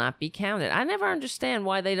 which will not be counted. I never understand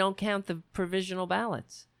why they don't count the provisional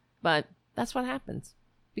ballots. But that's what happens.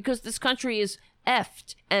 Because this country is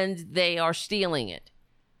effed and they are stealing it.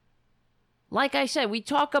 Like I said, we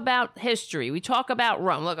talk about history. We talk about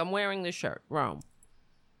Rome. Look, I'm wearing the shirt. Rome.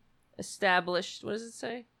 Established, what does it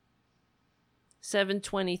say?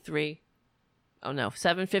 723. Oh, no,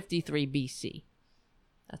 753 BC.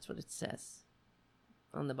 That's what it says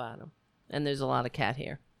on the bottom. And there's a lot of cat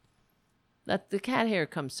hair. The cat hair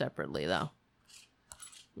comes separately, though,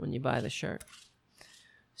 when you buy the shirt.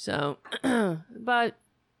 So, but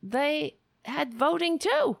they had voting,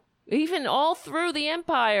 too. Even all through the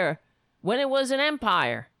empire. When it was an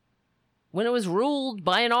empire, when it was ruled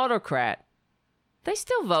by an autocrat, they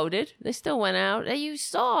still voted. They still went out. You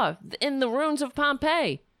saw in the ruins of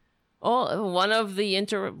Pompeii,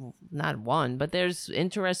 not one, but there's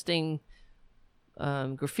interesting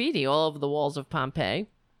graffiti all over the walls of Pompeii.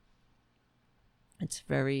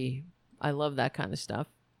 I love that kind of stuff.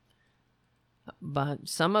 But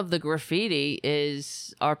some of the graffiti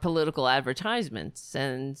are political advertisements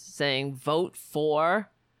and saying, vote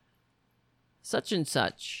for such and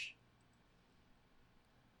such.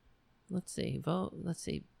 Let's see.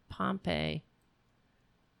 Pompeii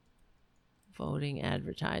voting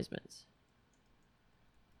advertisements.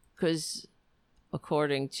 Because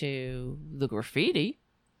according to the graffiti,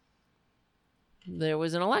 there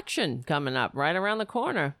was an election coming up right around the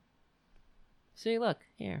corner. See, look,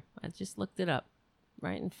 here. I just looked it up.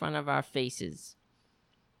 Right in front of our faces.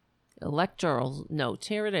 Electoral notes.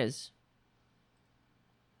 Here it is.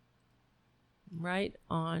 Right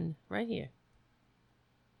here.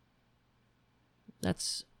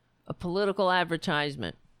 That's a political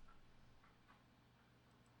advertisement.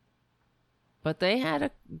 But they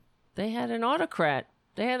had an autocrat.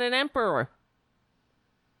 They had an emperor.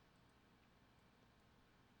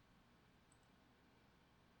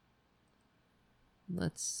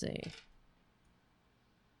 Let's see.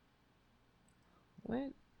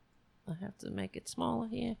 Wait, I have to make it smaller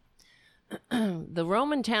here. The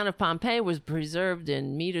Roman town of Pompeii was preserved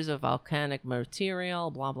in meters of volcanic material,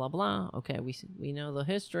 blah, blah, blah. Okay, we know the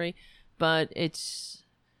history. but it's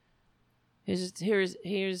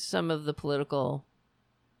here's some of the political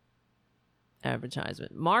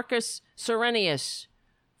advertisement. Marcus Serenius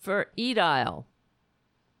for Edile.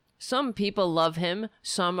 Some people love him,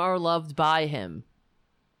 some are loved by him.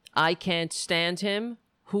 I can't stand him.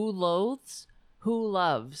 Who loathes? Who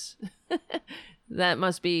loves? That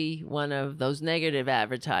must be one of those negative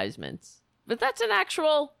advertisements. But that's an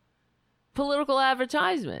actual political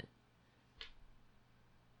advertisement.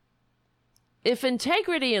 If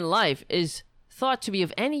integrity in life is thought to be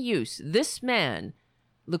of any use, this man,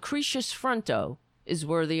 Lucretius Fronto, is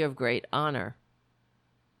worthy of great honor.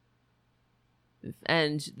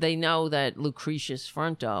 And they know that Lucretius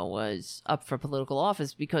Fronto was up for political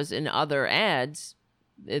office because in other ads,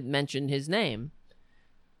 it mentioned his name.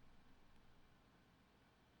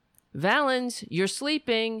 Valens, you're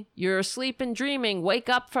sleeping. You're asleep and dreaming. Wake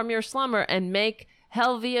up from your slumber and make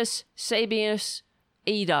Helvius Sabius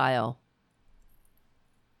Edile.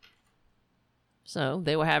 So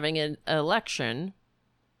they were having an election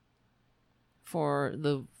for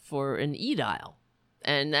an edile,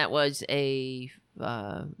 and that was a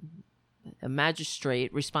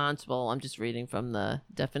magistrate responsible. I'm just reading from the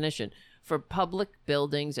definition for public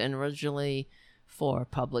buildings and originally for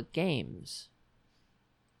public games.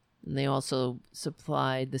 And they also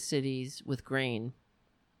supplied the cities with grain,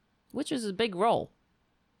 which is a big role.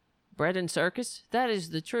 Bread and circus, that is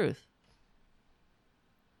the truth.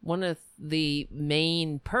 One of the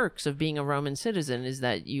main perks of being a Roman citizen is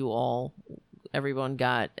that everyone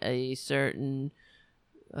got a certain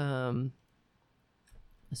amount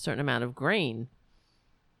of grain.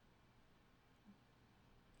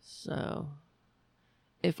 So,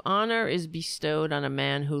 if honor is bestowed on a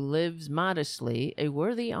man who lives modestly, a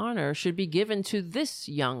worthy honor should be given to this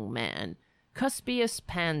young man, Cuspius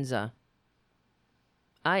Pansa.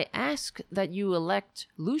 I ask that you elect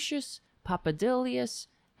Lucius Papadilius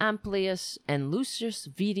Amplius and Lucius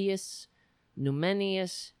Vedius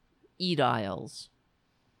Numenius Ediles.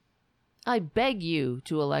 I beg you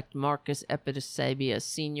to elect Marcus Epidus Sabius,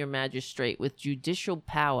 senior magistrate with judicial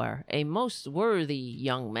power, a most worthy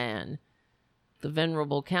young man. The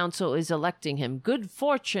venerable council is electing him. Good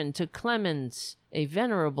fortune to Clemens, a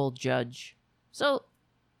venerable judge. So,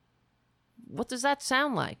 what does that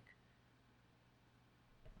sound like?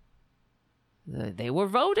 They were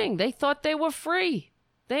voting. They thought they were free.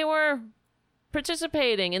 They were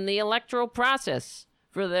participating in the electoral process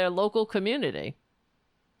for their local community.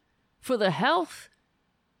 For the health,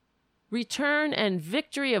 return, and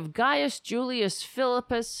victory of Gaius Julius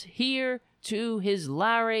Philippus, here to his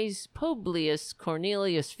lares Publius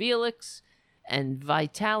Cornelius Felix and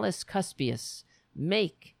Vitalis Cuspius,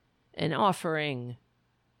 make an offering.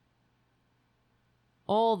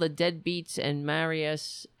 All the deadbeats and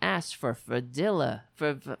Marius asked for Fatia,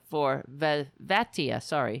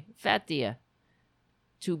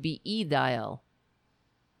 to be edile.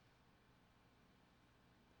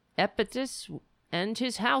 Epitus and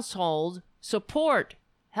his household support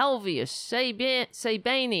Helvius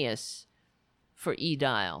Sabanius for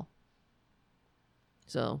edile.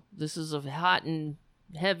 So this is a hot and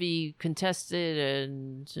heavy, contested,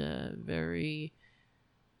 and very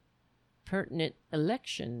pertinent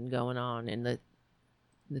election going on in the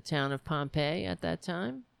town of Pompeii at that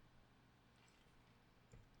time.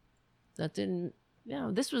 That didn't,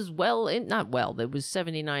 this was it was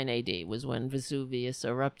 79 AD was when Vesuvius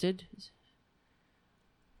erupted.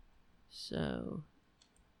 So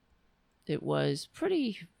it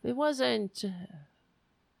wasn't,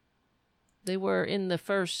 they were in the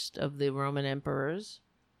first of the Roman emperors,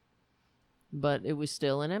 but it was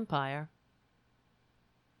still an empire.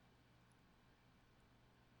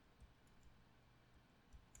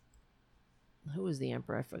 Who was the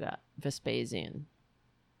emperor? I forgot. Vespasian.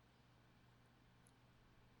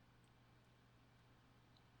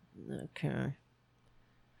 Okay.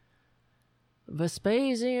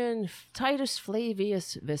 Vespasian, Titus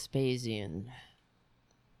Flavius Vespasian.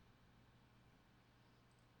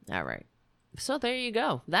 All right. So there you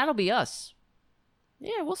go. That'll be us.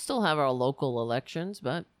 Yeah, we'll still have our local elections,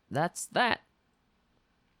 but that's that.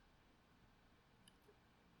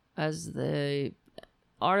 As the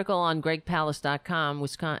article on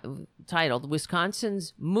gregpalast.com titled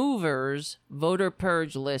Wisconsin's Movers Voter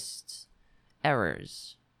Purge Lists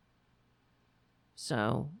Errors.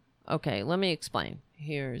 So, okay, let me explain.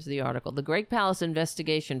 Here's the article. The Greg Palast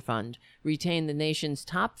Investigation Fund retained the nation's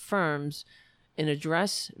top firms in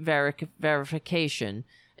address verification,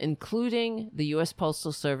 including the U.S.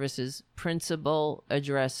 Postal Service's principal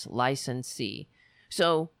address licensee.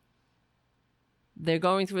 So, they're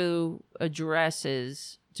going through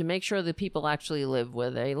addresses to make sure that people actually live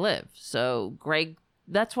where they live. So, Greg,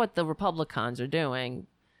 that's what the Republicans are doing.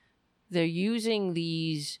 They're using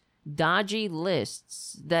these dodgy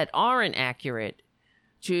lists that aren't accurate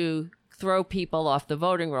to throw people off the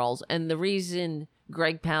voting rolls. And the reason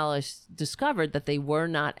Greg Palast discovered that they were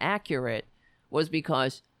not accurate was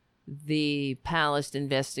because the Palast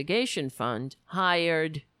Investigation Fund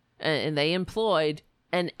hired and they employed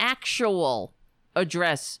an actual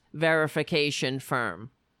address verification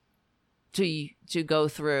firm to go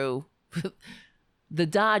through the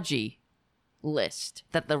dodgy list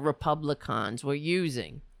that the Republicans were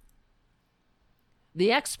using.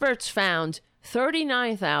 The experts found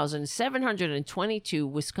 39,722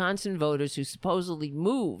 Wisconsin voters who supposedly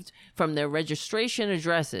moved from their registration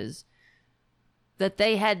addresses that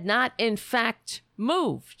they had not in fact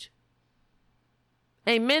moved.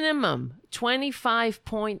 A minimum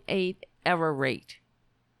 25.8 error rate.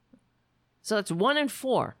 So that's 1 in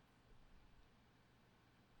 4.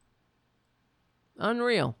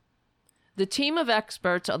 Unreal. The team of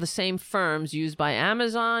experts are the same firms used by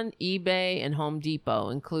Amazon, eBay, and Home Depot,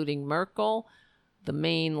 including Merkle, the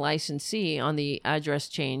main licensee on the address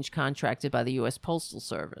change contracted by the U.S. Postal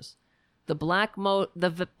Service. The Black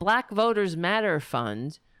Voters Matter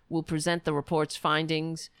Fund will present the report's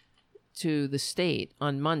findings to the state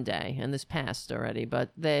on Monday, and this passed already.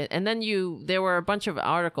 But there were a bunch of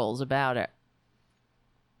articles about it.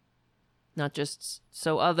 Not just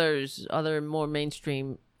so other more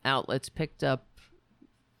mainstream outlets picked up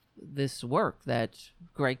this work that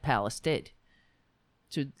Greg Palast did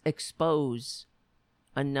to expose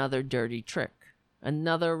another dirty trick,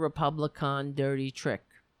 another Republican dirty trick.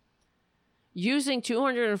 Using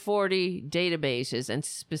 240 databases and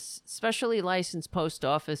specially licensed post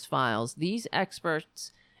office files, these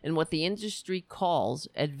experts in what the industry calls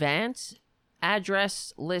advanced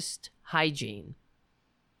address list hygiene.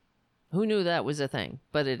 Who knew that was a thing?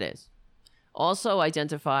 But it is. Also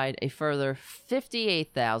identified a further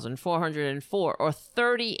 58,404, or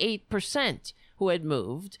 38%, who had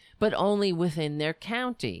moved, but only within their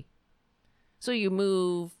county. So you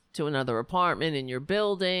move to another apartment in your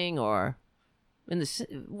building, or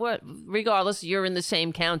regardless, you're in the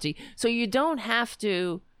same county. So you don't have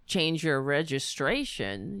to change your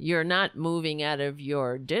registration. You're not moving out of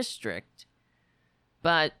your district.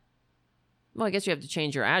 But, well, I guess you have to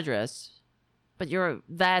change your address. But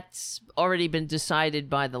that's already been decided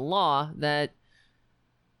by the law that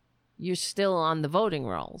you're still on the voting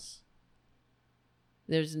rolls.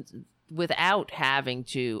 Without having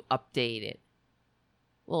to update it.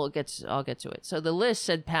 Well, I'll get to it. So the list,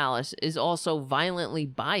 said Palast, is also violently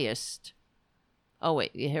biased. Oh,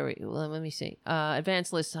 wait. Let me see.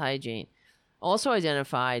 Advanced list hygiene. Also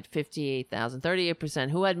identified 58,000, 38%,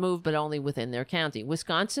 who had moved but only within their county.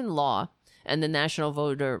 Wisconsin law and the National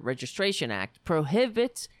Voter Registration Act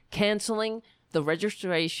prohibits canceling the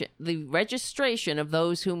registration of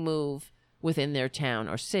those who move within their town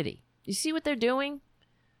or city. You see what they're doing?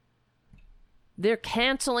 They're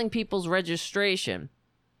canceling people's registration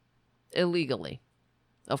illegally.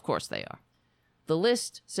 Of course they are. The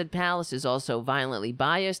list, said Palast, is also violently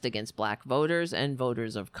biased against black voters and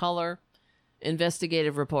voters of color.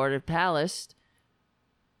 Investigative reporter Palast,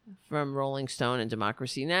 from Rolling Stone and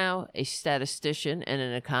Democracy Now!, a statistician and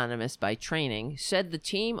an economist by training, said the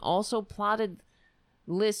team also plotted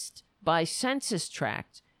lists by census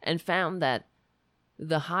tract and found that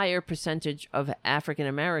the higher percentage of African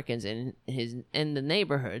Americans in the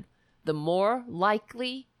neighborhood, the more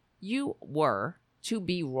likely you were to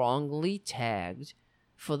be wrongly tagged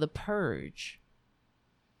for the purge.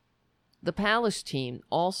 The Palast team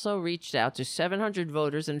also reached out to 700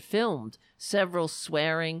 voters and filmed several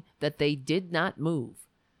swearing that they did not move.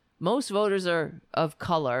 Most voters are of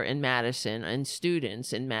color in Madison and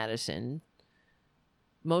students in Madison.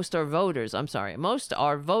 Most are voters of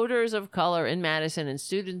color in Madison and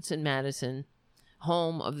students in Madison,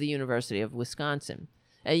 home of the University of Wisconsin.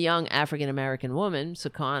 A young African-American woman,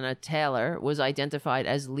 Sakana Taylor, was identified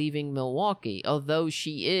as leaving Milwaukee, although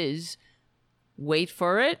she is, wait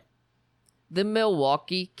for it, the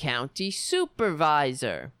Milwaukee County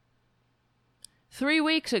Supervisor. 3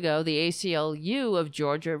 weeks ago, the ACLU of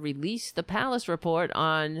Georgia released the Palast report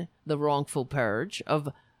on the wrongful purge of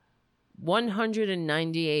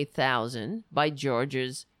 198,000 by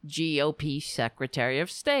Georgia's GOP Secretary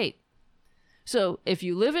of State. So if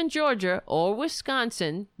you live in Georgia or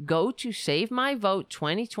Wisconsin, go to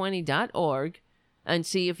SaveMyVote2020.org and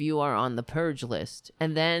see if you are on the purge list,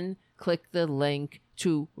 and then click the link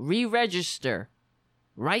to re-register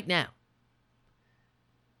right now.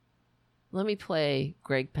 Let me play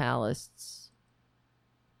Greg Palast's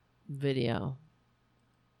video.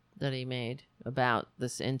 that he made about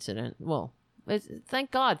this incident. Well,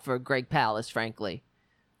 thank God for Greg Palast, frankly.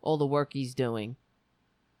 All the work he's doing.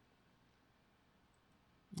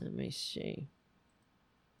 Let me see.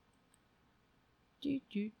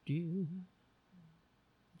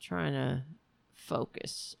 Trying to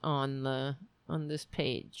focus on this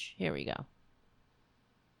page. Here we go.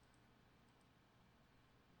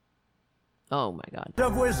 Oh my God.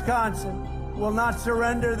 Of Wisconsin will not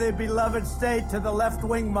surrender the beloved state to the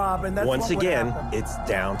left-wing mob, and that's once what again, happen. it's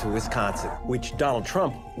down to Wisconsin, which Donald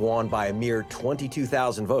Trump won by a mere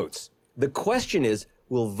 22,000 votes. The question is,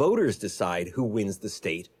 will voters decide who wins the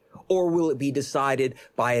state, or will it be decided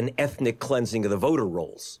by an ethnic cleansing of the voter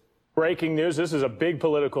rolls? Breaking news, this is a big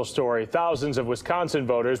political story. Thousands of Wisconsin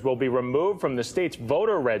voters will be removed from the state's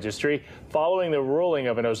voter registry following the ruling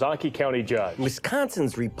of an Ozaukee County judge.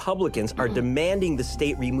 Wisconsin's Republicans are demanding the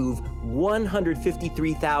state remove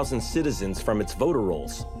 153,000 citizens from its voter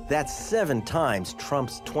rolls. That's 7 times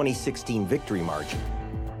Trump's 2016 victory margin.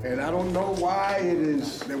 And I don't know why it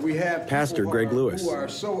is that we have Pastor Greg Lewis, who are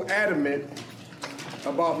so adamant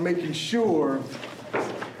about making sure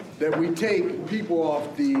that we take people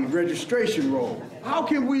off the registration roll. How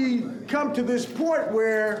can we come to this point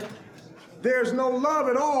where there's no love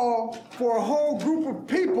at all for a whole group of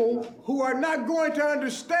people who are not going to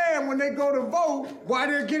understand when they go to vote why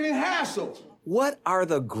they're getting hassled? What are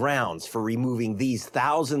the grounds for removing these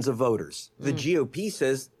thousands of voters? The GOP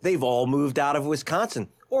says they've all moved out of Wisconsin,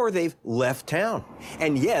 or they've left town.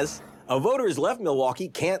 And yes, a voter who's left Milwaukee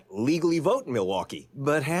can't legally vote in Milwaukee.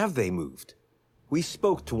 But have they moved? We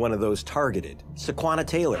spoke to one of those targeted, Sequana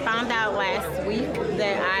Taylor. Found out last week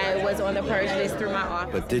that I was on the purge list through my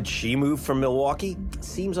office. But did she move from Milwaukee?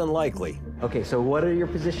 Seems unlikely. Okay, so what are your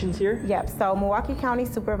positions here? Yep, so Milwaukee County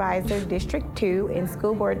Supervisor, District 2, and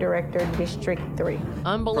School Board Director, District 3.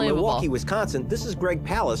 Unbelievable. From Milwaukee, Wisconsin, this is Greg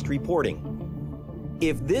Palast reporting.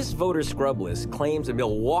 If this voter scrub list claims a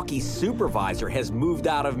Milwaukee supervisor has moved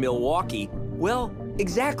out of Milwaukee, well,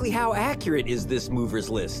 exactly how accurate is this movers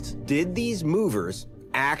list? Did these movers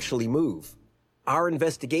actually move? Our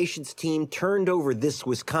investigations team turned over this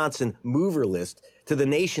Wisconsin mover list to the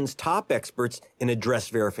nation's top experts in address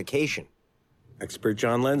verification. Expert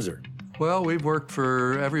John Lenzer. Well, we've worked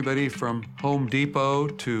for everybody from Home Depot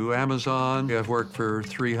to Amazon. I've worked for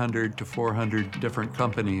 300 to 400 different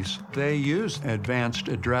companies. They use advanced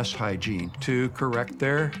address hygiene to correct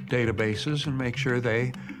their databases and make sure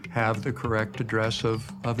they have the correct address of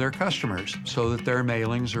their customers so that their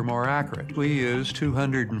mailings are more accurate. We use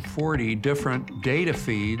 240 different data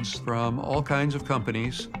feeds from all kinds of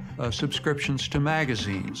companies, subscriptions to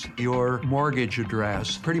magazines, your mortgage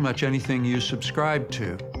address, pretty much anything you subscribe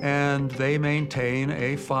to. And they maintain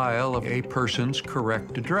a file of a person's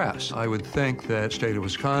correct address. I would think that the state of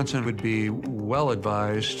Wisconsin would be well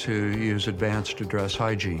advised to use advanced address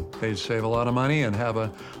hygiene. They'd save a lot of money and have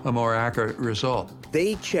a more accurate result.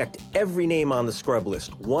 They checked every name on the scrub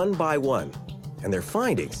list one by one, and their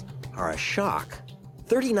findings are a shock.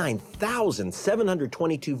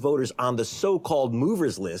 39,722 voters on the so-called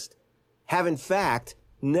movers list have in fact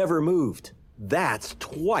never moved. That's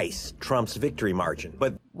twice Trump's victory margin.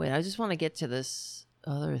 But wait, I just want to get to this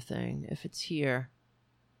other thing. If it's here,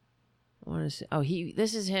 I want to see. Oh,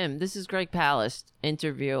 this is him. This is Greg Palast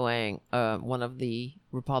interviewing one of the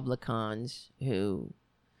Republicans who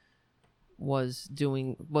was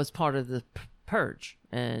part of the purge,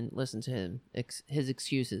 and listen to him, his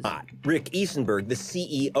excuses. Rick Eisenberg, the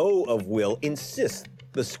CEO of Will, insists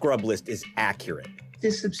the scrub list is accurate.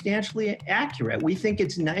 Is substantially accurate. We think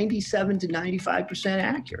it's 97 to 95%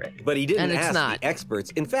 accurate. But he didn't ask the experts.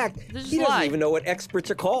 In fact, he doesn't even know what experts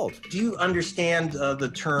are called. Do you understand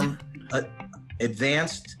the term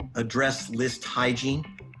advanced address list hygiene?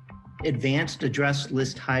 Advanced address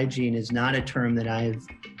list hygiene is not a term that I've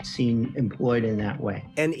seen employed in that way.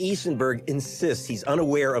 And Eisenberg insists he's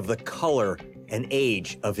unaware of the color and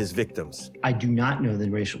age of his victims. I do not know the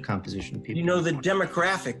racial composition of people. You know the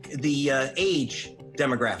demographic, the age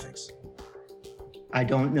demographics. I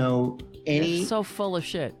don't know any. It's so full of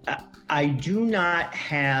shit. I do not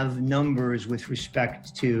have numbers with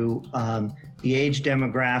respect to the age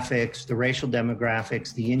demographics, the racial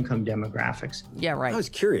demographics, the income demographics. Yeah, right. I was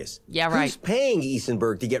curious. Yeah, right. Who's paying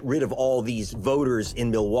Eisenberg to get rid of all these voters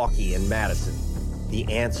in Milwaukee and Madison? The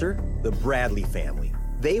answer? The Bradley family.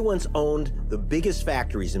 They once owned the biggest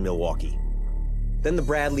factories in Milwaukee. Then the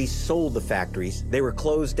Bradleys sold the factories. They were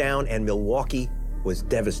closed down, and Milwaukee was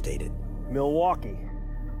devastated. Milwaukee,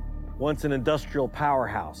 once an industrial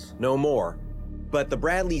powerhouse. No more. But the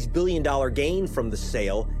Bradleys' billion-dollar gain from the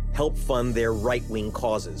sale helped fund their right-wing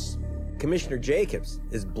causes. Commissioner Jacobs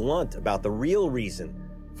is blunt about the real reason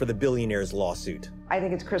for the billionaire's lawsuit. I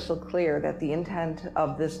think it's crystal clear that the intent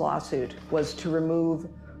of this lawsuit was to remove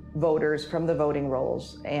voters from the voting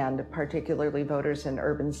rolls, and particularly voters in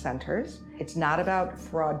urban centers. It's not about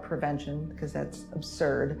fraud prevention, because that's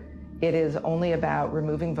absurd. It is only about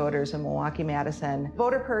removing voters in Milwaukee, Madison.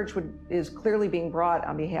 Voter purge is clearly being brought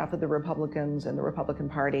on behalf of the Republicans and the Republican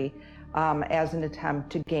Party as an attempt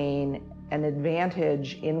to gain an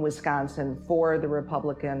advantage in Wisconsin for the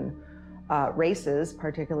Republican races,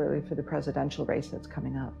 particularly for the presidential race that's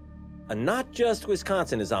coming up. And not just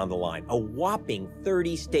Wisconsin is on the line. A whopping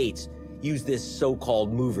 30 states use this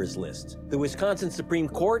so-called movers list. The Wisconsin Supreme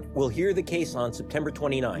Court will hear the case on September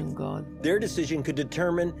 29th. Oh, God. Their decision could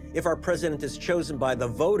determine if our president is chosen by the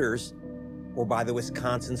voters or by the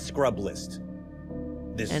Wisconsin scrub list.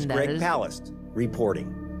 This is Greg Palast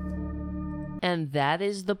reporting. And that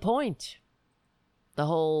is the point.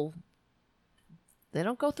 They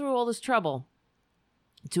don't go through all this trouble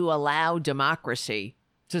to allow democracy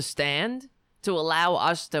to stand, to allow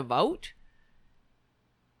us to vote.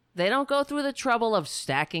 They don't go through the trouble of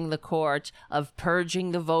stacking the court, of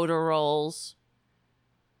purging the voter rolls,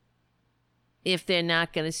 if they're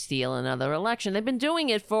not going to steal another election. They've been doing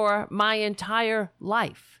it for my entire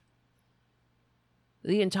life.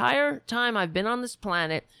 The entire time I've been on this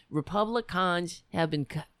planet, Republicans have been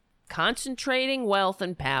concentrating wealth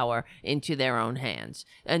and power into their own hands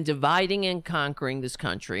and dividing and conquering this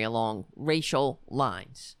country along racial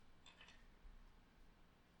lines.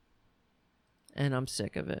 And I'm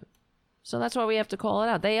sick of it. So that's why we have to call it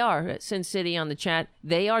out. They are, Sin City on the chat,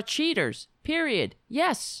 they are cheaters. Period.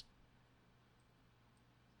 Yes.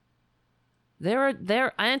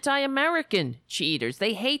 They're anti-American cheaters.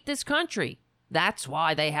 They hate this country. That's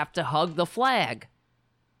why they have to hug the flag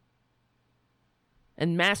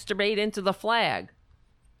and masturbate into the flag.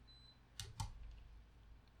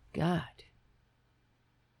 God.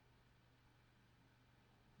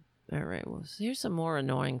 All right, well, here's some more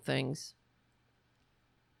annoying things.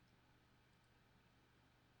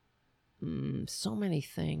 So many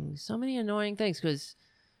things. So many annoying things, because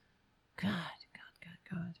God.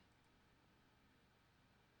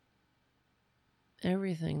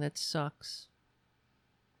 Everything that sucks.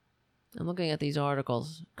 I'm looking at these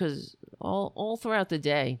articles, because all throughout the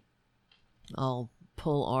day, I'll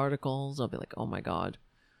pull articles. I'll be like, oh my God.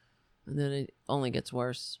 And then it only gets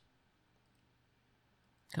worse.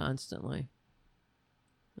 Constantly.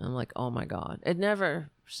 I'm like, oh my God. It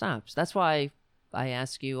never stops. That's why I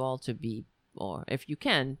ask you all to be, or if you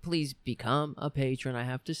can, please become a patron. I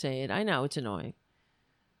have to say it. I know it's annoying.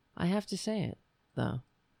 I have to say it, though.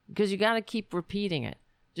 Because you got to keep repeating it.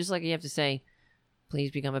 Just like you have to say,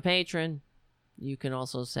 please become a patron. You can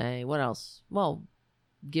also say, what else? Well,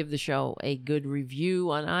 give the show a good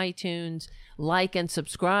review on iTunes. Like and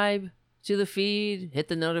subscribe to the feed. Hit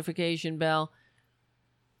the notification bell.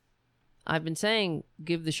 I've been saying,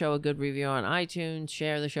 give the show a good review on iTunes.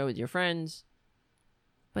 Share the show with your friends.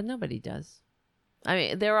 But nobody does. I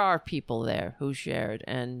mean, there are people there who shared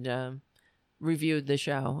and reviewed the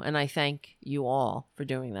show, and I thank you all for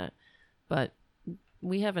doing that. But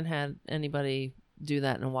we haven't had anybody do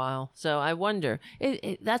that in a while. So I wonder.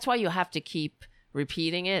 That's why you have to keep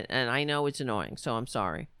repeating it, and I know it's annoying, so I'm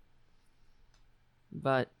sorry.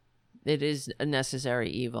 But it is a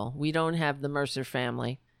necessary evil. We don't have the Mercer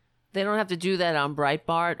family. They don't have to do that on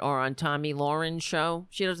Breitbart or on Tommy Lauren's show.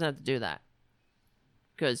 She doesn't have to do that.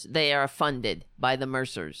 Because they are funded by the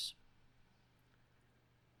Mercers.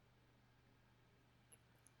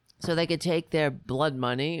 So they could take their blood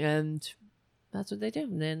money, and that's what they do.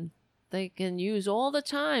 And then they can use all the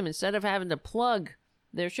time, instead of having to plug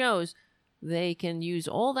their shows, they can use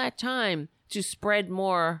all that time to spread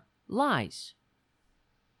more lies.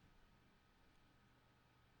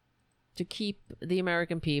 To keep the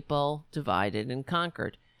American people divided and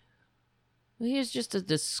conquered. Here's just a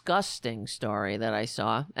disgusting story that I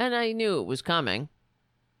saw, and I knew it was coming.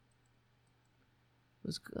 It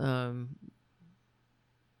was,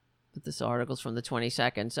 but this article's from the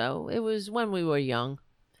 22nd, so it was when we were young.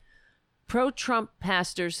 Pro-Trump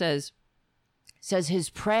pastor says his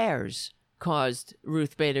prayers caused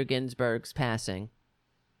Ruth Bader Ginsburg's passing.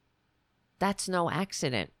 That's no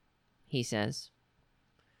accident, he says.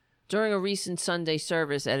 During a recent Sunday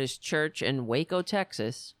service at his church in Waco,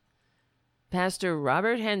 Texas, Pastor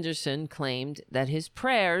Robert Henderson claimed that his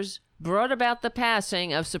prayers brought about the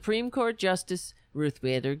passing of Supreme Court Justice Ruth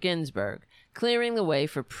Bader Ginsburg, clearing the way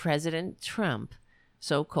for President Trump,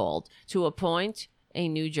 so-called, to appoint a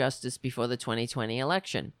new justice before the 2020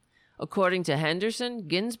 election. According to Henderson,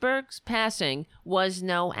 Ginsburg's passing was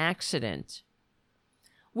no accident.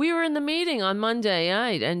 We were in the meeting on Monday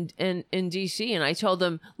night and in D.C., and I told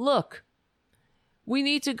them, look, we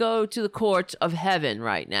need to go to the courts of heaven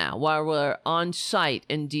right now while we're on site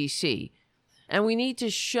in D.C., and we need to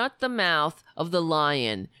shut the mouth of the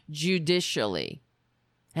lion judicially,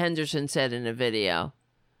 Henderson said in a video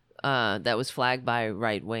that was flagged by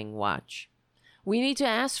Right Wing Watch. We need to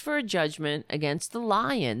ask for a judgment against the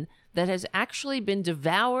lion that has actually been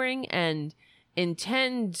devouring and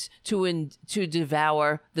intends to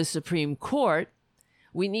devour the Supreme Court.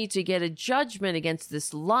 We need to get a judgment against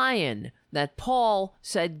this lion that Paul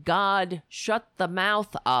said God shut the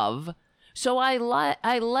mouth of. So I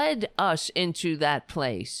led us into that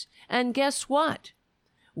place. And guess what?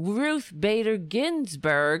 Ruth Bader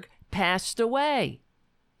Ginsburg passed away.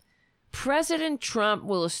 President Trump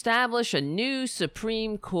will establish a new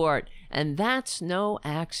Supreme Court, and that's no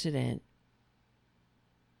accident.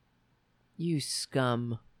 You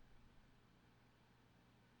scum.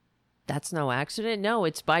 That's no accident? No,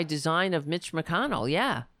 it's by design of Mitch McConnell.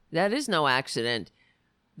 Yeah, that is no accident.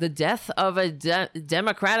 The death of a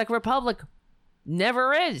democratic republic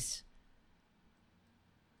never is.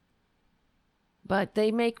 But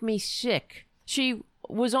they make me sick. She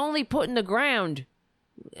was only put in the ground.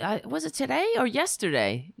 Was it today or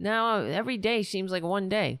yesterday? Now every day seems like one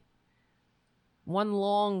day. One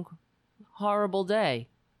long, horrible day.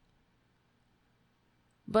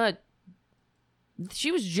 But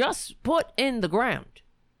she was just put in the ground.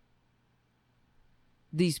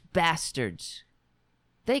 These bastards.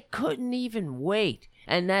 They couldn't even wait.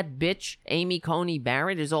 And that bitch, Amy Coney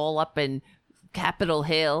Barrett, is all up in Capitol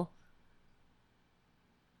Hill.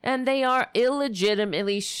 And they are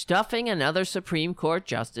illegitimately stuffing another Supreme Court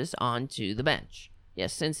justice onto the bench.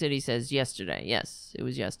 Yes, Sin City says yesterday. Yes, it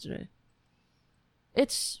was yesterday.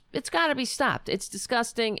 It's got to be stopped. It's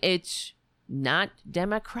disgusting. It's not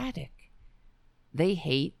democratic. They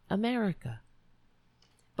hate America.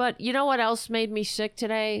 But you know what else made me sick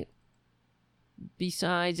today?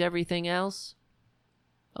 Besides everything else?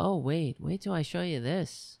 Oh, wait till I show you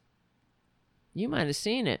this. You might have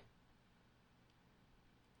seen it.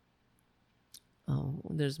 Oh,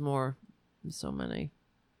 there's more. So many.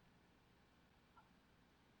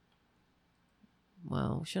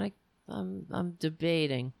 Well, should I? I'm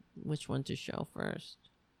debating which one to show first.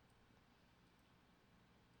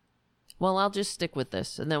 Well, I'll just stick with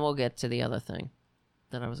this, and then we'll get to the other thing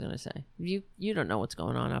that I was going to say. You don't know what's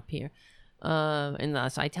going on up here,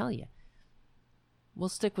 unless I tell you. We'll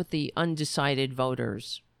stick with the undecided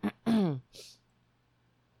voters. Oh,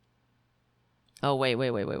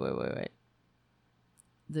 wait.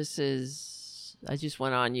 This is... I just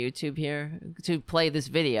went on YouTube here to play this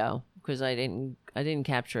video because I didn't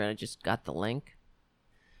capture it. I just got the link.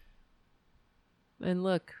 And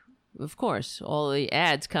look, of course, all the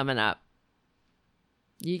ads coming up.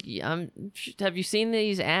 Have you seen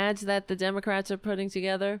these ads that the Democrats are putting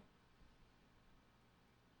together?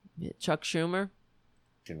 Chuck Schumer?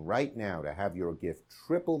 Right now to have your gift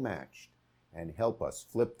triple matched and help us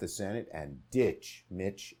flip the Senate and ditch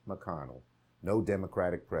Mitch McConnell. No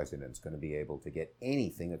Democratic president's going to be able to get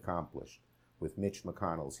anything accomplished with Mitch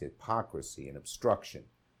McConnell's hypocrisy and obstruction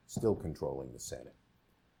still controlling the Senate.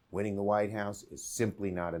 Winning the White House is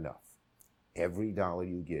simply not enough. Every dollar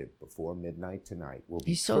you give before midnight tonight will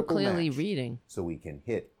be He's so clearly matched reading. So we can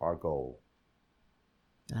hit our goal.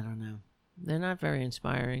 I don't know. They're not very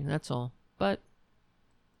inspiring, that's all. But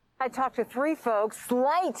I talked to three folks,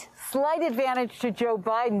 slight advantage to Joe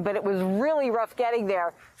Biden, but it was really rough getting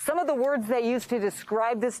there. Some of the words they used to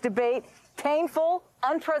describe this debate, painful,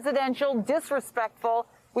 unpresidential, disrespectful.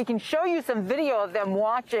 We can show you some video of them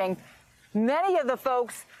watching. Many of the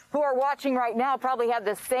folks who are watching right now probably had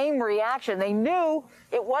the same reaction. They knew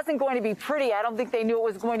it wasn't going to be pretty. I don't think they knew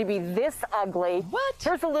it was going to be this ugly. What?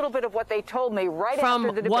 Here's a little bit of what they told me right after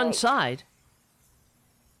the debate. From one side.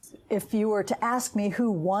 If you were to ask me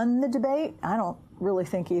who won the debate, I don't really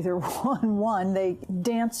think either one won. They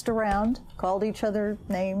danced around, called each other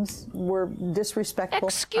names, were disrespectful.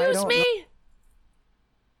 Excuse me?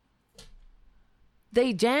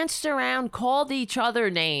 They danced around, called each other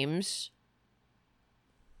names.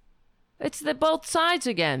 It's the both sides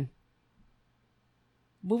again.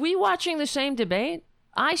 Were we watching the same debate?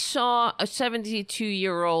 I saw a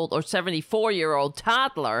 72-year-old or 74-year-old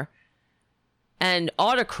toddler and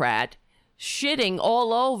autocrat shitting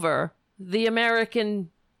all over the American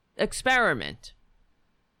experiment,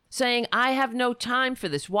 saying, I have no time for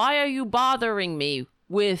this. Why are you bothering me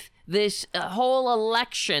with this whole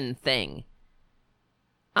election thing?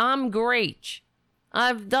 I'm great.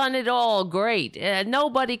 I've done it all great.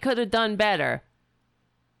 Nobody could have done better.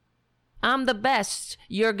 I'm the best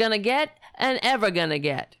you're going to get. and ever gonna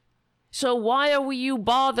get. So why are you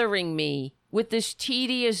bothering me with this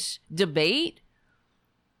tedious debate?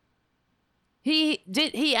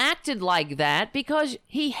 He acted like that because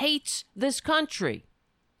he hates this country.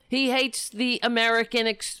 He hates the American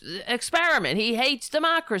experiment. He hates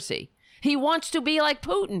democracy. He wants to be like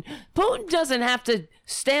Putin. Putin doesn't have to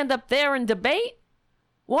stand up there and debate.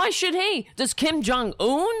 Why should he? Does Kim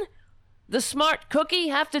Jong-un, the smart cookie,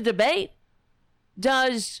 have to debate?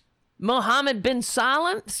 Does Mohammed bin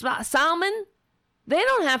Salman? They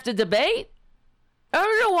don't have to debate.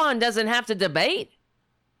 Erdogan doesn't have to debate.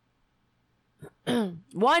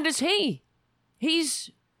 Why does he?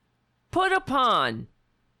 He's put upon.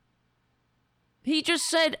 He just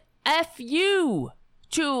said F you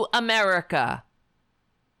to America.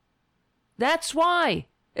 That's why.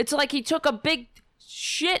 It's like he took a big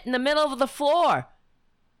shit in the middle of the floor.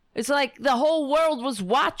 It's like the whole world was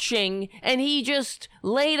watching and he just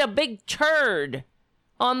laid a big turd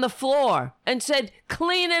on the floor and said,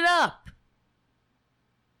 clean it up.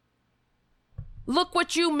 Look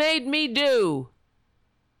what you made me do.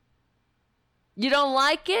 You don't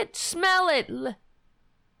like it? Smell it.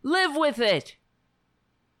 Live with it.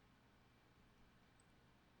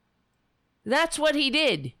 That's what he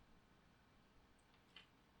did.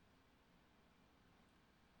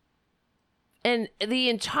 And the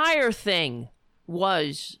entire thing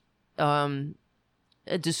was a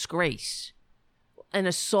disgrace, an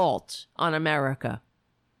assault on America.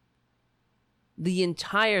 The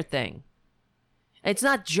entire thing. It's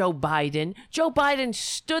not Joe Biden. Joe Biden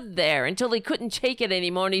stood there until he couldn't take it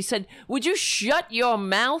anymore and he said, would you shut your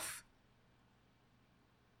mouth?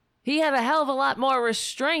 He had a hell of a lot more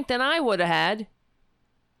restraint than I would have had.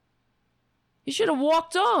 He should have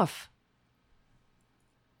walked off.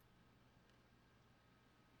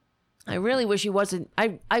 I really wish he wasn't.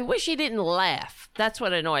 I wish he didn't laugh. That's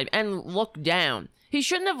what annoyed me. And look down. He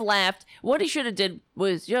shouldn't have laughed. What he should have did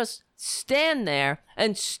was just stand there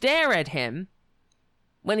and stare at him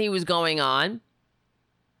when he was going on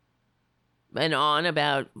and on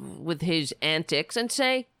about with his antics and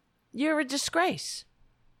say, you're a disgrace.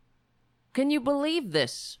 Can you believe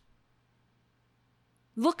this?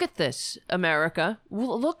 Look at this, America.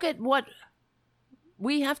 Look at what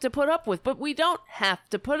we have to put up with, but we don't have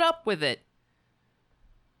to put up with it.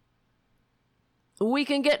 We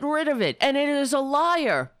can get rid of it, and it is a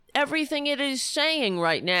liar. Everything it is saying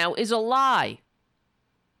right now is a lie.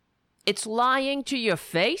 It's lying to your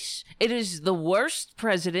face. It is the worst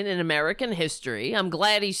president in American history. I'm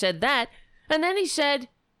glad he said that. And then he said,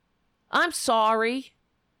 I'm sorry.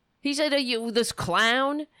 He said, are you this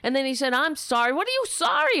clown? And then he said, I'm sorry. What are you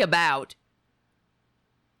sorry about?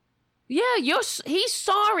 Yeah, he's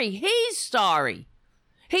sorry. He's sorry.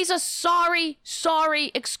 He's a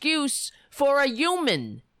sorry excuse for a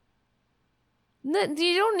human. You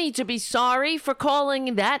don't need to be sorry for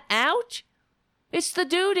calling that out. It's the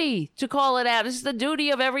duty to call it out. It's the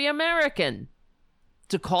duty of every American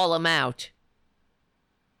to call him out.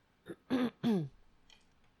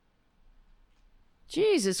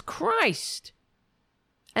 Jesus Christ.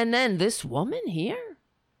 And then this woman here?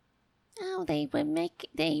 Oh, they were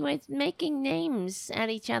making names at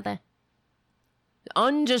each other.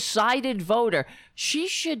 Undecided voter. She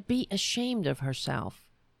should be ashamed of herself.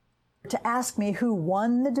 To ask me who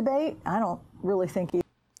won the debate, I don't really think he...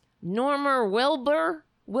 Norma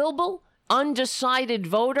Wilbel, undecided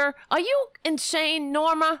voter. Are you insane,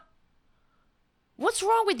 Norma? What's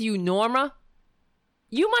wrong with you, Norma?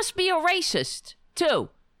 You must be a racist, too.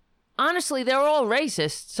 Honestly, they're all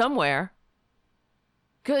racist somewhere.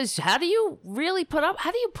 Because how do you put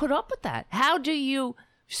up with that? How do you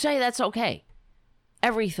say that's okay?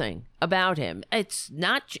 Everything about him. It's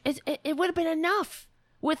not, it would have been enough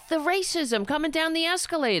with the racism coming down the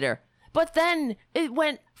escalator. But then it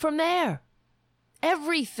went from there.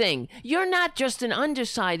 Everything. You're not just an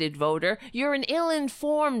undecided voter. You're an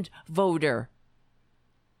ill-informed voter.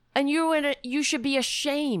 And you should be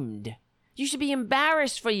ashamed. You should be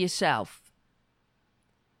embarrassed for yourself.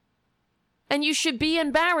 And you should be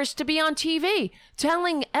embarrassed to be on TV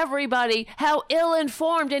telling everybody how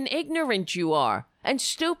ill-informed and ignorant you are and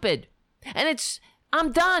stupid. And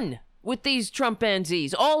I'm done with these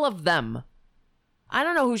Trumpanzees, all of them. I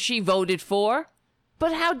don't know who she voted for,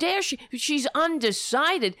 but how dare she? She's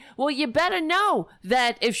undecided. Well, you better know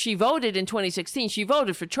that if she voted in 2016, she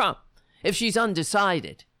voted for Trump, if she's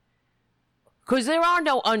undecided. Because there are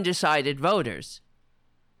no undecided voters.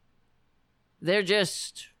 They're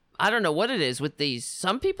just, I don't know what it is with these.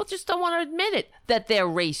 Some people just don't want to admit it, that they're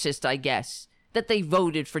racist, I guess, that they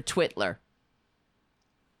voted for Twitler.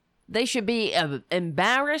 They should be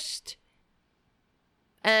embarrassed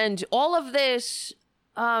And all of this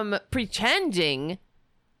pretending,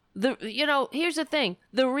 here's the thing.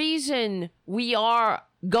 The reason we are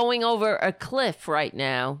going over a cliff right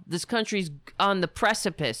now, this country's on the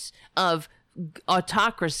precipice of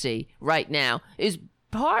autocracy right now, is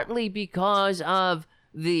partly because of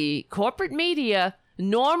the corporate media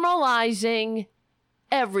normalizing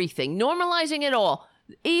everything, normalizing it all.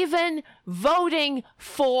 Even voting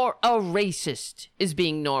for a racist is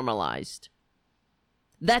being normalized.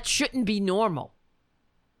 That shouldn't be normal.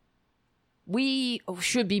 We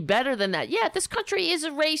should be better than that. Yeah, this country is a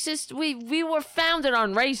racist. We were founded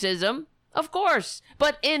on racism, of course.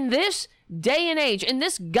 But in this day and age, in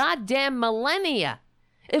this goddamn millennia,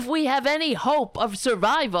 if we have any hope of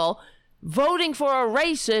survival, voting for a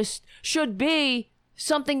racist should be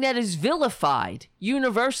something that is vilified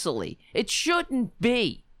universally. It shouldn't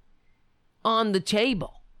be on the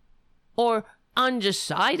table or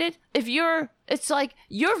undecided. It's like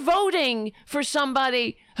you're voting for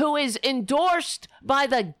somebody who is endorsed by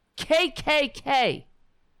the KKK,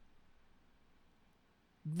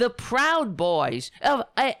 the Proud Boys,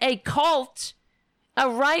 a cult, a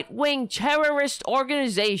right-wing terrorist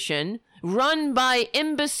organization run by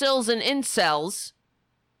imbeciles and incels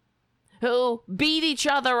who beat each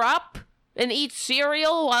other up and eat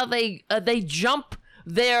cereal while they jump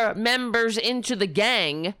their members into the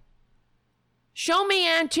gang. Show me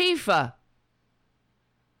Antifa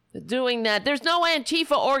doing that. There's no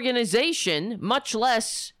Antifa organization, much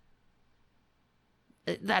less.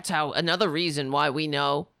 That's another reason why we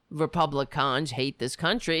know Republicans hate this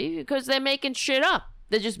country, because they're making shit up.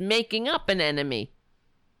 They're just making up an enemy.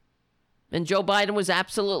 And Joe Biden was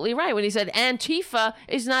absolutely right when he said Antifa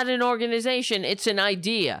is not an organization, it's an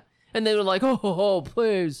idea. And they were like, oh,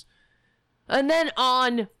 please. And then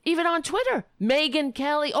even on Twitter, Megyn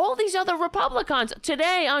Kelly, all these other Republicans,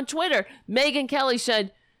 today on Twitter, Megyn Kelly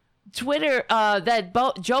said,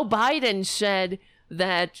 that Joe Biden said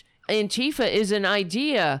that Antifa is an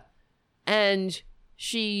idea. And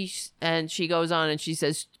she goes on and she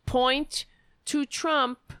says, point to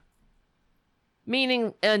Trump.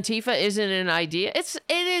 Meaning Antifa isn't an idea. It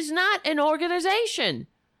is not an organization.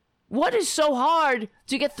 What is so hard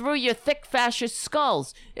to get through your thick fascist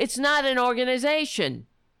skulls? It's not an organization.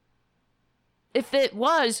 If it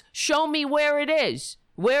was, show me where it is.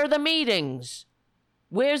 Where are the meetings?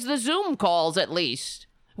 Where's the Zoom calls, at least?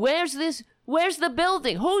 Where's the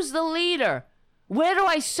building? Who's the leader? Where do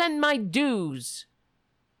I send my dues?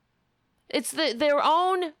 It's our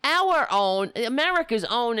own, America's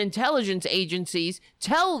own intelligence agencies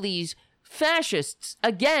tell these fascists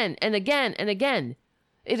again and again and again.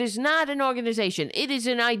 It is not an organization. It is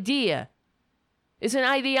an idea. It's an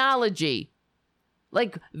ideology.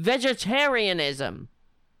 Like vegetarianism.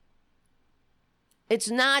 It's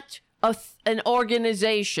not an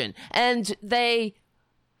organization. And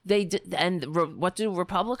what do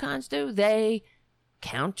Republicans do? They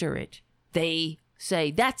counter it. They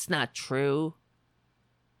say that's not true.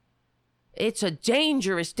 It's a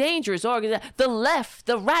dangerous organization. The left,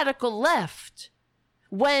 the radical left.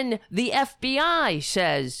 When the FBI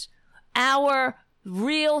says our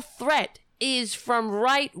real threat is from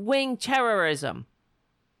right-wing terrorism,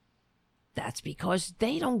 that's because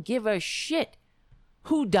they don't give a shit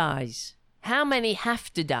who dies, how many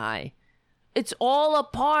have to die. It's all a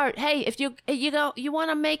part. Hey, if you want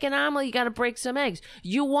to make an omelet, you got to break some eggs.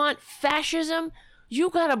 You want fascism? You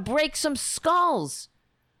got to break some skulls.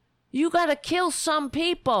 You got to kill some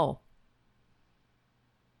people.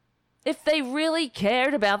 If they really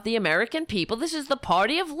cared about the American people, this is the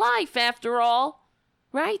party of life, after all.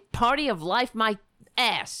 Right? Party of life, my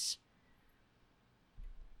ass.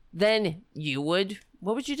 Then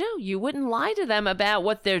what would you do? You wouldn't lie to them about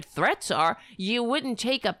what their threats are. You wouldn't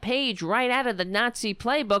take a page right out of the Nazi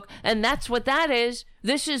playbook, and that's what that is.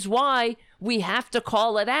 This is why we have to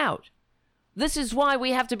call it out. This is why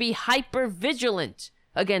we have to be hyper vigilant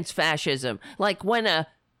against fascism. Like when a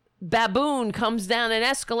baboon comes down an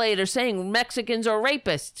escalator saying Mexicans are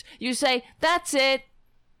rapists, you say, that's it.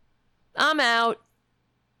 I'm out.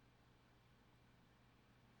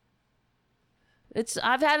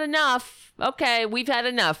 I've had enough. Okay, we've had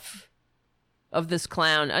enough of this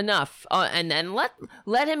clown. Enough. And then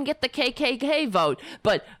let him get the KKK vote.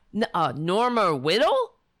 But Norma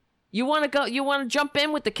Whittle? You want to jump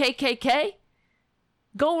in with the KKK?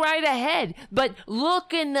 Go right ahead. But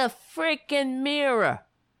look in the freaking mirror.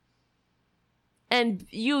 And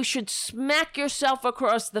you should smack yourself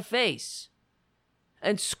across the face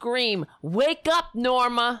and scream, wake up,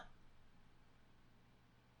 Norma.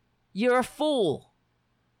 You're a fool.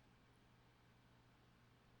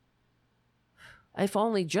 If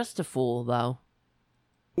only just a fool, though.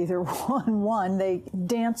 Either one, they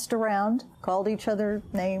danced around, called each other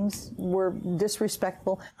names, were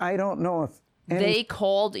disrespectful. I don't know if they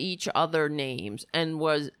called each other names and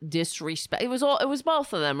was disrespect. It was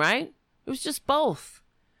both of them, right? It was just both.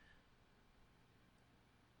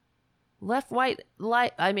 Left, right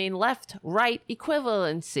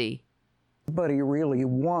equivalency. Nobody really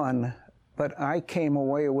won, but I came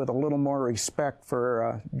away with a little more respect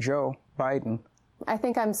for Joe Biden. I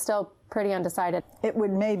think I'm still pretty undecided. It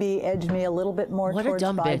would maybe edge me a little bit more towards Biden. What a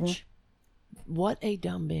dumb bitch. What a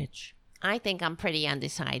dumb bitch. I think I'm pretty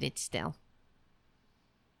undecided still.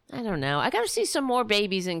 I don't know. I gotta see some more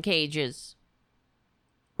babies in cages.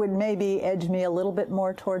 Would maybe edge me a little bit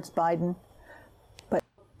more towards Biden. But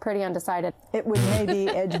pretty undecided. It would maybe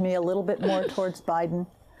edge me a little bit more towards Biden,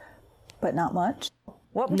 but not much.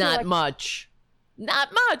 Not much. Not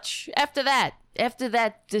much. After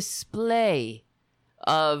that display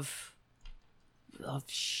of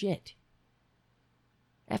shit.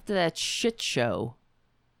 After that shit show.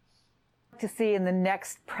 To see in the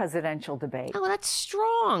next presidential debate. Oh, that's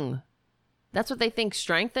strong. That's what they think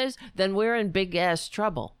strength is? Then we're in big ass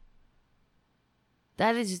trouble.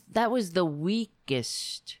 That was the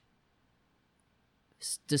weakest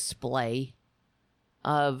display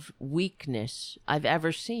of weakness I've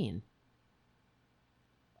ever seen.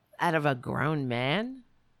 Out of a grown man,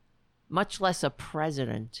 much less a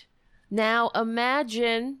president. Now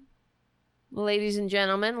imagine, ladies and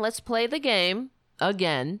gentlemen, let's play the game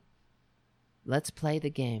again. Let's play the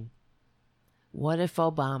game. What if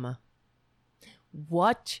Obama?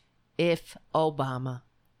 What if Obama?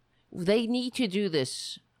 They need to do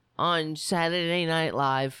this on Saturday Night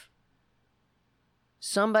Live.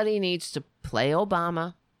 Somebody needs to play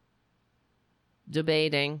Obama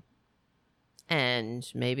debating, and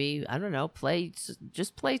maybe, I don't know,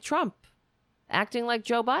 just play Trump acting like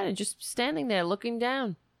Joe Biden, just standing there looking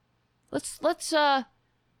down. Let's have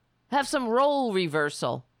some role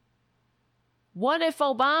reversal. What if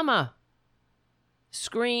Obama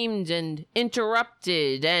screamed and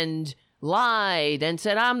interrupted and lied and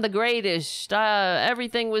said, I'm the greatest,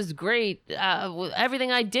 everything was great, everything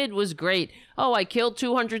I did was great. Oh, I killed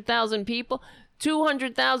 200,000 people,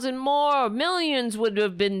 200,000 more, millions would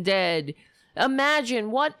have been dead. Imagine,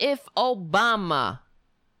 what if Obama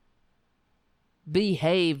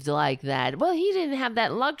behaved like that? Well, he didn't have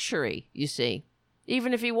that luxury, you see.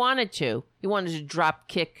 Even if he wanted to drop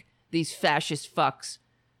kick these fascist fucks.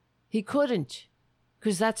 He couldn't,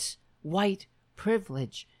 because that's white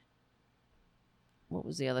privilege. What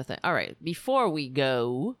was the other thing? All right, before we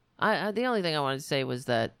go, the only thing I wanted to say was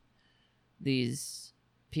that these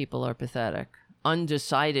people are pathetic.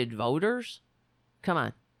 Undecided voters? Come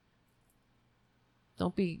on.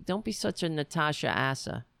 Don't be such a Natasha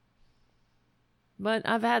Assa. But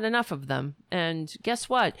I've had enough of them. And guess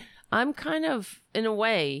what? I'm kind of, in a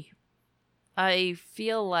way, I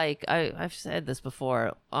feel like, I've said this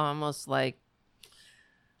before, almost like,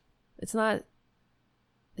 it's not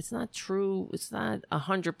true. It's not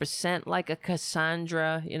 100% like a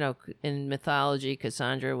Cassandra. You know, in mythology,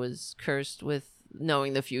 Cassandra was cursed with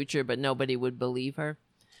knowing the future, but nobody would believe her.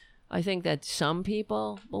 I think that some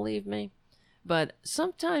people believe me, but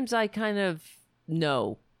sometimes I kind of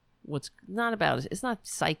know what's not about it. It's not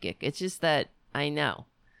psychic. It's just that I know.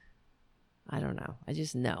 I don't know. I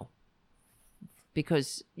just know.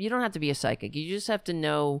 Because you don't have to be a psychic. You just have to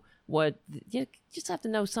know you just have to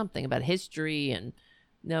know something about history and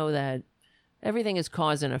know that everything is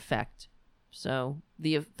cause and effect. So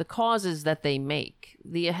the causes that they make,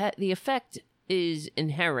 the effect is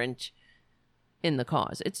inherent in the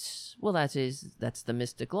cause. That's the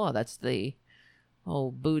mystic law. That's the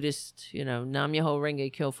whole Buddhist, Nam Myoho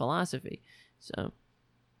Renge Kyo philosophy. So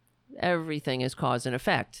everything is cause and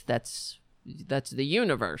effect. That's the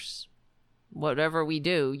universe. Whatever we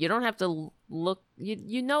do, you don't have to look,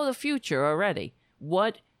 you know the future already.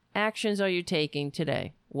 What actions are you taking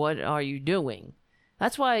today? What are you doing?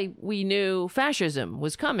 That's why we knew fascism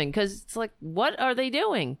was coming, because it's like, what are they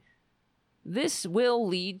doing? This will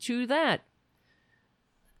lead to that.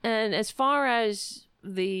 And as far as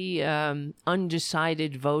the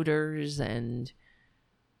undecided voters and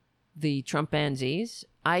the Trumpanzees,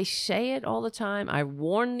 I say it all the time. I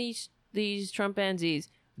warn these Trumpanzees.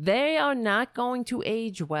 They are not going to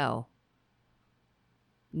age well.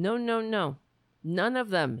 No. None of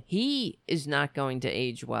them. He is not going to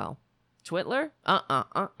age well. Twitler?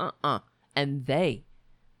 And they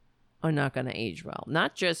are not going to age well.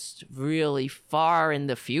 Not just really far in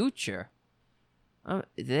the future.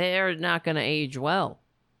 They're not going to age well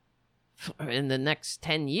in the next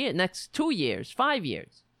 10 years, next 2 years, 5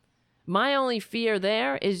 years. My only fear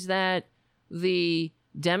there is that the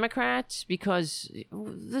Democrats, because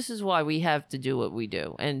this is why we have to do what we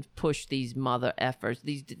do and push these mother effers,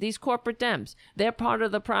 these corporate Dems. They're part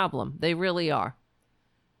of the problem. They really are.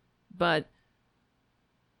 But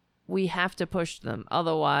we have to push them.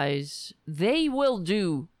 Otherwise, they will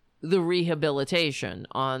do the rehabilitation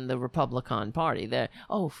on the Republican Party. They're,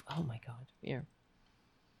 oh my God. Here.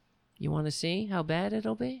 You want to see how bad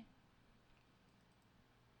it'll be?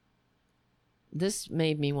 This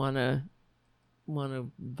made me want to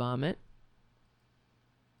vomit.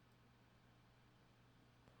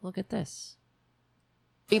 Look at this.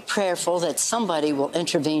 Be prayerful that somebody will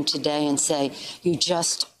intervene today and say, you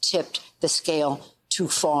just tipped the scale too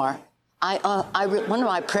far. One of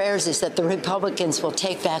my prayers is that the Republicans will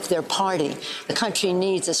take back their party. The country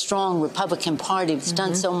needs a strong Republican Party that's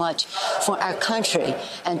done so much for our country.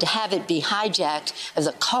 And to have it be hijacked as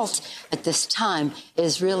a cult at this time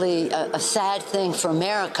is really a sad thing for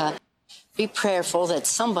America. Be prayerful that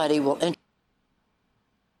somebody will...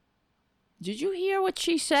 Did you hear what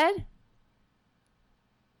she said?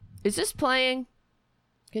 Is this playing?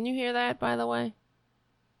 Can you hear that, by the way?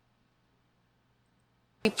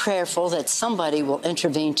 Be prayerful that somebody will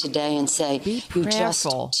intervene today and say, you just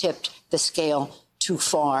tipped the scale too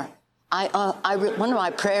far. One of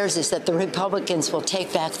my prayers is that the Republicans will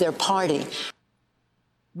take back their party.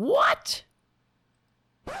 What?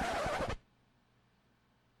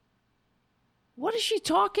 What is she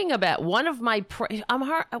talking about? One of my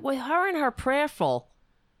with her and her prayerful.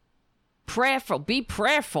 Prayerful. Be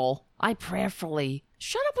prayerful. I prayerfully.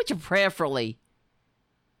 Shut up with your prayerfully.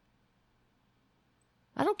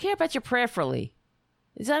 I don't care about your prayerfully.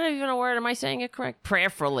 Is that even a word? Am I saying it correct?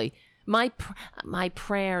 Prayerfully. My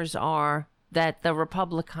prayers are that the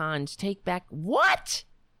Republicans take back... What?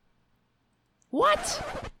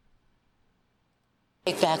 What?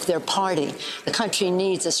 Take back their party. The country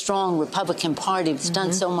needs a strong Republican Party that's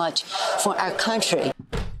done so much for our country.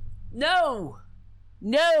 No,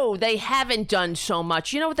 they haven't done so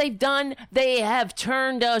much. You know what they've done? They have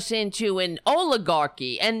turned us into an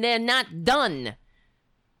oligarchy, and they're not done.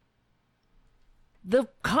 The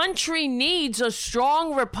country needs a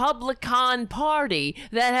strong Republican Party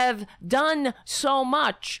that have done so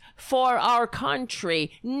much for our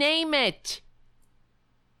country. Name it.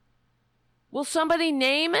 Will somebody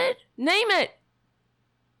name it? Name it.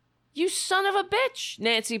 You son of a bitch,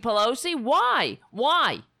 Nancy Pelosi. Why?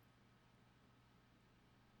 Why?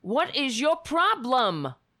 What is your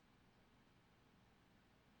problem?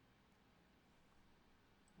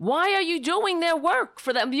 Why are you doing their work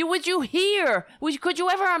for them? Could you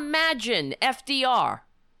ever imagine FDR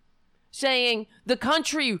saying the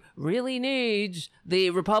country really needs the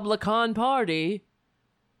Republican Party?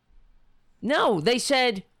 No,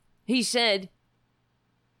 he said,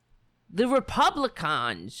 the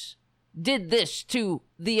Republicans did this to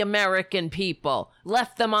the American people,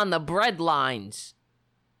 left them on the breadlines.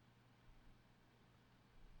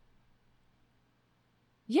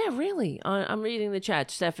 Yeah, really. I'm reading the chat.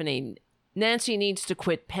 Stephanie, Nancy needs to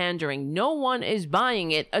quit pandering. No one is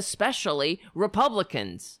buying it, especially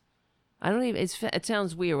Republicans. It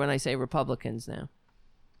sounds weird when I say Republicans now.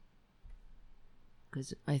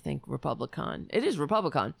 Because I think Republican. It is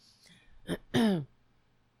Republican.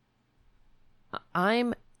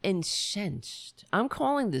 I'm incensed. I'm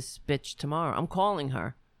calling this bitch tomorrow. I'm calling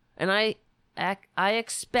her. And I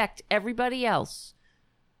expect everybody else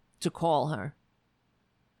to call her.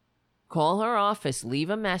 Call her office, leave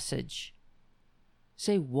a message.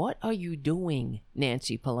 Say, what are you doing,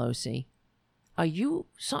 Nancy Pelosi?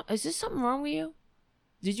 Is this something wrong with you?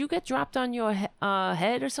 Did you get dropped on your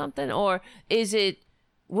head or something? Or is it,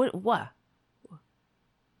 what?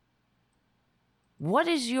 What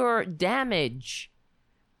is your damage?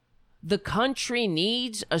 The country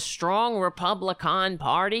needs a strong Republican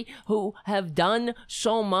Party who have done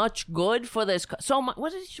so much good for this. So much.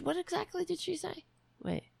 What exactly did she say?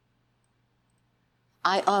 Wait.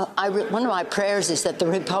 One of my prayers is that the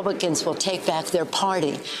Republicans will take back their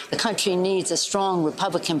party. The country needs a strong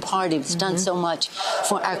Republican Party that's done so much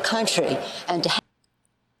for our country. And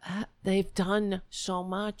they've done so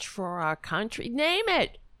much for our country. Name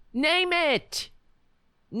it. Name it.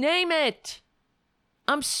 Name it.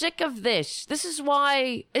 I'm sick of this. This is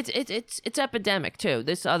why it's epidemic too.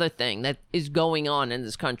 This other thing that is going on in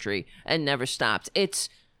this country and never stops. It's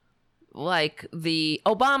like the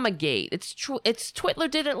Obama gate. It's true.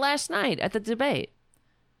 Twitler did it last night at the debate.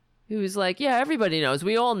 He was like, yeah, everybody knows.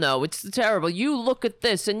 We all know. It's terrible. You look at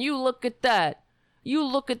this and you look at that. You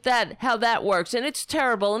look at that, how that works. And it's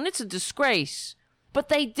terrible and it's a disgrace.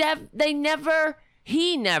 But he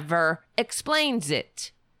never explains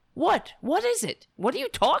it. What is it? What are you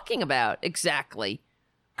talking about exactly?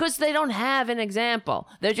 Because they don't have an example.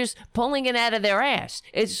 They're just pulling it out of their ass.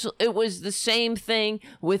 It was the same thing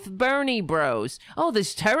with Bernie bros. Oh,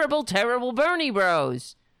 this terrible, terrible Bernie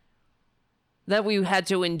bros that we had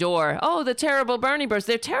to endure. Oh, the terrible Bernie bros.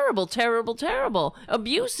 They're terrible, terrible, terrible.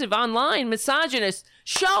 Abusive online, misogynist.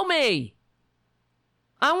 Show me.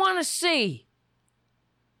 I want to see.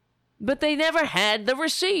 But they never had the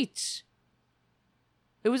receipts.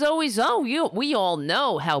 It was always, we all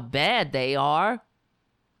know how bad they are.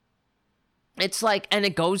 It's like, and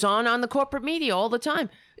it goes on the corporate media all the time.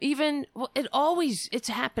 Even, it's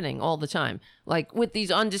happening all the time. Like with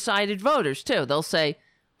these undecided voters too. They'll say,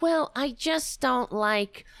 well, I just don't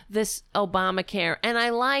like this Obamacare and I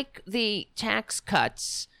like the tax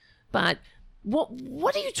cuts. But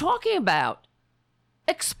what are you talking about?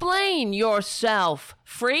 Explain yourself,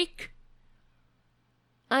 freak.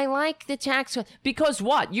 I like the tax cut. Because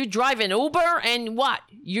what? You drive an Uber and what?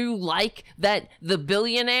 You like that the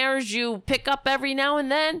billionaires you pick up every now and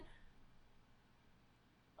then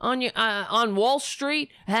on Wall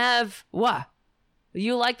Street have what?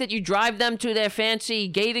 You like that you drive them to their fancy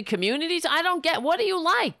gated communities? I don't get. What do you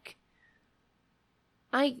like?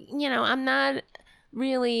 I'm not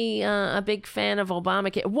really a big fan of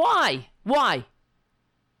Obamacare. Why?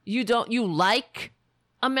 You like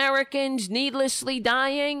Americans needlessly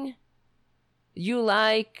dying? You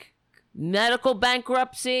like medical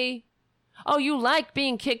bankruptcy? Oh, you like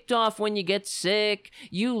being kicked off when you get sick?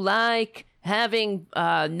 You like having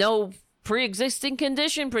no pre-existing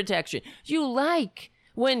condition protection? You like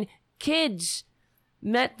when kids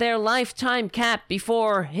met their lifetime cap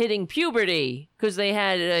before hitting puberty because they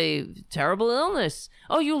had a terrible illness?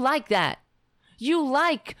 Oh, you like that? You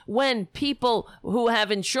like when people who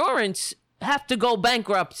have insurance have to go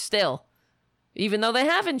bankrupt still, even though they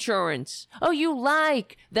have insurance? Oh, you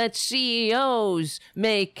like that CEOs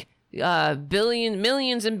make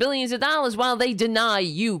millions and billions of dollars while they deny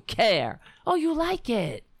you care? Oh, you like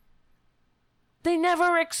it. They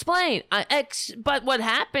never explain. But what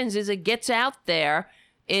happens is it gets out there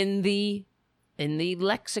in the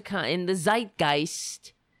lexicon, in the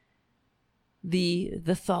zeitgeist.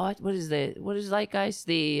 The thought, what is zeitgeist?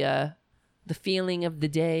 The feeling of the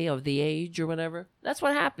day, of the age, or whatever. That's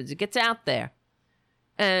what happens. It gets out there.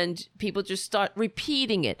 And people just start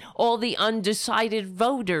repeating it. All the undecided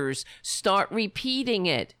voters start repeating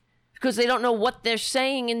it because they don't know what they're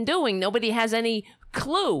saying and doing. Nobody has any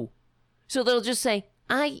clue. So they'll just say,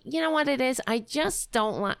 you know what it is? I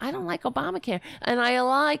don't like Obamacare. And I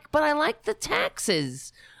like the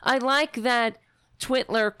taxes. I like that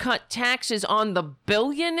Twitler cut taxes on the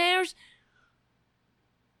billionaires.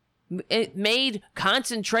 It made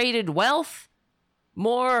concentrated wealth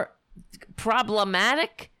more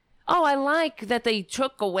problematic. Oh, I like that they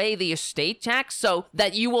took away the estate tax so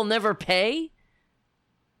that you will never pay.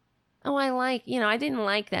 Oh, I didn't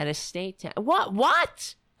like that estate tax.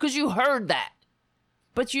 What? Because you heard that.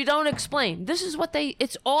 But you don't explain. This is what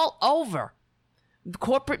it's all over. The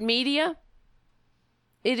corporate media,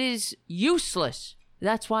 it is useless.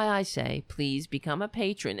 That's why I say, please become a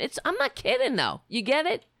patron. I'm not kidding, though. You get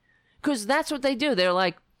it? Because that's what they do. They're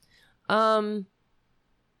like, let's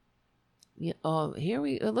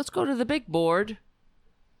go to the big board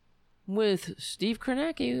with Steve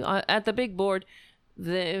Kornacki at the big board.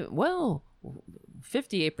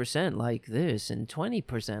 58% like this and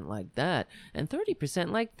 20% like that and 30%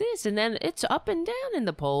 like this. And then it's up and down in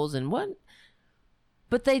the polls and what?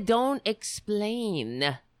 But they don't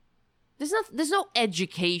explain. There's no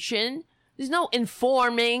education. There's no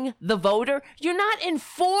informing the voter. You're not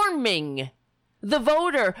informing the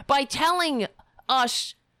voter by telling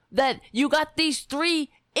us that you got these 3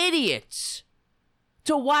 idiots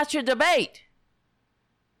to watch a debate.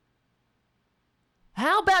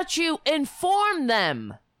 How about you inform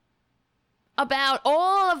them about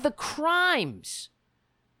all of the crimes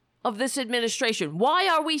of this administration? Why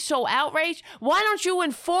are we so outraged? Why don't you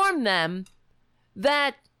inform them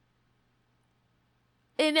that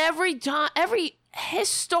in every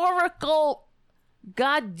historical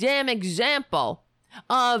goddamn example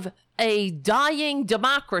of a dying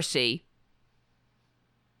democracy,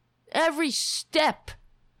 every step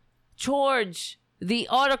towards the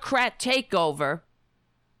autocrat takeover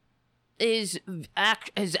is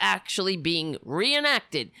actually being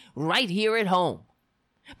reenacted right here at home.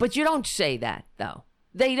 But you don't say that, though.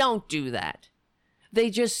 They don't do that.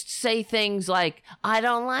 They just say things like, I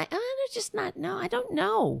don't like Obamacare.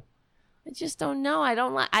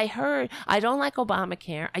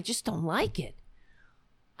 I just don't like it.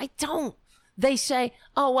 I don't. They say,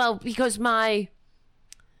 oh, well, because my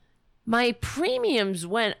premiums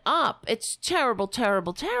went up. It's terrible,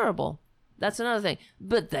 terrible, terrible. That's another thing.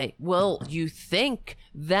 But you think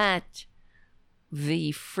that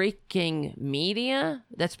the freaking media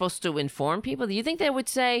that's supposed to inform people, do you think they would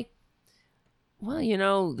say,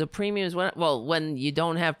 well, the premiums when you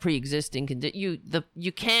don't have pre-existing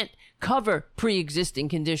you can't cover pre-existing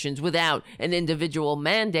conditions without an individual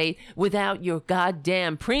mandate, without your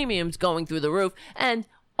goddamn premiums going through the roof. And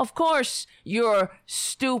of course, your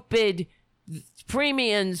stupid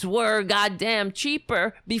premiums were goddamn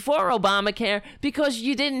cheaper before Obamacare because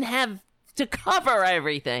you didn't have to cover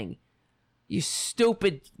everything. You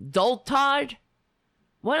stupid doltard.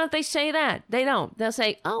 Why don't they say that? They don't. They'll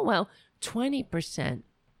say, 20%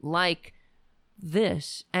 like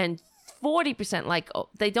this and 40% like,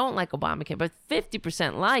 they don't like Obamacare, but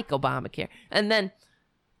 50% like Obamacare. And then,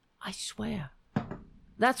 I swear,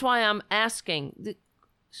 that's why I'm asking,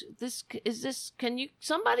 can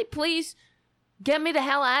somebody please get me the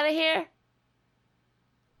hell out of here?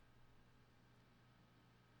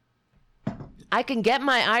 I can get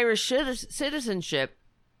my Irish citizenship.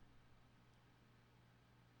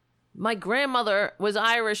 My grandmother was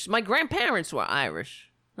Irish. My grandparents were Irish.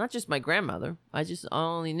 Not just my grandmother. I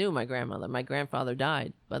only knew my grandmother. My grandfather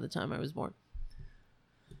died by the time I was born.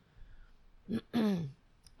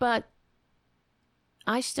 But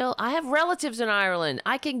I have relatives in Ireland.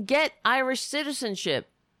 I can get Irish citizenship.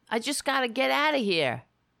 I just got to get out of here.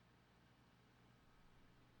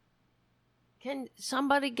 Can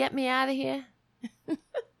somebody get me out of here?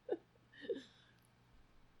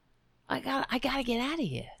 I gotta get out of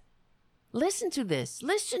here. Listen to this.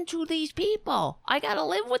 Listen to these people. I gotta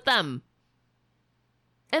live with them.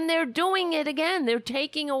 And they're doing it again. They're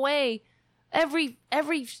taking away every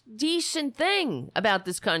decent thing about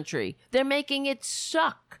this country. They're making it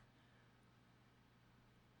suck.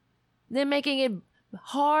 They're making it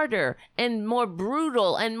harder and more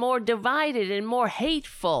brutal and more divided and more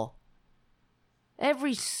hateful.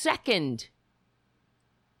 Every second.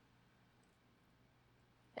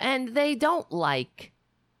 And they don't like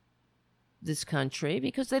this country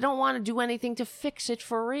because they don't want to do anything to fix it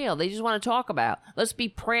for real. They just want to talk about, let's be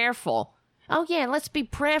prayerful. Oh yeah, let's be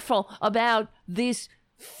prayerful about this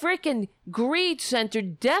freaking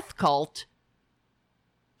greed-centered death cult.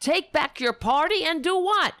 Take back your party and do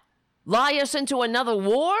what? Lie us into another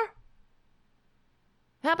war?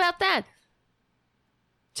 How about that?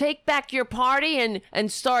 Take back your party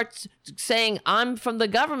and start saying, I'm from the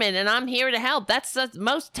government and I'm here to help. That's the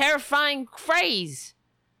most terrifying phrase.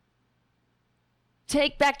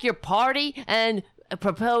 Take back your party and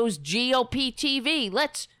propose GOP TV.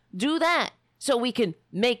 Let's do that so we can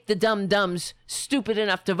make the dum-dums stupid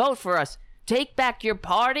enough to vote for us. Take back your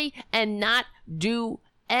party and not do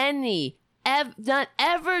not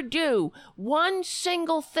ever do one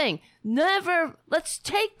single thing. Never. Let's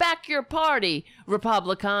take back your party,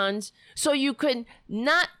 Republicans, so you can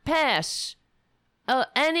not pass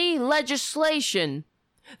any legislation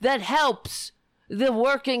that helps the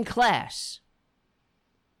working class,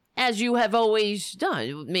 as you have always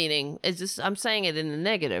done. Meaning, I'm saying it in the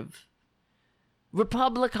negative.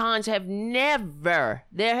 Republicans have never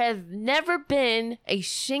been a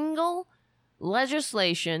single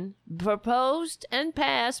legislation proposed and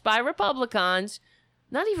passed by Republicans,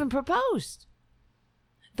 not even proposed,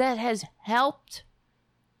 that has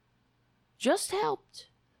just helped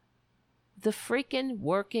the freaking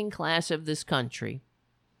working class of this country.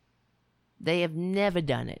 They have never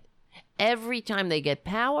done it. Every time they get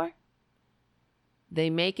power,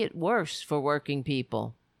 they make it worse for working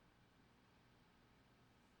people.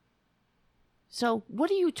 So what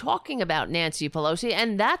are you talking about, Nancy Pelosi?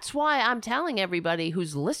 And that's why I'm telling everybody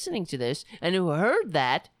who's listening to this and who heard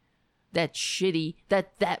that shitty,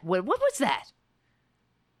 what was that?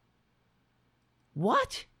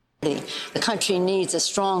 What? The country needs a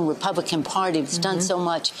strong Republican Party that's done so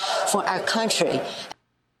much for our country.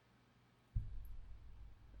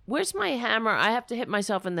 Where's my hammer? I have to hit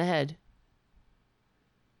myself in the head.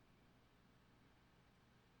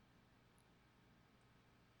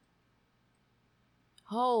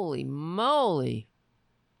 Holy moly.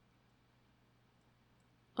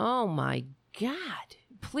 Oh my God.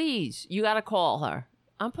 Please, you got to call her.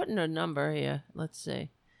 I'm putting her number here. Let's see.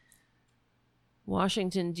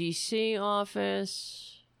 Washington, D.C.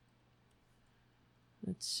 office.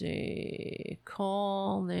 Let's see.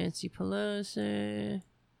 Call Nancy Pelosi.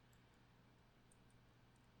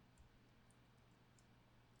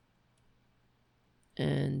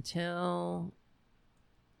 And tell...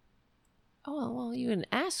 Oh, well, you can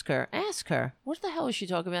ask her. Ask her. What the hell is she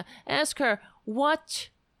talking about? Ask her what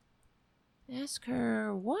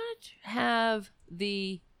have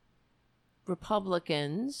the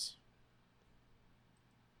Republicans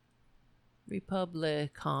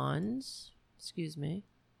Republicans,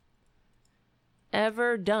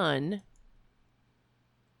 ever done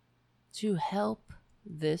to help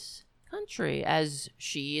this country, as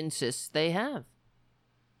she insists they have?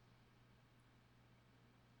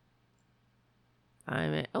 I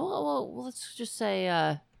mean, well, let's just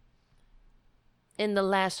say in the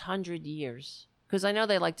last 100 years. Because I know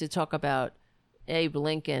they like to talk about Abe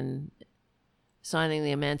Lincoln signing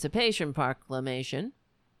the Emancipation Proclamation.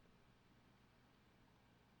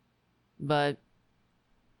 But,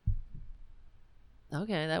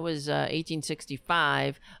 okay, that was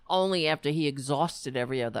 1865, only after he exhausted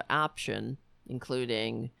every other option,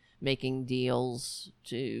 including making deals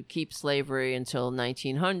to keep slavery until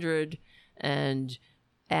 1900 and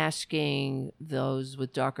asking those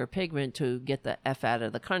with darker pigment to get the F out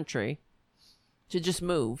of the country, to just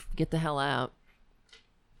move, get the hell out.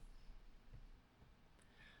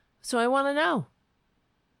 So I want to know.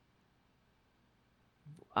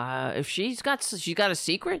 If she's got a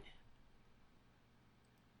secret.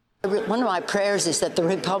 One of my prayers is that the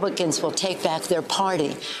Republicans will take back their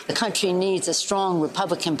party. The country needs a strong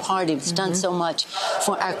Republican Party that's done so much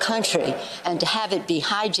for our country. And to have it be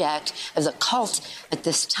hijacked as a cult at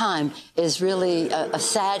this time is really a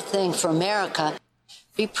sad thing for America.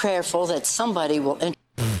 Be prayerful that somebody will...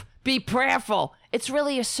 Be prayerful. It's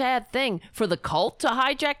really a sad thing for the cult to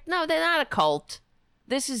hijack. No, they're not a cult.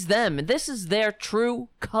 This is them. This is their true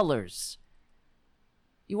colors.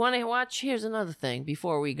 You want to watch? Here's another thing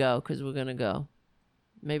before we go, because we're going to go.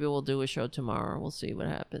 Maybe we'll do a show tomorrow. We'll see what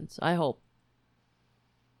happens. I hope.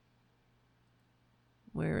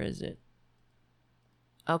 Where is it?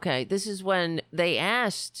 Okay, this is when they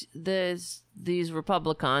asked these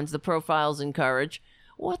Republicans, the Profiles in Courage,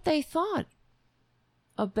 what they thought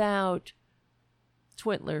about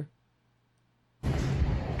Twitler.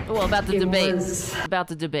 Well, about the debate. About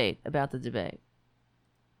the debate.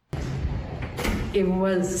 It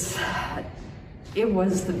was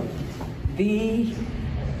the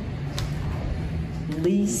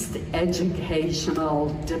least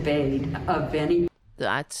educational debate of any.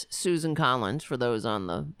 That's Susan Collins, for those on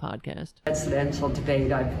the podcast. Presidential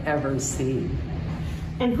debate I've ever seen.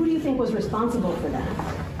 And who do you think was responsible for that?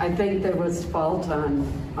 I think there was fault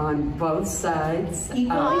on both sides.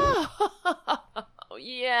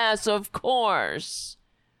 Yes, of course.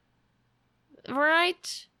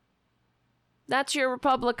 Right? That's your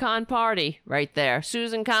Republican Party right there.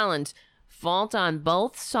 Susan Collins. Fault on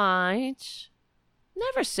both sides.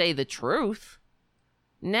 Never say the truth.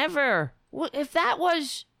 Never. If that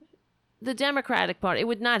was the Democratic Party, it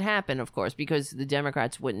would not happen, of course, because the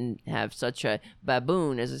Democrats wouldn't have such a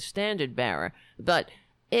baboon as a standard bearer. But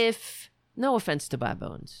if... No offense to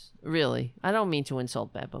baboons. Really. I don't mean to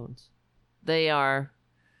insult baboons. They are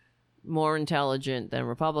more intelligent than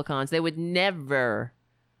Republicans. They would never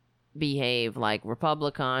behave like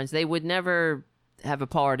Republicans. They would never have a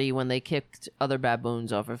party when they kicked other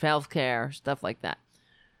baboons off of health care, stuff like that.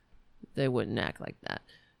 They wouldn't act like that.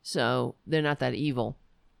 So they're not that evil.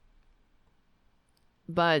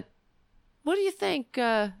 But what do you think?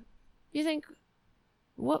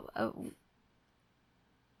 What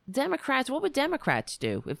Democrats? What would Democrats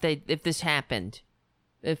do if this happened?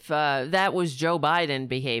 If that was Joe Biden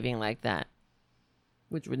behaving like that,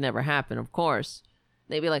 which would never happen, of course.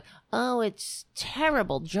 They'd be like, oh, it's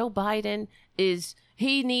terrible. Joe Biden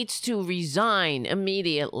he needs to resign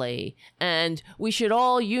immediately. And we should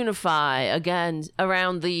all unify again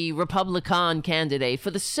around the Republican candidate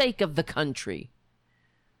for the sake of the country.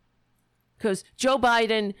 Because Joe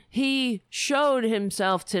Biden, he showed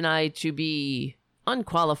himself tonight to be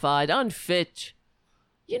unqualified, unfit.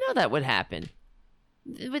 You know that would happen.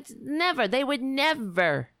 They would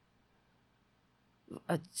never.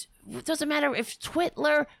 It doesn't matter if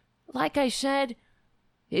Twitler, like I said,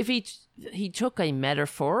 if he took a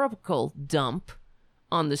metaphorical dump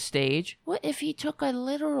on the stage, what if he took a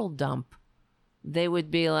literal dump? They would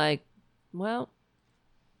be like, well,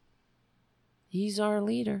 he's our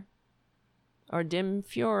leader. Our dim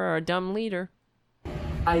Fuhrer, our dumb leader.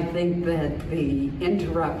 I think that the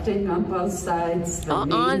interrupting on both sides, the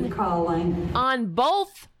name calling. On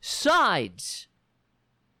both sides.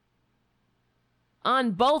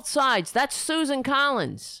 On both sides. That's Susan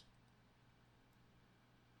Collins.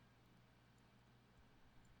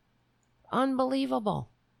 Unbelievable.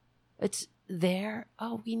 It's there.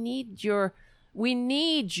 Oh, we need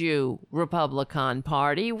you, Republican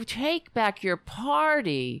Party. Take back your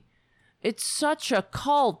party. It's such a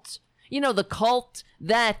cult. You know, the cult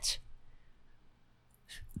that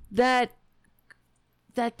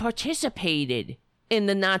participated in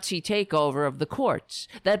the Nazi takeover of the courts,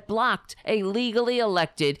 that blocked a legally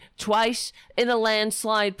elected, twice in a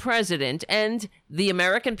landslide president and the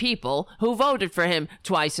American people who voted for him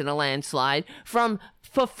twice in a landslide from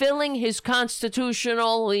fulfilling his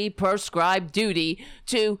constitutionally prescribed duty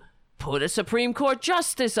to put a Supreme Court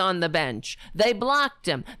justice on the bench. They blocked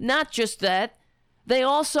him. Not just that, they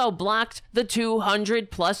also blocked the 200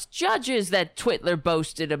 plus judges that Twitler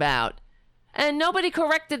boasted about. And nobody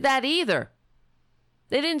corrected that either.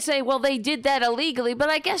 They didn't say, well, they did that illegally, but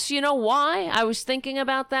I guess you know why I was thinking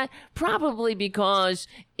about that? Probably because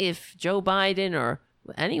if Joe Biden or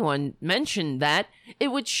anyone mentioned that, it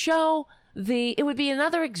would show it would be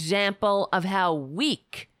another example of how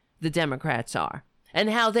weak the Democrats are and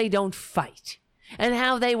how they don't fight and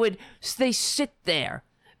how they sit there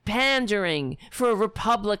pandering for a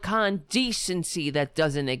Republican decency that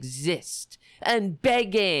doesn't exist and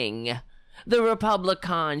begging the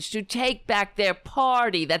Republicans to take back their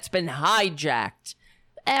party that's been hijacked.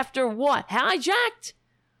 After what? Hijacked?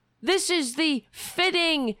 This is the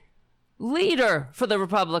fitting leader for the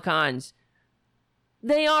Republicans.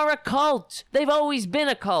 They are a cult. They've always been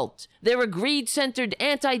a cult. They're a greed-centered,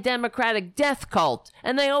 anti-democratic death cult,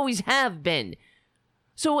 and they always have been.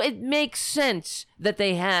 So it makes sense that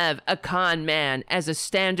they have a con man as a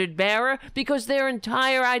standard bearer because their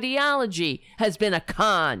entire ideology has been a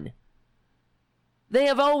con. They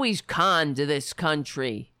have always conned this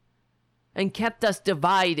country and kept us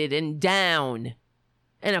divided and down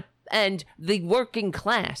and the working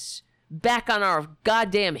class back on our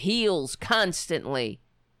goddamn heels constantly.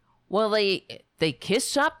 Well, they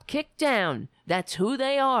kiss up, kick down. That's who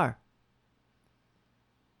they are.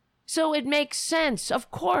 So it makes sense. Of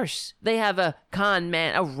course, they have a con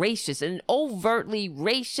man, a racist, an overtly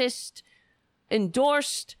racist,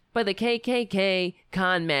 endorsed by the KKK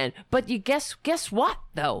con man. But you guess what,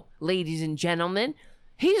 though, ladies and gentlemen?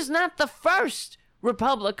 He's not the first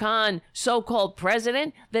Republican so-called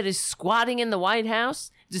president that is squatting in the White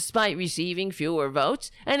House despite receiving fewer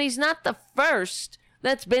votes. And he's not the first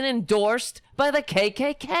that's been endorsed by the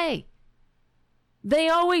KKK. They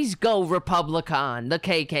always go Republican, the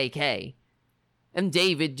KKK. And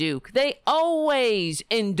David Duke, they always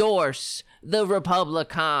endorse the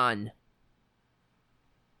Republican.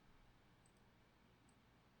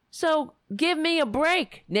 So give me a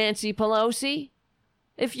break, Nancy Pelosi,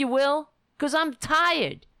 if you will, because I'm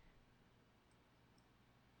tired.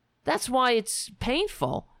 That's why it's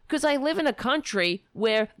painful, because I live in a country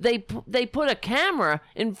where they put a camera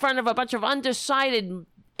in front of a bunch of undecided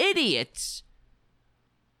idiots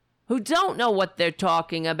who don't know what they're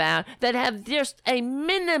talking about, that have just a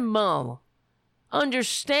minimal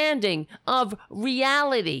understanding of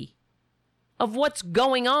reality, of what's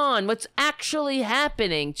going on, what's actually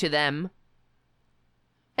happening to them.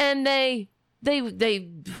 And they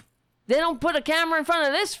don't put a camera in front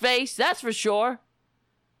of this face, that's for sure.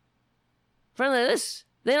 In front of this,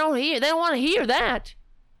 they don't want to hear that.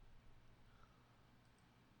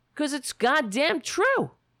 Because it's goddamn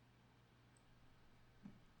true.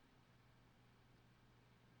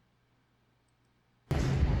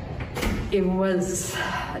 It was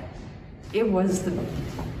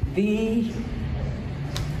the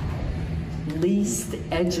least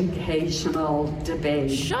educational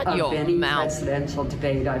debate of any presidential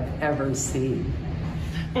debate I've ever seen.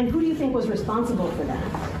 And who do you think was responsible for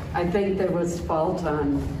that? I think there was fault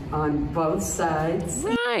on both sides.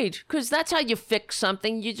 Right, because that's how you fix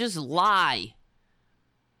something. You just lie.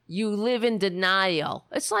 You live in denial.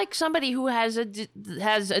 It's like somebody who has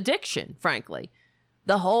addiction, frankly.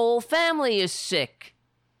 The whole family is sick.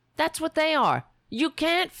 That's what they are. You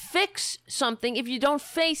can't fix something if you don't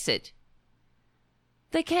face it.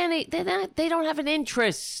 They don't have an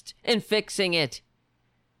interest in fixing it.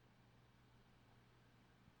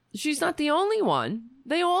 She's not the only one.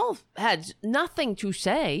 They all had nothing to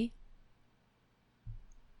say.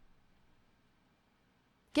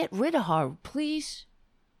 Get rid of her, please.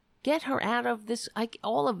 Get her out of this.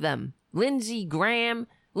 All of them. Lindsey Graham,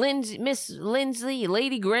 Miss Lindsay,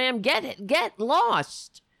 Lady Graham. Get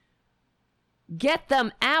lost. Get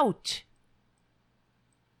them out.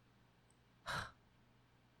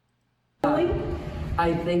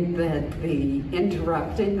 I think that the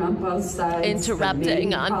interrupting on both sides.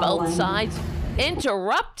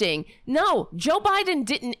 Interrupting? No, Joe Biden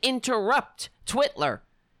didn't interrupt Twitler.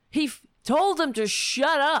 He told him to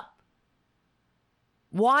shut up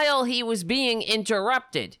while he was being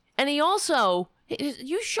interrupted. And he also,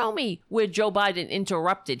 you show me where Joe Biden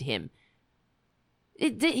interrupted him.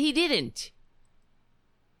 He didn't.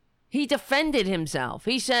 He defended himself.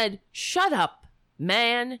 He said, shut up,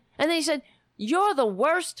 man. And they said, You're the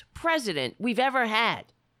worst president we've ever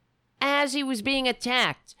had. As he was being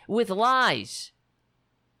attacked with lies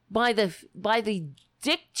by the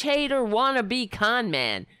dictator wannabe con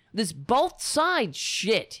man. This both sides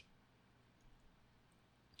shit.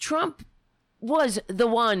 Trump was the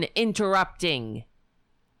one interrupting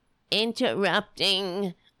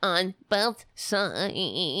on both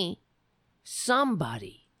sides.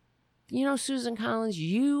 Somebody. You know, Susan Collins,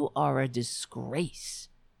 you are a disgrace.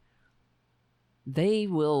 They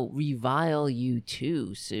will revile you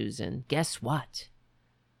too, Susan. Guess what?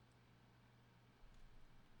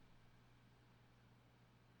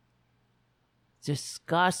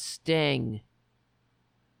 Disgusting.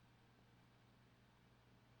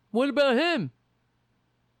 What about him?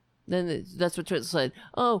 Then that's what Twitter said.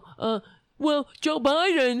 Oh, well, Joe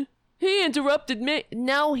Biden, he interrupted me.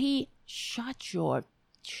 No, shut your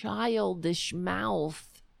childish mouth.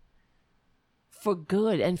 For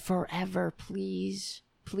good and forever, please.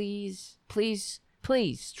 Please, please,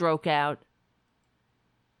 please stroke out.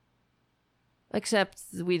 Except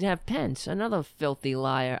we'd have Pence, another filthy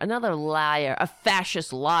liar, another liar, a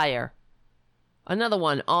fascist liar. Another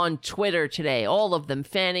one on Twitter today, all of them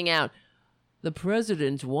fanning out. The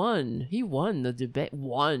president won. He won the debate.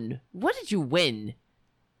 Won. What did you win?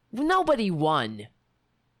 Nobody won.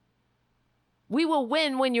 We will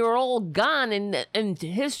win when you're all gone in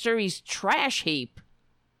history's trash heap.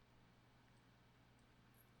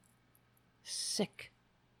 Sick.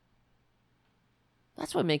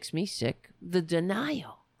 That's what makes me sick. The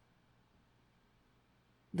denial.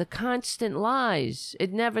 The constant lies.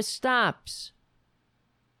 It never stops.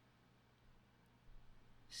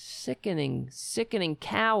 Sickening, sickening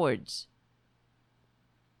cowards.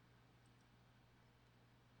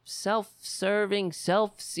 Self-serving,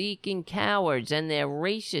 self-seeking cowards and their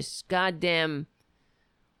racist goddamn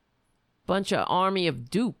bunch of army of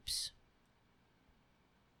dupes.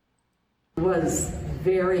 Was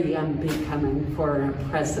very unbecoming for a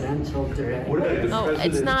presidential debate.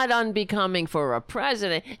 It's not unbecoming for a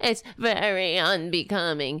president. It's very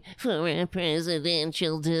unbecoming for a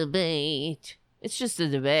presidential debate. It's just a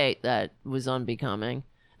debate that was unbecoming.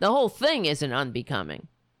 The whole thing isn't unbecoming.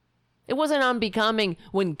 It wasn't unbecoming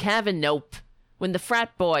when when the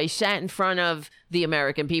frat boy sat in front of the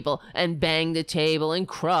American people and banged the table and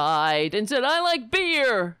cried and said, I like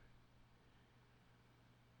beer.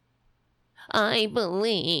 I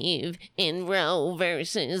believe in Roe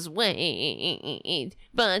versus Wade,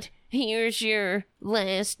 but here's your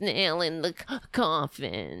last nail in the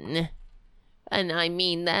coffin. And I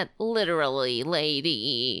mean that literally,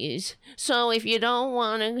 ladies. So if you don't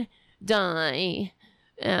want to die,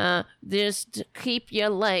 just keep your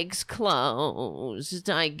legs closed,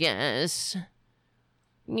 I guess.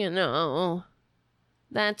 You know,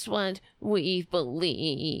 that's what we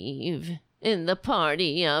believe in the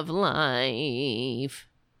party of life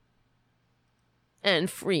and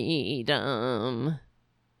freedom.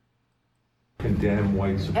 Condemn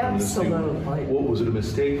white supremacy. Absolutely. What was it, a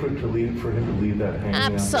mistake for him to leave that hanging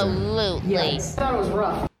Absolutely. out there? Yes, that was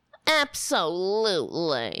rough.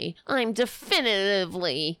 Absolutely. I'm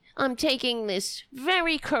taking this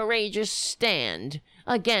very courageous stand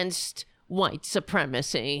against white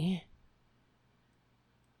supremacy.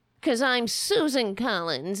 'Cause I'm Susan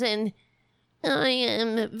Collins and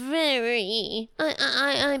I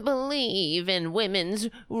believe in women's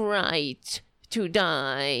right to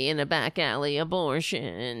die in a back alley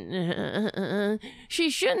abortion.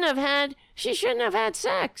 She shouldn't have had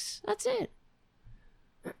sex. That's it.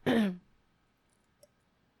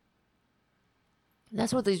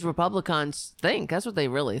 That's what these Republicans think. That's what they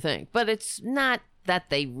really think. But it's not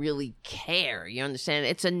that they really care. You understand?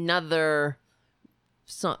 It's another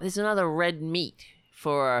red meat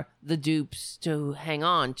for the dupes to hang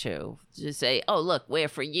on to say, oh, look, we're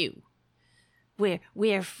for you.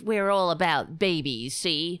 We're all about babies,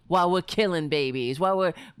 see? While we're killing babies, while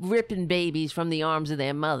we're ripping babies from the arms of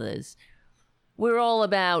their mothers. We're all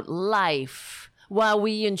about life while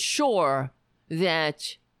we ensure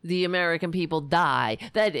that the American people die.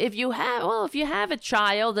 That if you have a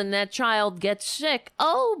child and that child gets sick,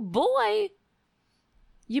 oh boy,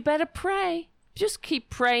 you better pray. Just keep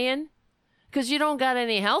praying. Because you don't got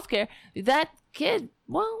any health care. That kid,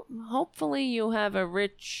 well, hopefully you have a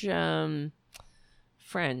rich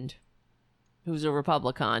friend who's a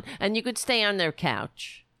Republican. And you could stay on their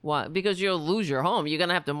couch. Why? Because you'll lose your home. You're going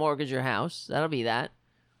to have to mortgage your house. That'll be that.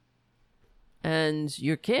 And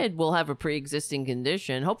your kid will have a pre-existing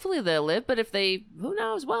condition. Hopefully they'll live. But if they, who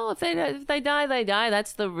knows? Well, if they die, they die.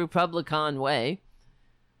 That's the Republican way.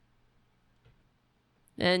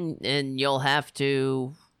 And you'll have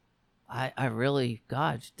to I really,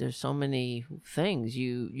 God, there's so many things.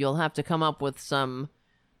 You'll have to come up with some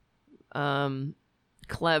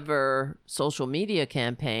clever social media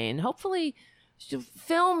campaign. Hopefully,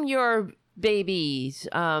 film your babies'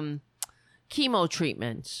 chemo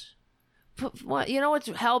treatments. You know what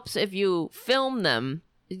helps if you film them?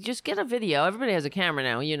 Just get a video. Everybody has a camera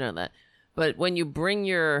now, you know that. But when you bring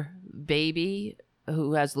your baby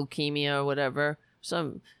who has leukemia or whatever,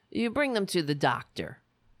 you bring them to the doctor.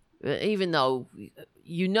 Even though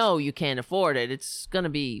you know you can't afford it, it's going to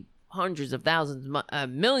be hundreds of thousands,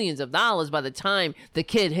 millions of dollars by the time the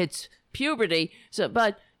kid hits puberty. So,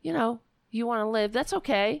 but, you know, you want to live. That's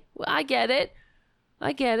okay. I get it.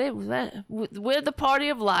 We're the party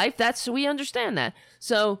of life. We understand that.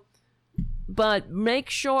 So, but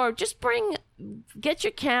make sure, get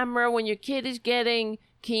your camera when your kid is getting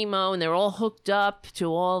chemo and they're all hooked up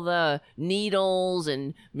to all the needles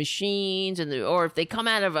and machines, or if they come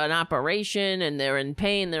out of an operation and they're in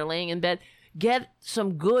pain, they're laying in bed, get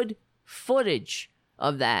some good footage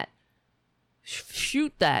of that.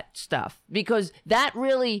 Shoot that stuff, because that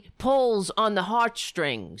really pulls on the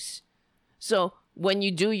heartstrings. So when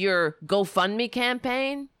you do your GoFundMe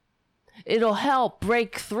campaign, it'll help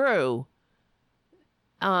break through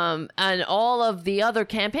and all of the other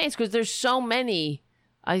campaigns, because there's so many.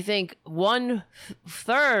 I think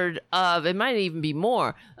 1/3 of, it might even be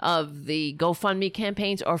more, of the GoFundMe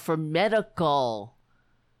campaigns are for medical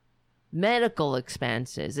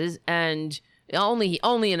expenses, and only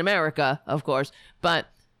in America, of course.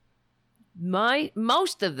 But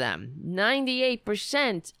most of them,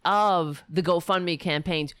 98% of the GoFundMe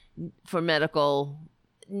campaigns for medical,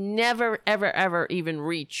 never ever even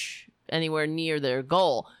reach anywhere near their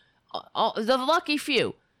goal. The lucky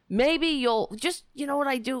few. Maybe you'll just, you know what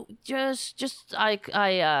I do?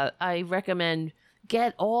 I recommend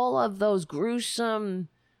get all of those gruesome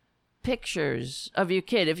pictures of your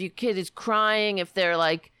kid. If your kid is crying, if they're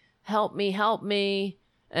like, help me,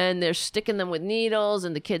 and they're sticking them with needles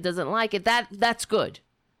and the kid doesn't like it, that's good.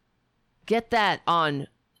 Get that on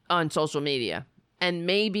social media. And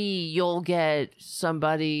maybe you'll get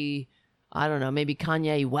somebody, I don't know, maybe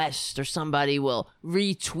Kanye West or somebody will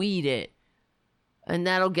retweet it. And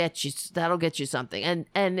that'll get you something.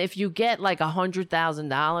 And if you get like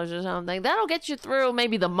 $100,000 or something, that'll get you through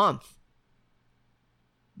maybe the month.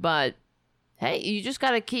 But hey, you just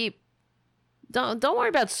gotta don't worry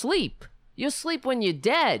about sleep. You'll sleep when you're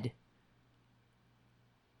dead.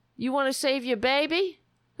 You want to save your baby?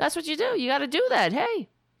 That's what you do. You gotta do that. Hey,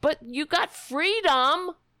 but you got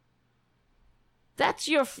freedom.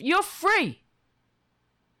 You're free.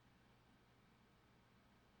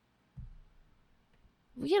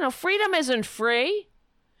 You know, freedom isn't free.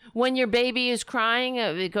 When your baby is crying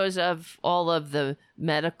because of all of the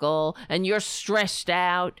medical and you're stressed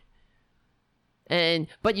out,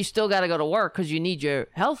 but you still got to go to work because you need your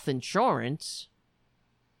health insurance.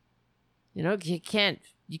 You know, you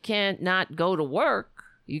can't not go to work.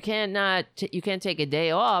 You can't take a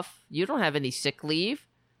day off. You don't have any sick leave.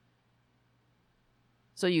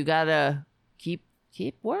 So you got to keep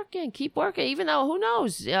working, even though who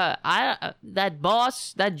knows, that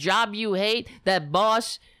boss, that job you hate, that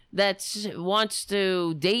boss that wants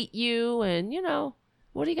to date you, and you know,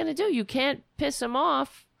 what are you going to do? You can't piss him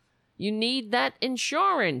off. You need that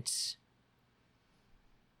insurance.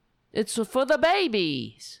 It's for the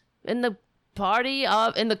babies in the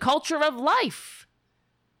culture of life.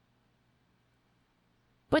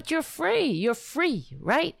 But you're free,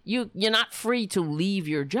 right? You're not free to leave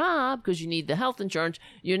your job because you need the health insurance.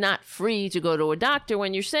 You're not free to go to a doctor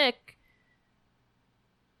when you're sick.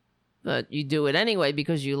 But you do it anyway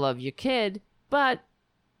because you love your kid. But,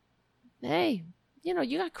 hey, you know,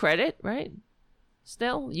 you got credit, right?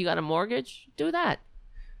 Still, you got a mortgage? Do that.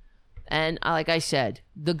 And like I said,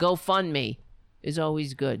 the GoFundMe is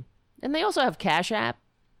always good. And they also have Cash App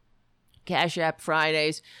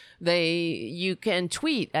Fridays. You can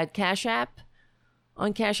tweet at Cash App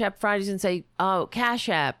on Cash App Fridays and say, "Oh, Cash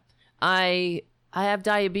App, I have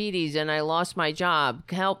diabetes and I lost my job.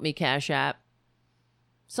 Help me, Cash App."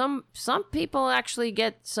 Some people actually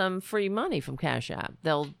get some free money from Cash App.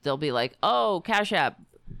 They'll be like, "Oh, Cash App,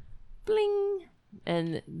 bling,"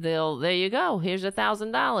 and there you go. Here's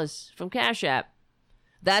 $1,000 from Cash App.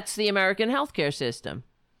 That's the American healthcare system.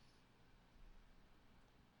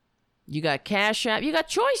 You got Cash App. You got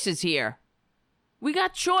choices here. We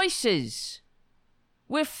got choices.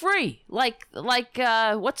 We're free. Like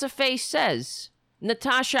what's a face says?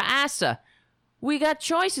 Natasha Assa. We got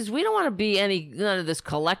choices. We don't want to be none of this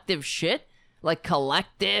collective shit. Like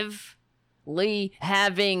collectively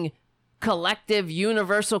having collective,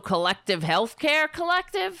 universal collective healthcare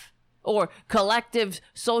collective. Or collective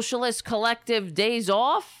socialist, collective days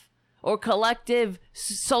off? Or collective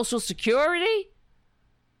social security?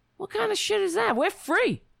 What kind of shit is that? We're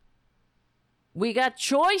free. We got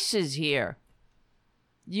choices here.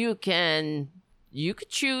 You could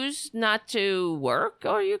choose not to work,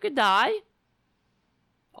 or you could die.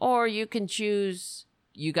 Or you can choose,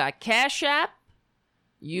 you got Cash App,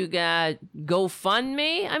 you got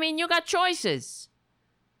GoFundMe. I mean, you got choices.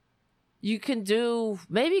 You can do,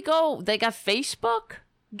 they got Facebook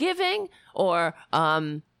giving, or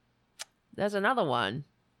there's another one.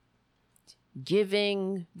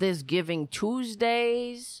 There's Giving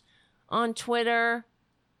Tuesdays on Twitter.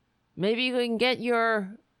 Maybe you can get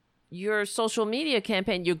your social media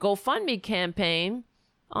campaign, your GoFundMe campaign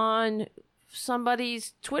on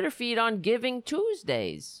somebody's Twitter feed on Giving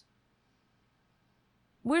Tuesdays.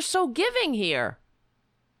 We're so giving here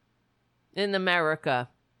in America.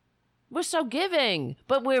 We're so giving,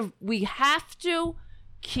 but we have to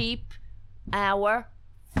keep our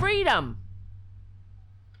freedom.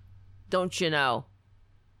 Don't you know?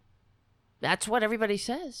 That's what everybody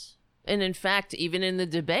says. And in fact, even in the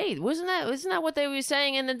debate, isn't that what they were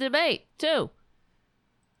saying in the debate too?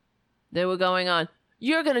 They were going on,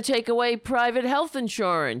 you're going to take away private health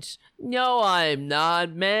insurance. No, I'm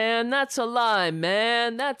not, man. That's a lie,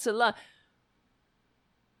 man. That's a lie.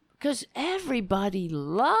 Because everybody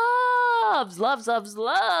loves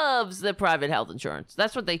the private health insurance.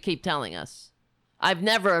 That's what they keep telling us. I've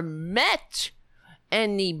never met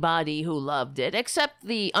anybody who loved it, except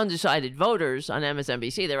the undecided voters on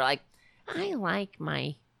MSNBC. They were like,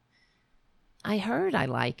 I heard I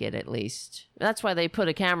like it, at least. That's why they put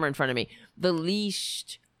a camera in front of me. The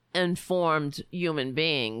least informed human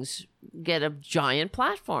beings get a giant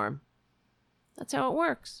platform. That's how it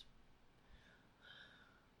works.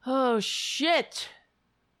 Oh, shit.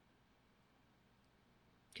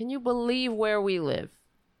 Can you believe where we live?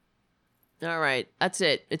 All right, that's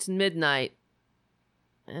it. It's midnight.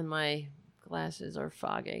 And my glasses are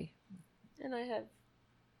foggy. And I have...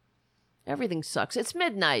 Everything sucks. It's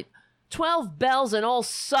midnight. 12 bells and all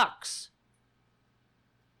sucks.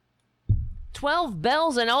 12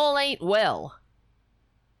 bells and all ain't well.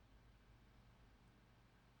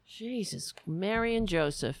 Jesus, Mary and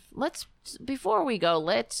Joseph. Before we go,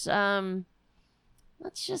 let's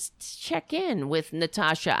just check in with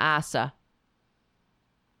Natasha Asa.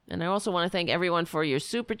 And I also want to thank everyone for your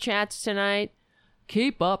super chats tonight.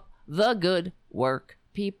 Keep up the good work,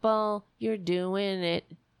 people. You're doing it.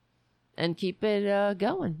 And keep it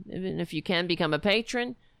going. Even if you can become a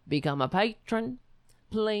patron,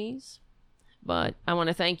 please. But I want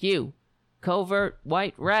to thank you, Covert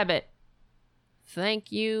White Rabbit.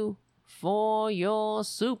 Thank you for your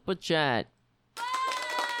super chat.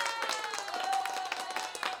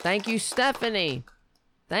 Thank you, Stephanie.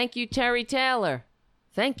 Thank you, Terry Taylor.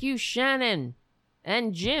 Thank you, Shannon.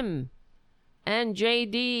 And Jim. And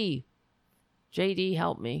JD. JD,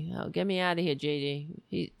 help me. Oh, get me out of here,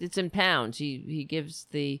 JD. It's in pounds. He gives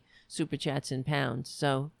the super chats in pounds.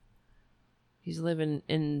 So he's living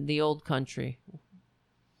in the old country.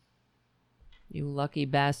 You lucky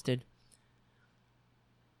bastard.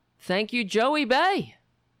 Thank you, Joey Bay.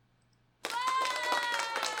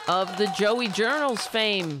 Of the Joey Journals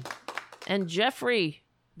fame. And Jeffrey,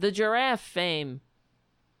 the giraffe fame.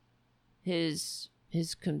 His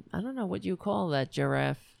I don't know what you call that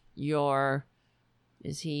giraffe.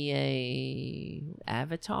 Is he a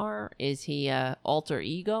avatar? Is he a alter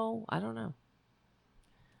ego? I don't know.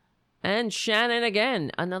 And Shannon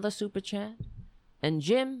again, another super chat. And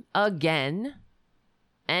Jim again.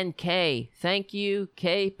 And Kay. Thank you,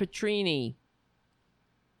 Kay Petrini,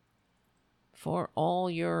 for all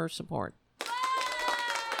your support.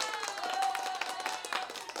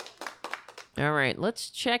 All right, let's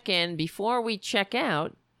check in. Before we check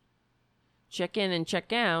out, check in and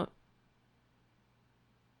check out.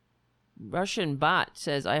 Russian Bot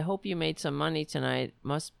says, I hope you made some money tonight.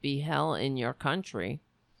 Must be hell in your country.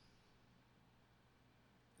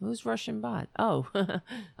 Who's Russian Bot? Oh,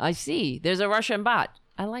 I see. There's a Russian Bot.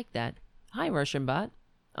 I like that. Hi, Russian Bot,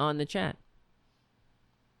 on the chat.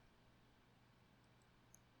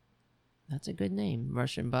 That's a good name,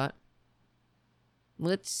 Russian Bot.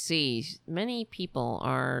 Let's see. Many people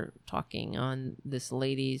are talking on this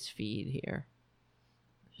lady's feed here.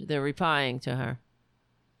 They're replying to her.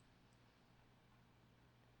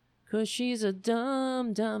 'Cause she's a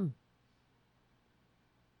dum-dum.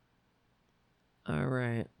 All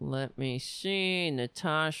right, let me see.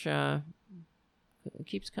 Natasha. It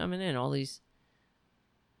keeps coming in. All these.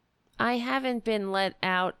 I haven't been let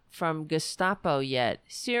out from Gestapo yet.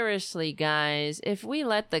 Seriously, guys, if we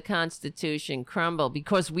let the Constitution crumble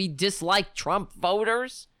because we dislike Trump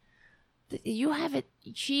voters, you have it,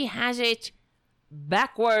 she has it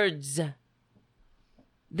backwards.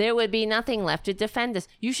 There would be nothing left to defend us.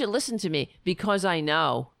 You should listen to me because I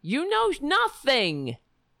know. You know nothing.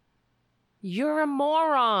 You're a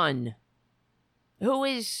moron who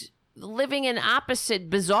is living in opposite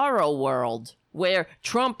bizarro world where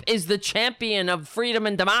Trump is the champion of freedom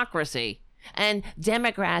and democracy and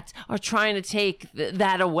Democrats are trying to take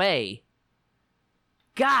that away.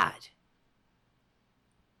 God.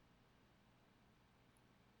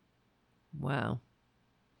 Wow.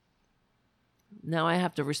 Now I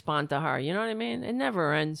have to respond to her. You know what I mean? It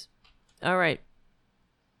never ends. All right.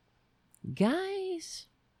 Guys,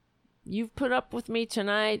 you've put up with me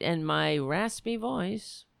tonight and my raspy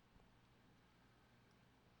voice.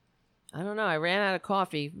 I don't know. I ran out of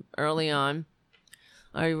coffee early on.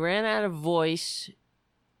 I ran out of voice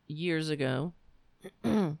years ago.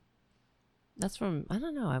 That's from, I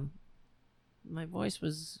don't know. My voice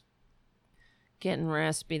was getting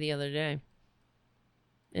raspy the other day.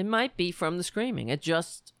 It might be from the screaming. It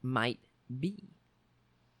just might be.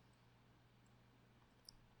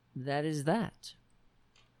 That is that.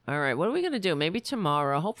 All right, what are we going to do? Maybe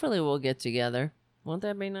tomorrow. Hopefully we'll get together. Won't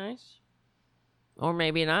that be nice? Or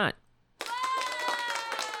maybe not.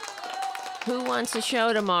 Who wants a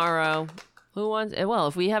show tomorrow? Who wants... Well,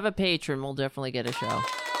 if we have a patron, we'll definitely get a show.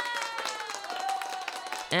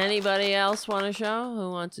 Anybody else want a show? Who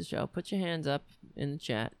wants a show? Put your hands up in the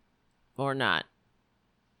chat. Or not.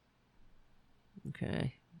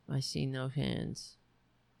 Okay. I see no hands.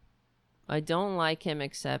 I don't like him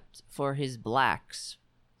except for his blacks,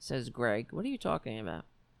 says Greg. What are you talking about?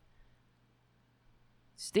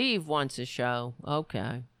 Steve wants a show.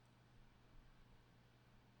 Okay.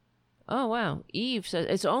 Oh, wow. Eve says,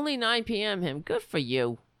 it's only 9 p.m. him. Good for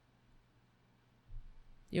you.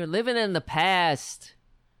 You're living in the past,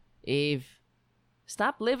 Eve.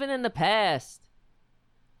 Stop living in the past.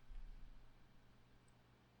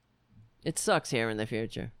 It sucks here in the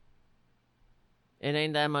future. It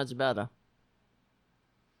ain't that much better.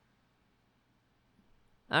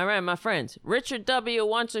 All right, my friends. Richard W.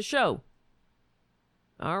 wants a show.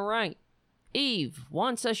 All right. Eve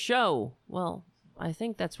wants a show. Well, I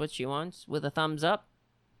think that's what she wants, with a thumbs up.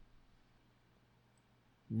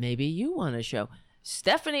 Maybe you want a show.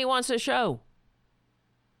 Stephanie wants a show.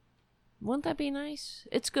 Wouldn't that be nice?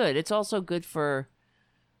 It's good. It's also good for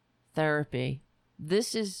therapy.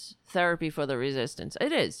 This is therapy for the resistance.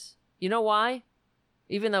 It is. You know why?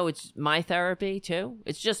 Even though it's my therapy too.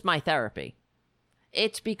 It's just my therapy.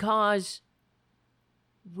 It's because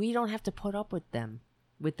we don't have to put up with them.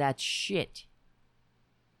 With that shit.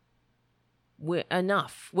 We're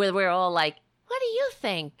enough. We're all like, what do you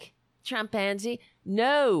think, Trumpanzee?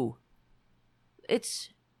 No. It's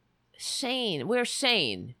sane. We're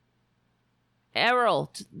sane.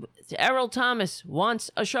 Errol Thomas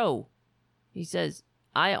wants a show. He says,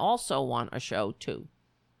 I also want a show too.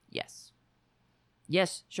 Yes.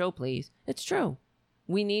 Yes, show please. It's true.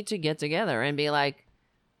 We need to get together and be like,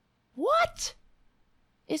 what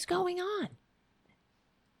is going on?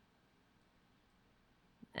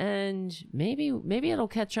 And maybe it'll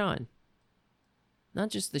catch on. Not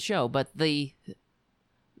just the show, but the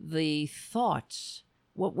thoughts,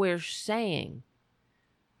 what we're saying.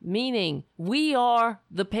 Meaning, we are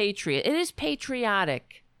the patriot. It is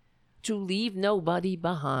patriotic to leave nobody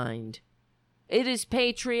behind. It is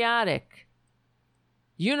patriotic.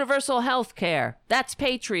 Universal health care, that's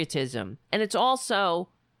patriotism. And it's also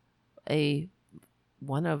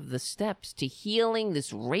one of the steps to healing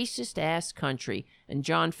this racist-ass country. And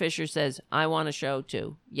John Fisher says, I want a show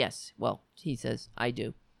too. Yes, well, he says, I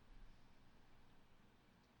do.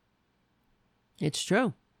 It's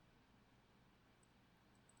true.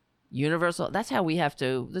 Universal, that's how we have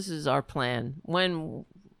to, this is our plan. When,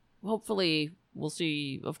 hopefully, we'll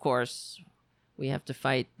see, of course, we have to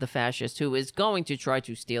fight the fascist who is going to try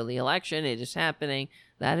to steal the election. It is happening.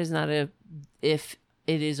 That is not a if,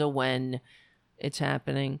 it is a when it's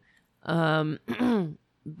happening.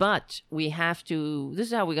 But we have to, this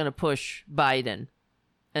is how we're going to push Biden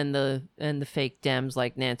and the fake Dems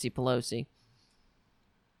like Nancy Pelosi.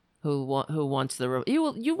 Who wants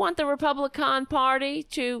you want the Republican Party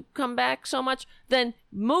to come back so much? Then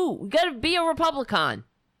move. You gotta be a Republican,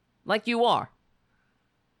 like you are.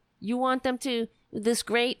 You want them to this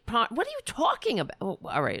great part. What are you talking about? Oh,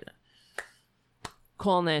 all right.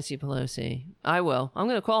 Call Nancy Pelosi. I will. I'm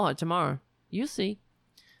gonna call her tomorrow. You see.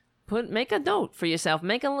 Make a note for yourself.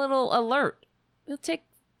 Make a little alert. It'll take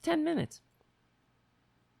 10 minutes.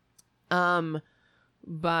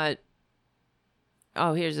 But,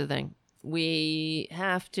 here's the thing. We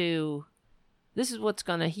have to, this is what's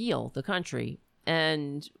going to heal the country.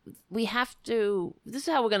 And we have to, this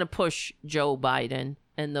is how we're going to push Joe Biden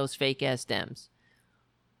and those fake ass Dems.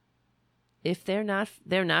 If they're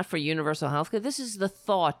not for universal health care, this is the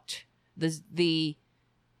thought, the zeitgeist,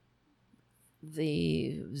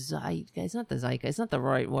 it's not the zeitgeist, it's not the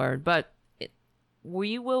right word, but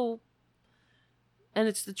we will, and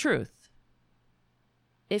it's the truth.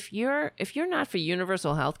 If you're not for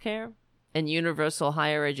universal health care and universal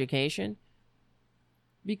higher education,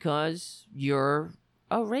 because you're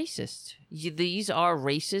a racist. These are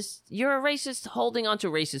racist. You're a racist holding on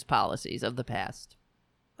to racist policies of the past.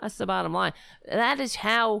 That's the bottom line. That is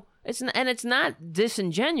how it's not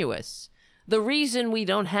disingenuous. The reason we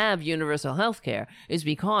don't have universal health care is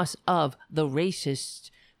because of the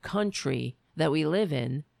racist country that we live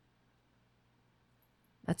in.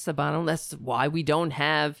 That's the bottom. That's why we don't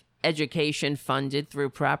have education funded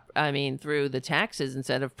through through the taxes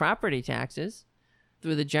instead of property taxes,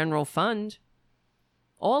 through the general fund.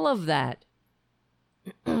 All of that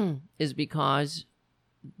is because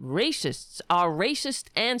our racist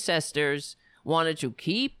ancestors wanted to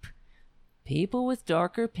keep people with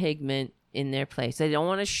darker pigment in their place. They don't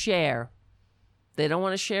want to share. They don't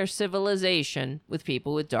want to share civilization with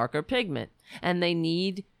people with darker pigment. And they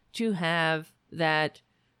need to have that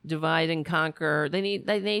divide and conquer. They need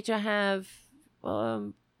to have,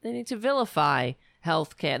 they need to vilify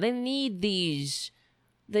healthcare. They need these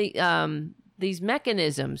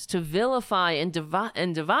mechanisms to vilify and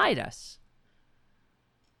divide us.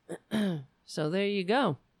 So there you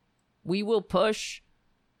go. We will push.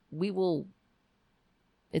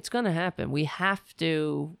 It's going to happen. We have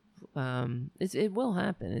to. It will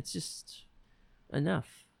happen. It's just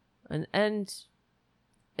enough. And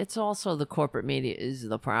it's also the corporate media is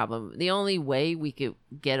the problem. The only way we could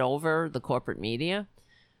get over the corporate media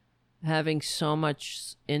having so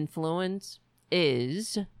much influence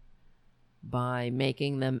is by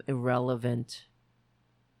making them irrelevant.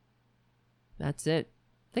 That's it.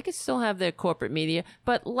 They can still have their corporate media,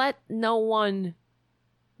 but let no one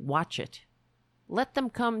watch it. Let them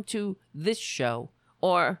come to this show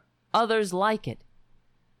or others like it.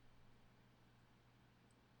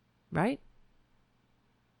 Right?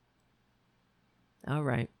 All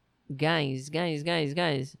right. Guys.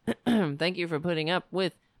 Thank you for putting up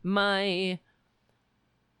with my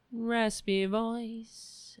raspy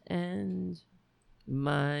voice and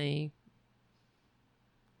my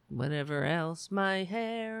whatever else, my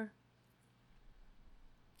hair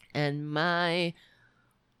and my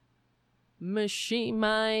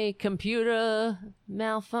computer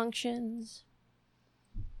malfunctions.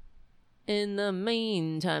 In the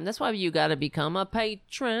meantime, that's why you gotta become a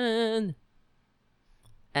patron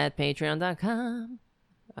at patreon.com.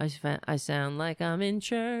 I sound like I'm in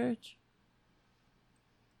church.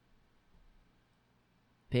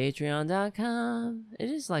 Patreon.com. It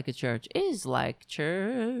is like a church. It is like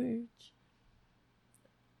church.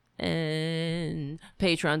 And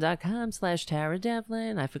patreon.com/Tara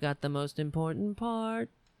Devlin. I forgot the most important part.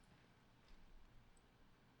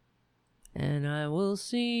 And I will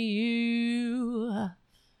see you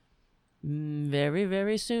very,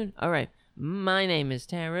 very soon. All right. My name is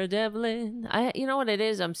Tara Devlin. You know what it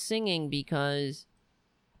is? I'm singing because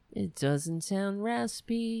it doesn't sound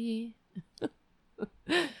raspy.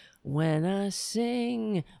 When I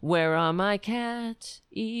sing, where are my cats?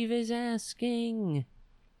 Eve is asking.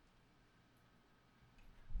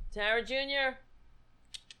 Tara Jr.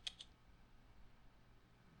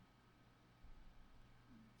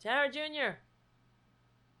 Tara Jr.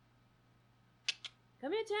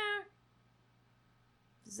 Come here, Tara.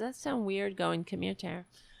 Does that sound weird going, come here, Tara?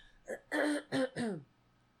 Come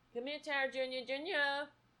here, Tara Jr.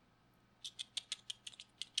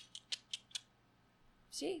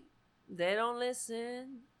 See? They don't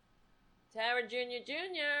listen. Tara Jr. Come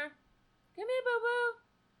here, boo-boo.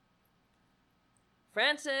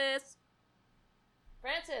 Francis.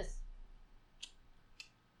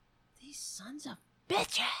 These sons of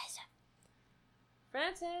bitches.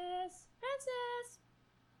 Francis.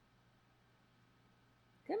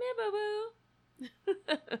 Come here,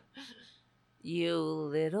 boo-boo. You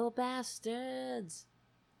little bastards.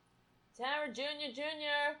 Tara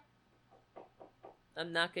Jr.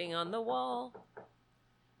 I'm knocking on the wall.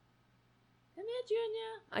 Come here,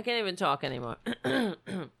 Junior. I can't even talk anymore.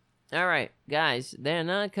 All right, guys, they're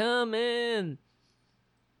not coming.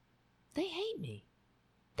 They hate me.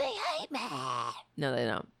 No, they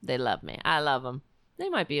don't. They love me. I love them. They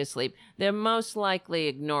might be asleep. They're most likely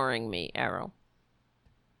ignoring me, Errol.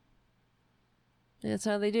 That's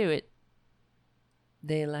how they do it.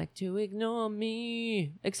 They like to ignore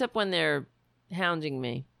me, except when they're hounding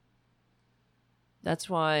me. That's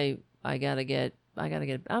why I gotta get,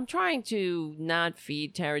 I'm trying to not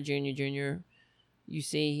feed Tara Jr. You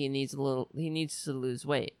see, he needs to lose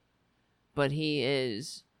weight. But he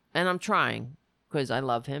is, and I'm trying, because I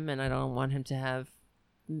love him and I don't want him to have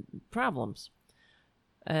problems.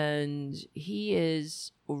 And he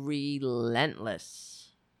is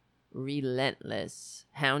relentless,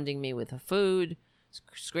 hounding me with the food,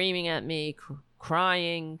 screaming at me,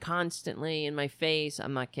 crying constantly in my face.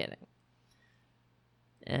 I'm not kidding.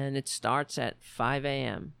 And it starts at 5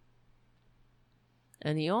 a.m.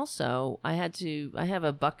 And he also, I have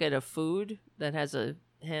a bucket of food that has a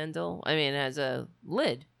handle. It has a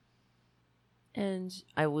lid. And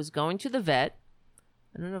I was going to the vet.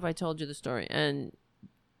 I don't know if I told you the story. And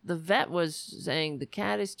the vet was saying the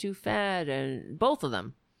cat is too fat, and both of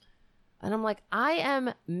them. And I'm like, I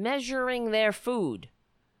am measuring their food.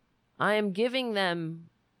 I am giving them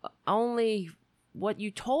only what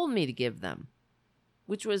you told me to give them,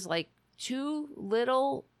 which was like too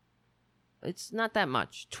little. It's not that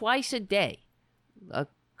much. Twice a day. A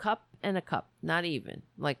cup and a cup. Not even.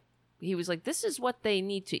 Like, he was like, this is what they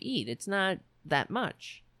need to eat. It's not that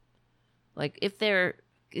much. Like, if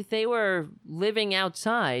they were living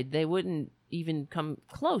outside, they wouldn't even come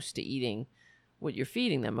close to eating what you're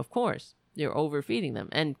feeding them, of course. You're overfeeding them.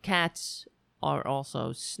 And cats are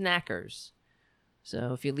also snackers.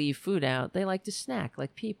 So if you leave food out, they like to snack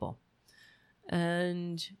like people.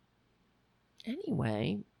 And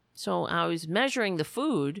anyway, so I was measuring the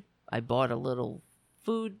food. I bought a little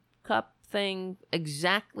food cup thing,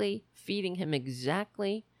 exactly feeding him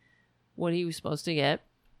exactly what he was supposed to get.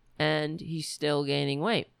 And he's still gaining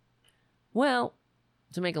weight. Well,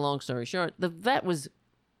 to make a long story short, the vet was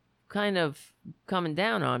kind of coming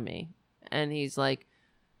down on me. And he's like,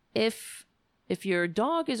 if your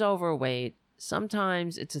dog is overweight,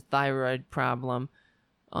 sometimes it's a thyroid problem.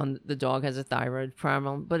 The dog has a thyroid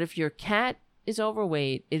problem. But if your cat is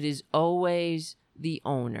overweight, it is always the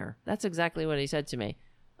owner. That's exactly what he said to me.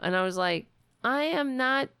 And I was like, I am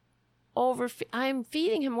not I'm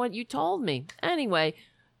feeding him what you told me. Anyway,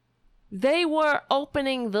 they were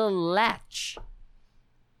opening the latch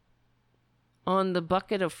on the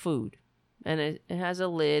bucket of food. And it has a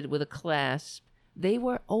lid with a clasp. They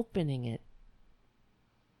were opening it.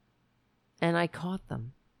 And I caught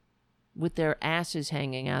them with their asses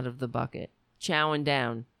hanging out of the bucket, chowing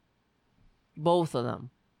down. Both of them.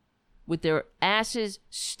 With their asses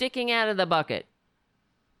sticking out of the bucket.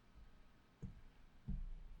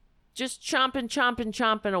 Just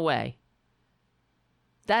chomping away.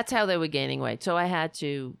 That's how they were gaining weight. So I had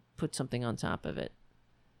to put something on top of it.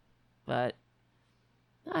 But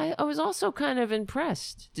I was also kind of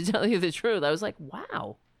impressed, to tell you the truth. I was like,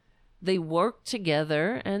 wow. They worked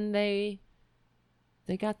together and they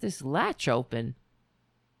got this latch open.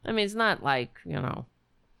 It's not like, it's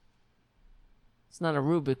not a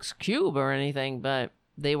Rubik's Cube or anything, but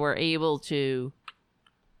they were able to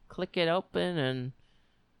click it open and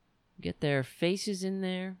get their faces in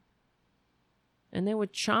there. And they were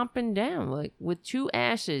chomping down, like, with two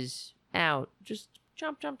asses out. Just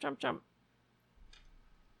chomp.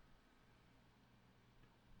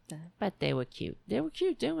 But they were cute. They were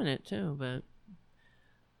cute doing it, too, but...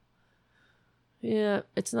 Yeah,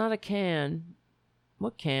 it's not a can.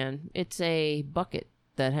 What can? It's a bucket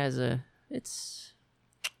that has a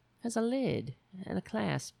lid and a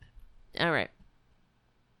clasp. All right.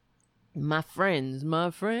 My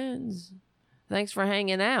friends. Thanks for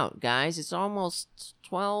hanging out, guys. It's almost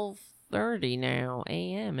 12:30 now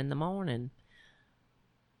a.m. in the morning.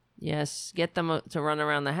 Yes, get them to run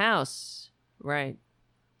around the house. Right.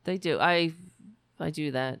 They do. I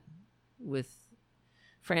do that with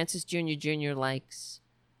Francis Jr. likes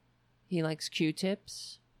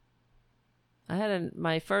Q-tips. I had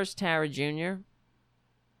my first Tara Jr.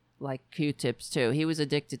 liked Q-tips too. He was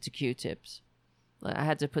addicted to Q-tips. I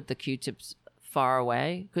had to put the Q-tips far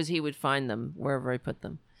away because he would find them wherever I put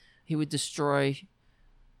them. He would destroy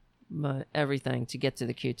everything to get to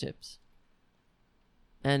the Q-tips.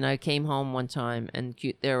 And I came home one time and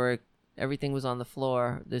everything was on the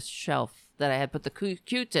floor, this shelf that I had put the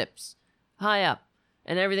Q-tips high up,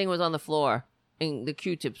 and everything was on the floor, and the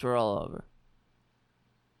Q-tips were all over.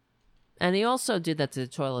 And he also did that to the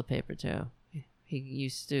toilet paper, too. He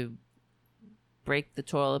used to break the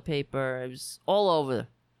toilet paper. It was all over,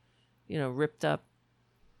 ripped up.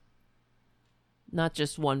 Not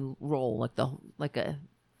just one roll, like a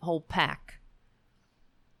whole pack.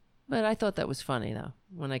 But I thought that was funny, though.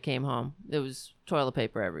 When I came home, there was toilet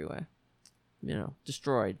paper everywhere.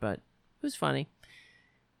 Destroyed, but it was funny.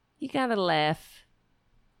 You gotta laugh.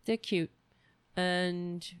 They're cute.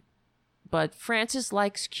 But Francis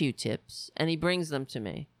likes Q-tips, and he brings them to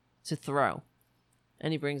me to throw.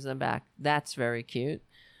 And he brings them back. That's very cute.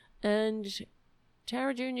 And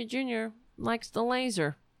Tara Jr. likes the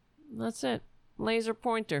laser. That's it. Laser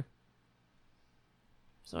pointer.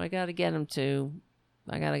 So I gotta get him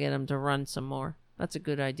to run some more. That's a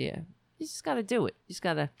good idea. You just gotta do it.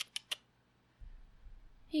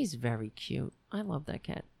 He's very cute. I love that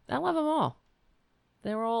cat. I love them all.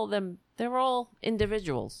 They're all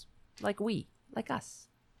individuals. Like us.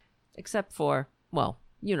 Except for, well,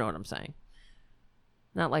 you know what I'm saying.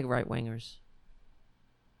 Not like right-wingers.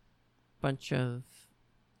 Bunch of,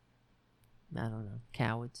 I don't know,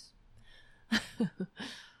 cowards.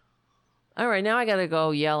 All right, now I gotta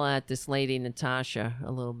go yell at this lady, Natasha,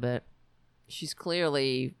 a little bit. She's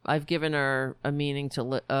clearly, I've given her a meaning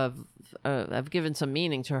I've given some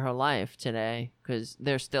meaning to her life today, because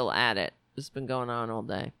they're still at it. It's been going on all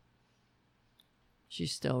day.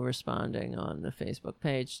 She's still responding on the Facebook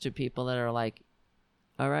page to people that are like,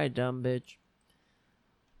 all right, dumb bitch.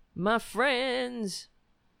 My friends,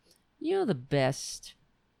 you're the best.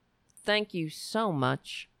 Thank you so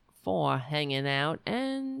much for hanging out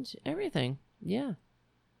and everything. Yeah.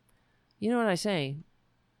 You know what I say?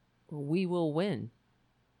 We will win.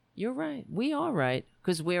 You're right. We are right.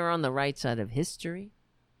 Because we're on the right side of history.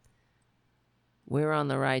 We're on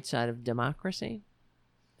the right side of democracy.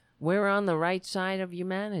 We're on the right side of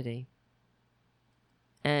humanity.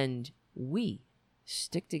 And we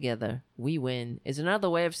stick together. We win is another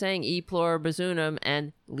way of saying e pluribus unum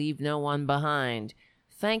and leave no one behind.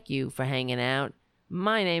 Thank you for hanging out.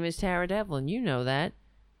 My name is Tara Devlin. You know that.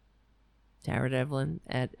 Tara Devlin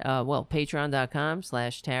at,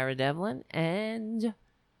 patreon.com/Tara Devlin. And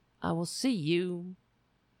I will see you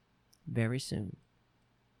very soon.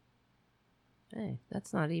 Hey,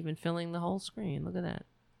 that's not even filling the whole screen. Look at that.